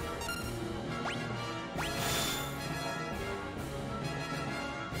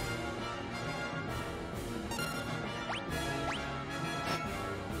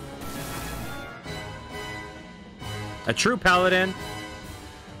 A true paladin.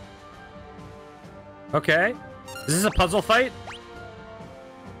 Okay. Is this a puzzle fight?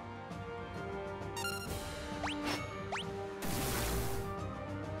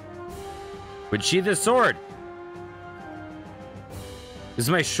 Would sheath his sword. Is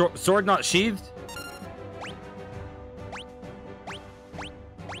my sword not sheathed?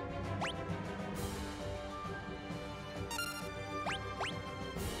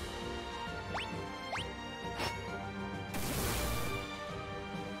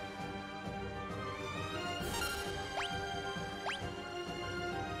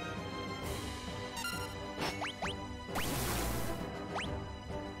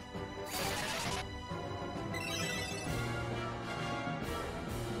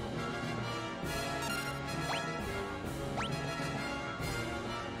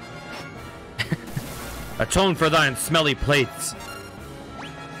 Atone for thine smelly plates.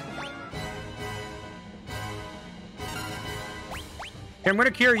 Here, I'm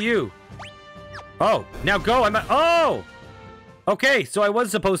gonna cure you. Oh, now go. Oh! Okay, so I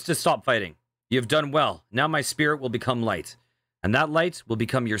was supposed to stop fighting. You've done well. Now my spirit will become light, and that light will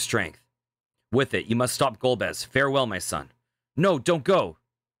become your strength. With it, you must stop Golbez. Farewell, my son. No, don't go.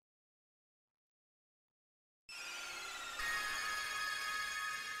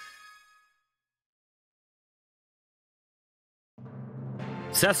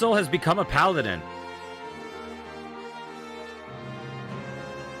 Cecil has become a paladin.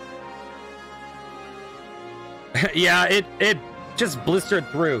 Yeah, it just blistered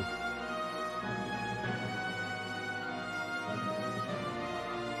through.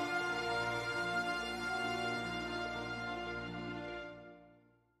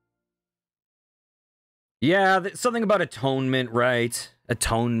 Yeah, something about atonement, right?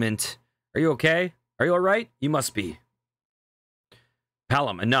 Atonement. Are you okay? Are you all right? You must be.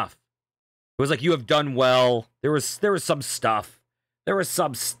 Palom, enough. It was like, you have done well. There was some stuff. There was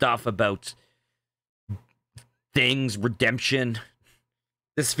some stuff about things, redemption.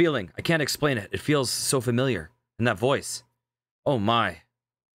 This feeling, I can't explain it. It feels so familiar. And that voice. Oh my.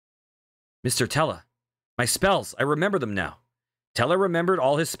 Mr. Tella. My spells, I remember them now. Tella remembered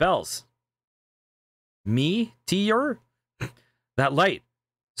all his spells. Me? Tier? That light.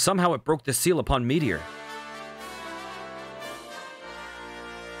 Somehow it broke the seal upon Meteor.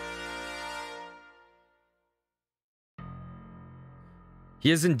 He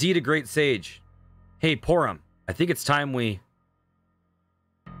is indeed a great sage. Hey, Porum, I think it's time we...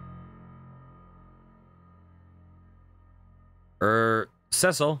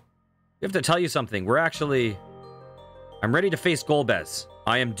 Cecil, we have to tell you something. We're actually... I'm ready to face Golbez.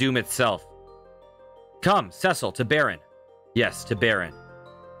 I am doom itself. Come, Cecil, to Baron. Yes, to Baron.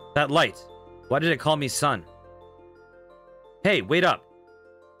 That light. Why did it call me son? Hey, wait up.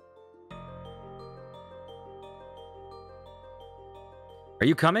 Are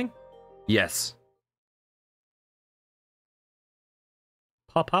you coming? Yes.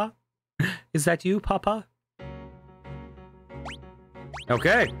 Papa? Is that you, Papa?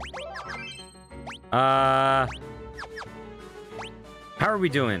 Okay. How are we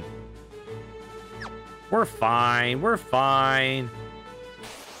doing? We're fine. We're fine.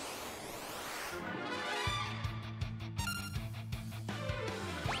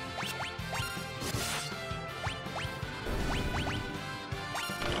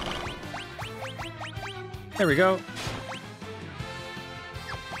 There we go.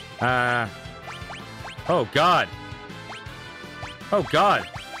 Oh, God. Oh, God.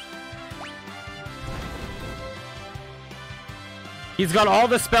 He's got all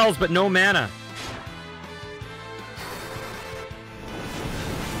the spells, but no mana.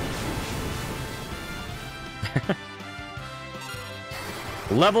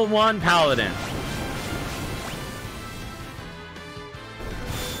 Level 1 Paladin.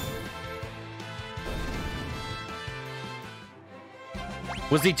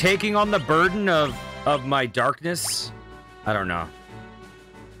 Was he taking on the burden of my darkness? I don't know.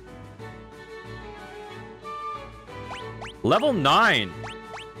 Level 9.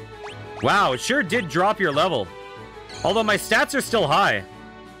 Wow, it sure did drop your level. Although my stats are still high.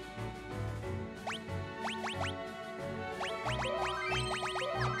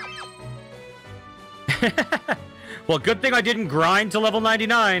 Well, good thing I didn't grind to level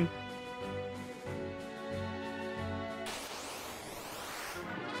 99.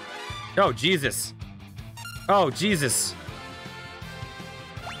 Oh, Jesus. Oh, Jesus.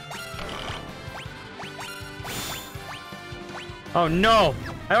 Oh, no.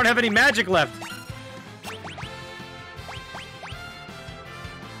 I don't have any magic left.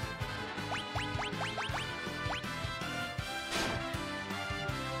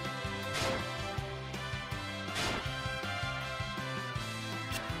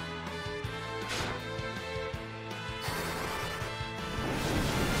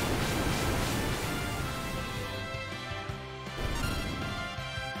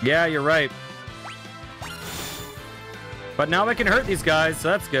 Yeah, you're right. But now I can hurt these guys, so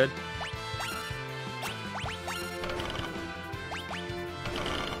that's good.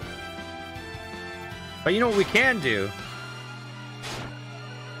 But you know what we can do?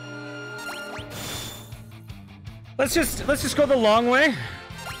 Let's just go the long way.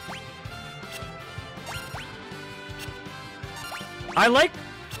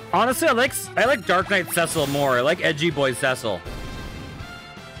 Honestly, I like Dark Knight Cecil more. I like Edgy Boy Cecil.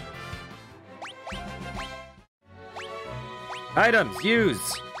 Items,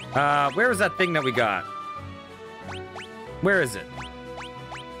 use. Where is that thing that we got? Where is it?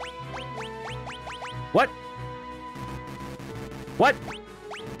 What? What?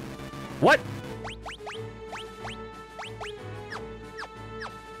 What?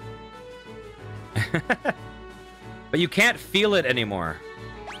 But you can't feel it anymore.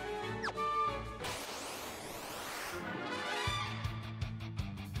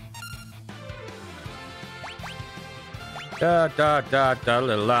 Da da da da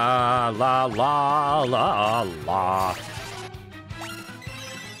la la la la la.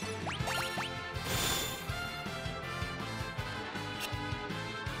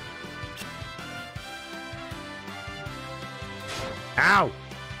 Ow!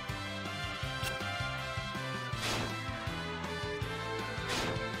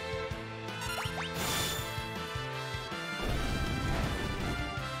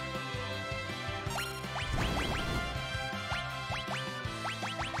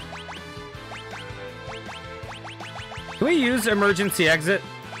 Can we use emergency exit?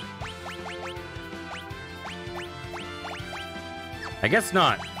 I guess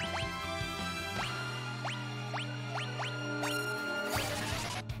not.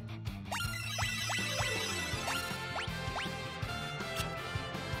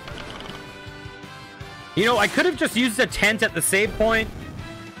 You know, I could have just used a tent at the save point.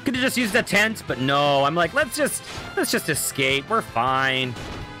 Could have just used a tent, but no. I'm like, let's just escape. We're fine.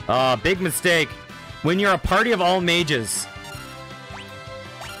 Big mistake. When you're a party of all mages.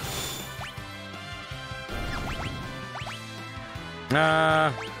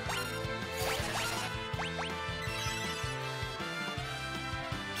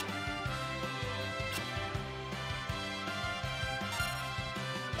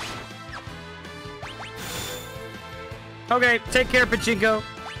 Okay, take care, Pachinko.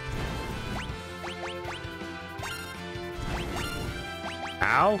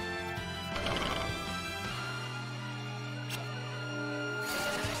 Ow.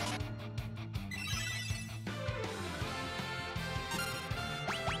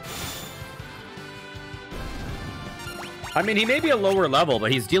 I mean, he may be a lower level,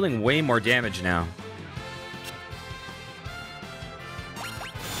 but he's dealing way more damage now.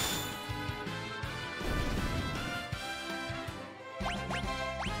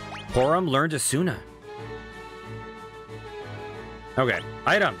 Porum learned Asuna. Okay,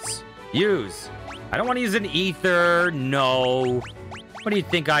 items. Use. I don't want to use an ether. No. What do you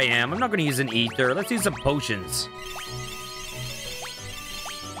think I am? I'm not going to use an ether. Let's use some potions.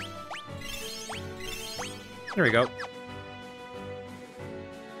 There we go.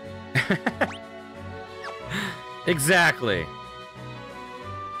 Exactly.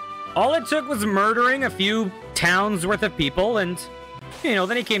 All it took was murdering a few towns worth of people, and, you know,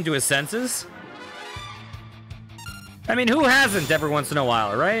 then he came to his senses. I mean, who hasn't every once in a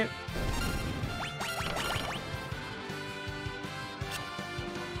while, right?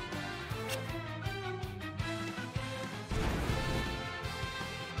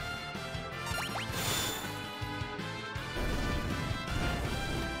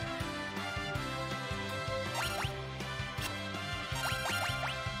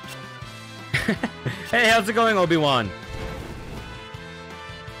 Hey, how's it going, Obi-Wan?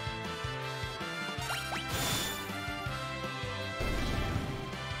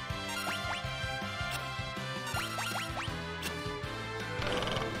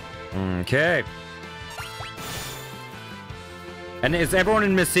 Okay. And is everyone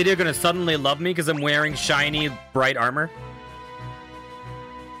in Mysidia gonna suddenly love me because I'm wearing shiny, bright armor?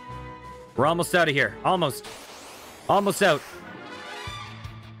 We're almost out of here. Almost. Almost out.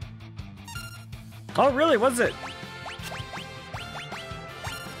 Oh, really? Was it?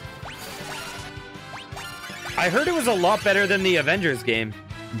 I heard it was a lot better than the Avengers game,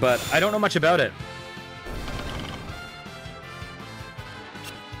 but I don't know much about it.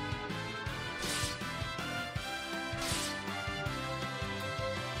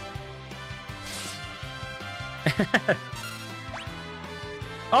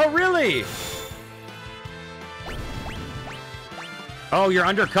 Oh, really? Oh, you're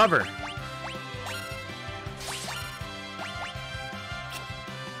undercover.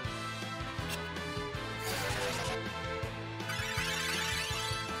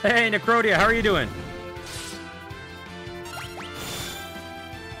 Hey, Necrodia, how are you doing?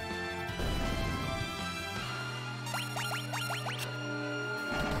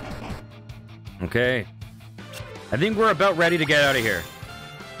 Okay. I think we're about ready to get out of here.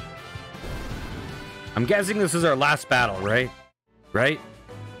 I'm guessing this is our last battle, right? Right?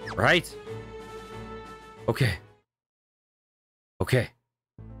 Right? Okay. Okay.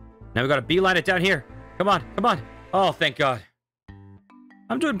 Now we gotta beeline it down here. Come on, come on. Oh, thank God.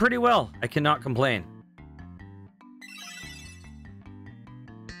 I'm doing pretty well. I cannot complain.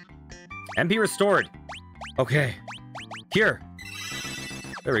 MP restored. Okay. Here.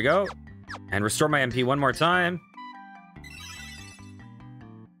 There we go. And restore my MP one more time.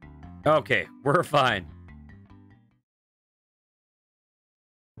 Okay, we're fine.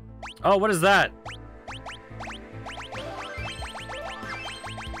 Oh, what is that?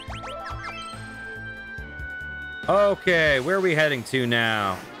 Okay, where are we heading to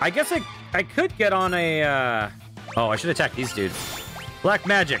now? I guess I could get on a, Oh, I should attack these dudes. Black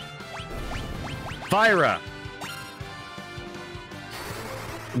Magic. Fyra.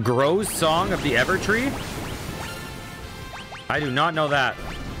 Grows Song of the Evertree? I do not know that.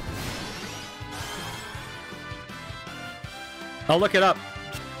 I'll look it up.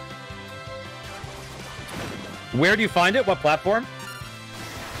 Where do you find it? What platform?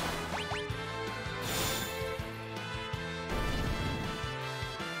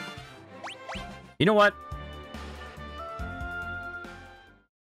 You know what?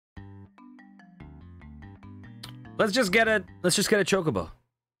 Let's just get a chocobo.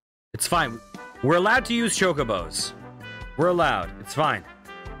 It's fine. We're allowed to use chocobos. We're allowed. It's fine.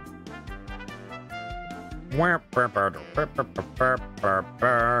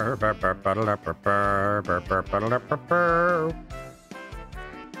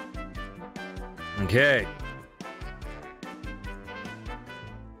 Okay.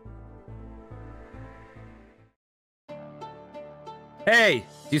 Hey,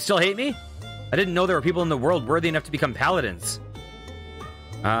 do you still hate me? I didn't know there were people in the world worthy enough to become paladins.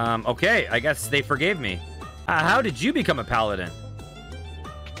 Okay, I guess they forgave me. How did you become a paladin?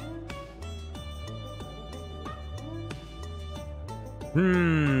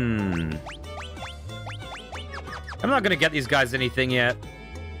 I'm not gonna get these guys anything yet.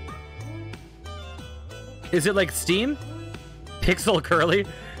 Is it like Steam? Pixel Curly?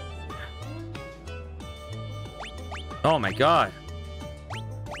 Oh my god.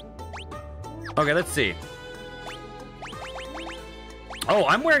 Okay, let's see. Oh,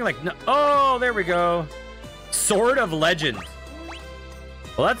 I'm wearing like... No, oh, there we go. Sword of Legend.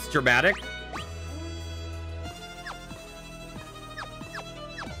 Well, that's dramatic.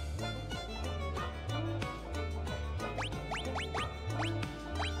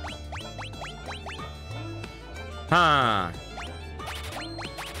 Huh.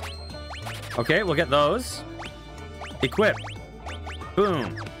 Okay, we'll get those. Equip.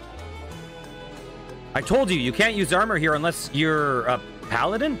 Boom. I told you, you can't use armor here unless you're a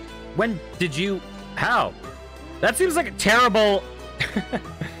paladin? When did you... How? That seems like a terrible...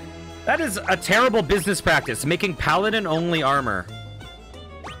 That is a terrible business practice, making paladin-only armor.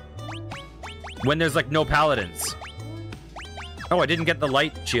 When there's, like, no paladins. Oh, I didn't get the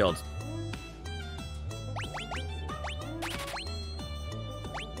light shield.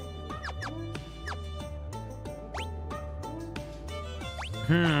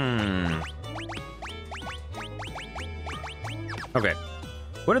 Okay.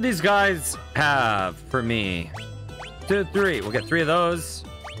 What do these guys have for me? 2, 3. We'll get 3 of those.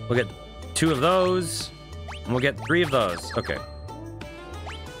 We'll get 2 of those. And we'll get 3 of those. Okay.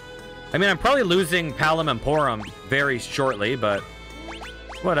 I mean, I'm probably losing Palom and Porum very shortly, but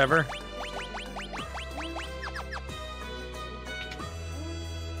whatever.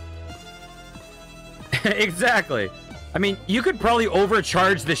 Exactly. I mean, you could probably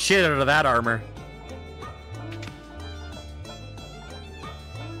overcharge the shit out of that armor.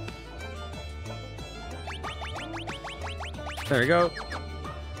 There we go.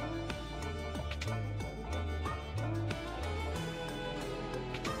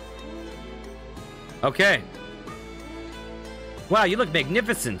 Okay. Wow, you look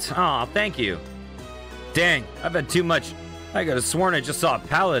magnificent. Aw, thank you. Dang, I've had too much. I could have sworn I just saw a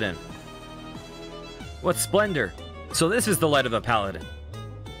paladin. What splendor. So this is the light of a paladin.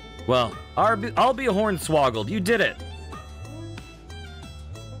 Well, I'll be hornswoggled. You did it.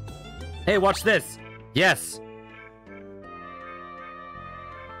 Hey, watch this. Yes.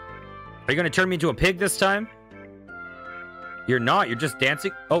 Are you going to turn me into a pig this time? You're not. You're just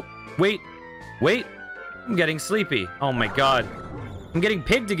dancing. Oh, wait. Wait. I'm getting sleepy. Oh my god. I'm getting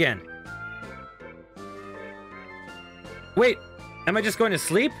pigged again. Wait. Am I just going to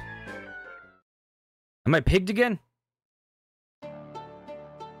sleep? Am I pigged again?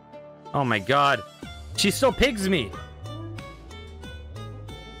 Oh my god. She still pigs me.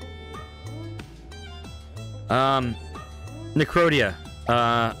 Necrodia.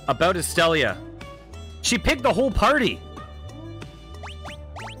 About Estelia. She picked the whole party.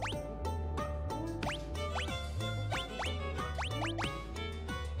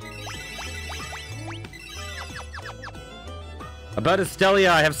 About Estelia,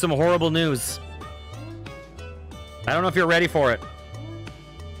 I have some horrible news. I don't know if you're ready for it.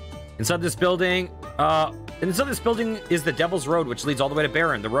 Inside this building, And so this building is the Devil's Road, which leads all the way to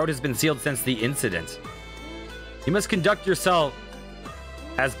Baron. The road has been sealed since the incident. You must conduct yourself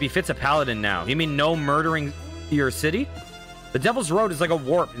as befits a paladin now. You mean no murdering your city? The Devil's Road is like a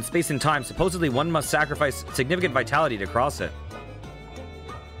warp in space and time. Supposedly, one must sacrifice significant vitality to cross it.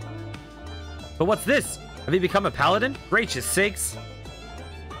 But what's this? Have you become a paladin? Gracious sakes.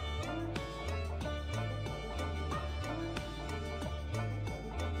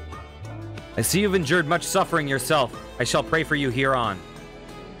 I see you've endured much suffering yourself. I shall pray for you hereon.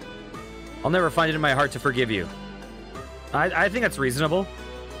 I'll never find it in my heart to forgive you. I think that's reasonable.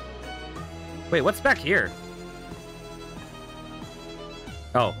 Wait, what's back here?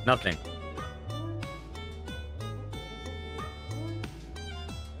 Oh, nothing.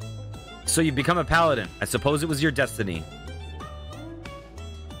 So you've become a paladin. I suppose it was your destiny.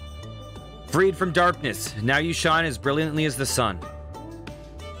 Freed from darkness, now you shine as brilliantly as the sun.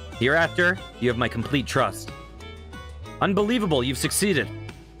 Hereafter, you have my complete trust. Unbelievable, you've succeeded.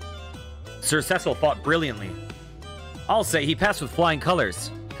 Sir Cecil fought brilliantly. I'll say he passed with flying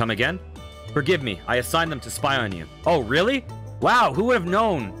colors. Come again? Forgive me, I assigned them to spy on you. Oh, really? Wow, who would have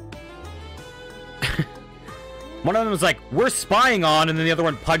known? One of them was like, we're spying on, and then the other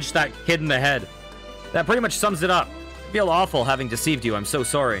one punched that kid in the head. That pretty much sums it up. I feel awful having deceived you, I'm so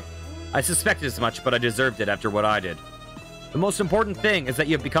sorry. I suspected as much, but I deserved it after what I did. The most important thing is that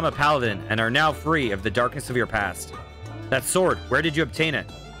you have become a paladin and are now free of the darkness of your past. That sword, where did you obtain it?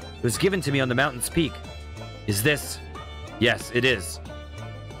 It was given to me on the mountain's peak. Is this? Yes, it is.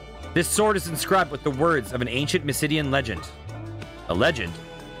 This sword is inscribed with the words of an ancient Mysidian legend. A legend?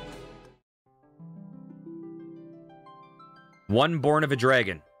 One born of a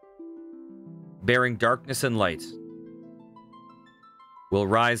dragon, bearing darkness and light, will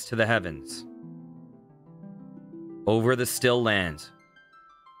rise to the heavens, over the still land,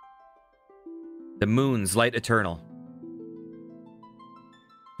 the moon's light eternal,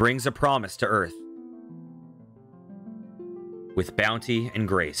 brings a promise to earth, with bounty and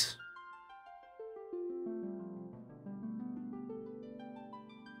grace.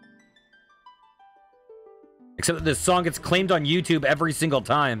 Except that this song gets claimed on YouTube every single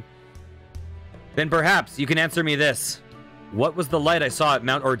time. Then perhaps you can answer me this. What was the light I saw at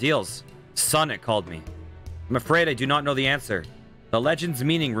Mount Ordeals? Sun, it called me. I'm afraid I do not know the answer. The legend's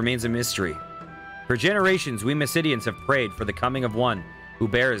meaning remains a mystery. For generations, we Mysidians have prayed for the coming of one who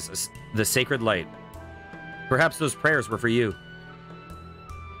bears the sacred light. Perhaps those prayers were for you.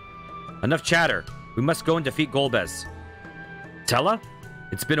 Enough chatter. We must go and defeat Golbez. Tella?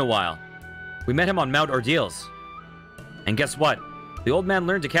 It's been a while. We met him on Mount Ordeals. And guess what? The old man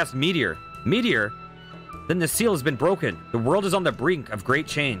learned to cast Meteor. Meteor? Then the seal has been broken. The world is on the brink of great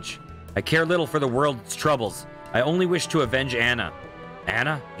change. I care little for the world's troubles. I only wish to avenge Anna.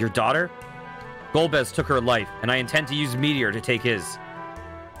 Anna? Your daughter? Golbez took her life, and I intend to use Meteor to take his.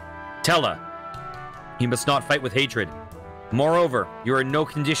 Tella, you must not fight with hatred. Moreover, you are in no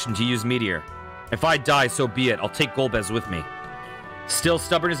condition to use Meteor. If I die, so be it. I'll take Golbez with me. Still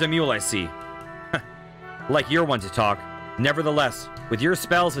stubborn as a mule, I see. Like you're one to talk. Nevertheless, with your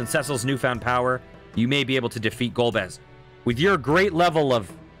spells and Cecil's newfound power, you may be able to defeat Golbez. With your great level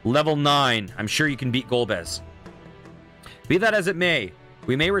of level 9, I'm sure you can beat Golbez. Be that as it may,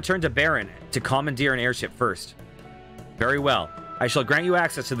 we may return to Baron to commandeer an airship first. Very well. I shall grant you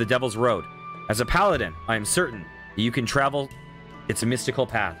access to the Devil's Road. As a paladin, I am certain that you can travel its mystical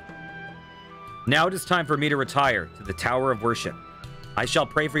path. Now it is time for me to retire to the Tower of Worship. I shall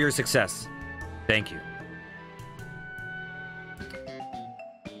pray for your success. Thank you.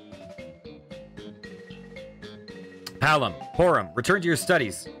 Palom, Porum, return to your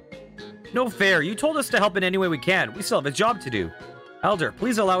studies. No fair. You told us to help in any way we can. We still have a job to do. Elder,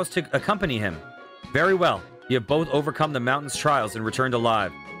 please allow us to accompany him. Very well. You have both overcome the mountain's trials and returned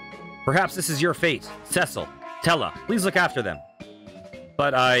alive. Perhaps this is your fate. Cecil, Tella, please look after them.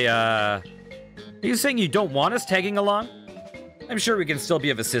 But are you saying you don't want us tagging along? I'm sure we can still be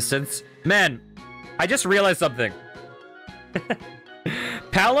of assistance. Man, I just realized something.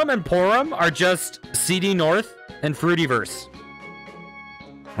 Palom and Porum are just CD North and Fruityverse.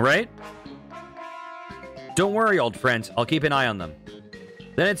 Right? Don't worry, old friend. I'll keep an eye on them.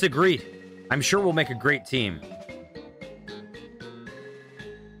 Then it's agreed. I'm sure we'll make a great team.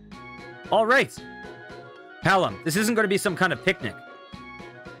 All right. Palom, this isn't going to be some kind of picnic.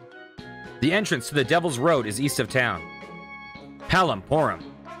 The entrance to the Devil's Road is east of town. Palom, Porum,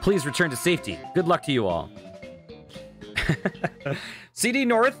 please return to safety. Good luck to you all. CD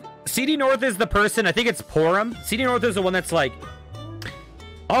North is the person, I think it's Porum. CD North is the one that's like,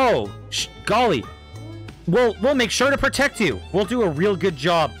 oh, golly. we'll make sure to protect you. We'll do a real good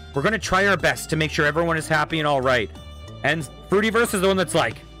job. We're gonna try our best to make sure everyone is happy and all right. And Fruityverse is the one that's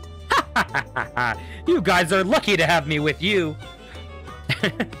like, ha ha ha ha ha, you guys are lucky to have me with you.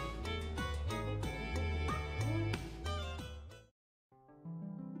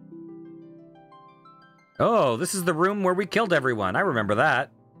 Oh, this is the room where we killed everyone. I remember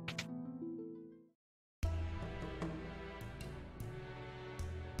that.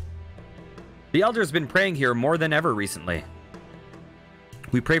 The Elder's been praying here more than ever recently.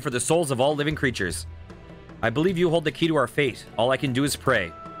 We pray for the souls of all living creatures. I believe you hold the key to our fate. All I can do is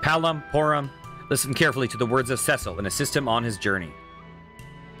pray. Palum, Porum, listen carefully to the words of Cecil and assist him on his journey.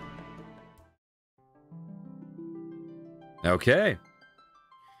 Okay.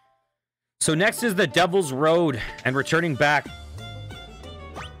 So next is the Devil's Road and returning back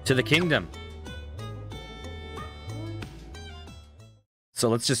to the kingdom. So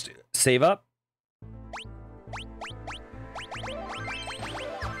let's just save up.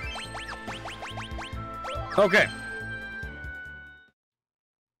 Okay.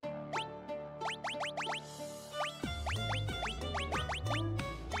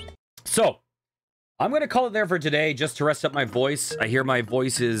 So, I'm going to call it there for today just to rest up my voice. I hear my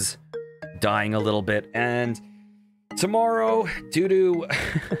voice is dying a little bit, and tomorrow, due to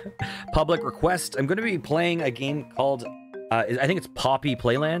public request, I'm going to be playing a game called I think it's Poppy's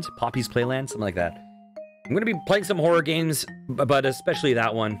Playland, something like that. I'm going to be playing some horror games, but especially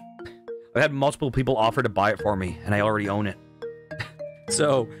that one. I've had multiple people offer to buy it for me, and I already own it.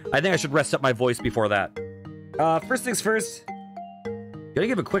 So I think I should rest up my voice before that. First things first, gotta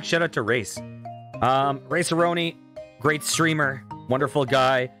give a quick shout out to Race. Raceroni, great streamer, wonderful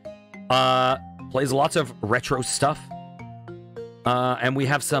guy. Plays lots of retro stuff. And we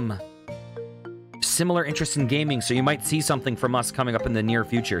have some similar interest in gaming, so you might see something from us coming up in the near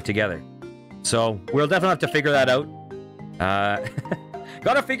future together. So we'll definitely have to figure that out.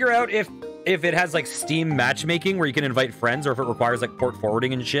 Gotta figure out if it has like Steam matchmaking where you can invite friends, or if it requires like port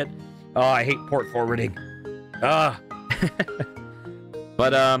forwarding and shit. Oh, I hate port forwarding. But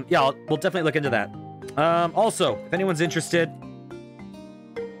yeah, we'll definitely look into that. Also, if anyone's interested,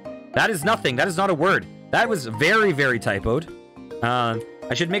 that is nothing. That is not a word. That was very, very typoed.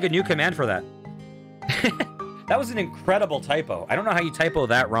 I should make a new command for that. That was an incredible typo. I don't know how you typo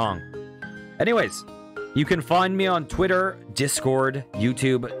that wrong. Anyways, you can find me on Twitter, Discord,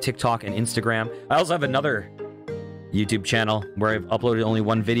 YouTube, TikTok, and Instagram. I also have another YouTube channel where I've uploaded only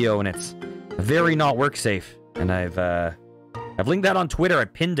one video, and it's very not work safe. And I've linked that on Twitter. I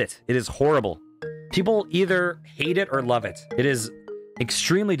pinned it. It is horrible. People either hate it or love it. It is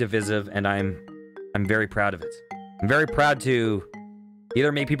extremely divisive, and I'm very proud of it. I'm very proud to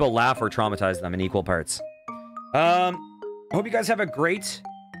either make people laugh or traumatize them in equal parts. I hope you guys have a great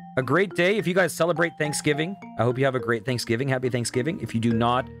day. If you guys celebrate Thanksgiving, I hope you have a great Thanksgiving. Happy Thanksgiving. If you do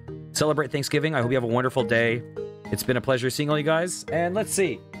not celebrate Thanksgiving, I hope you have a wonderful day. It's been a pleasure seeing all you guys. And let's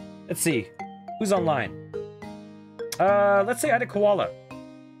see. Who's online? Let's say I had a Koala.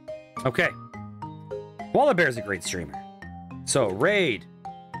 Okay. Koala Bear's a great streamer. So, raid.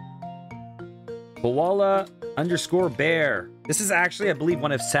 Koala _bear. This is actually, I believe,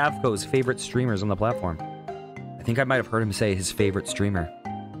 one of Savco's favorite streamers on the platform. I think I might have heard him say his favorite streamer.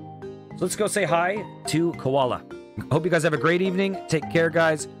 So let's go say hi to Koala. Hope you guys have a great evening. Take care,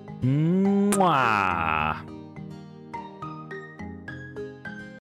 guys. Mwah.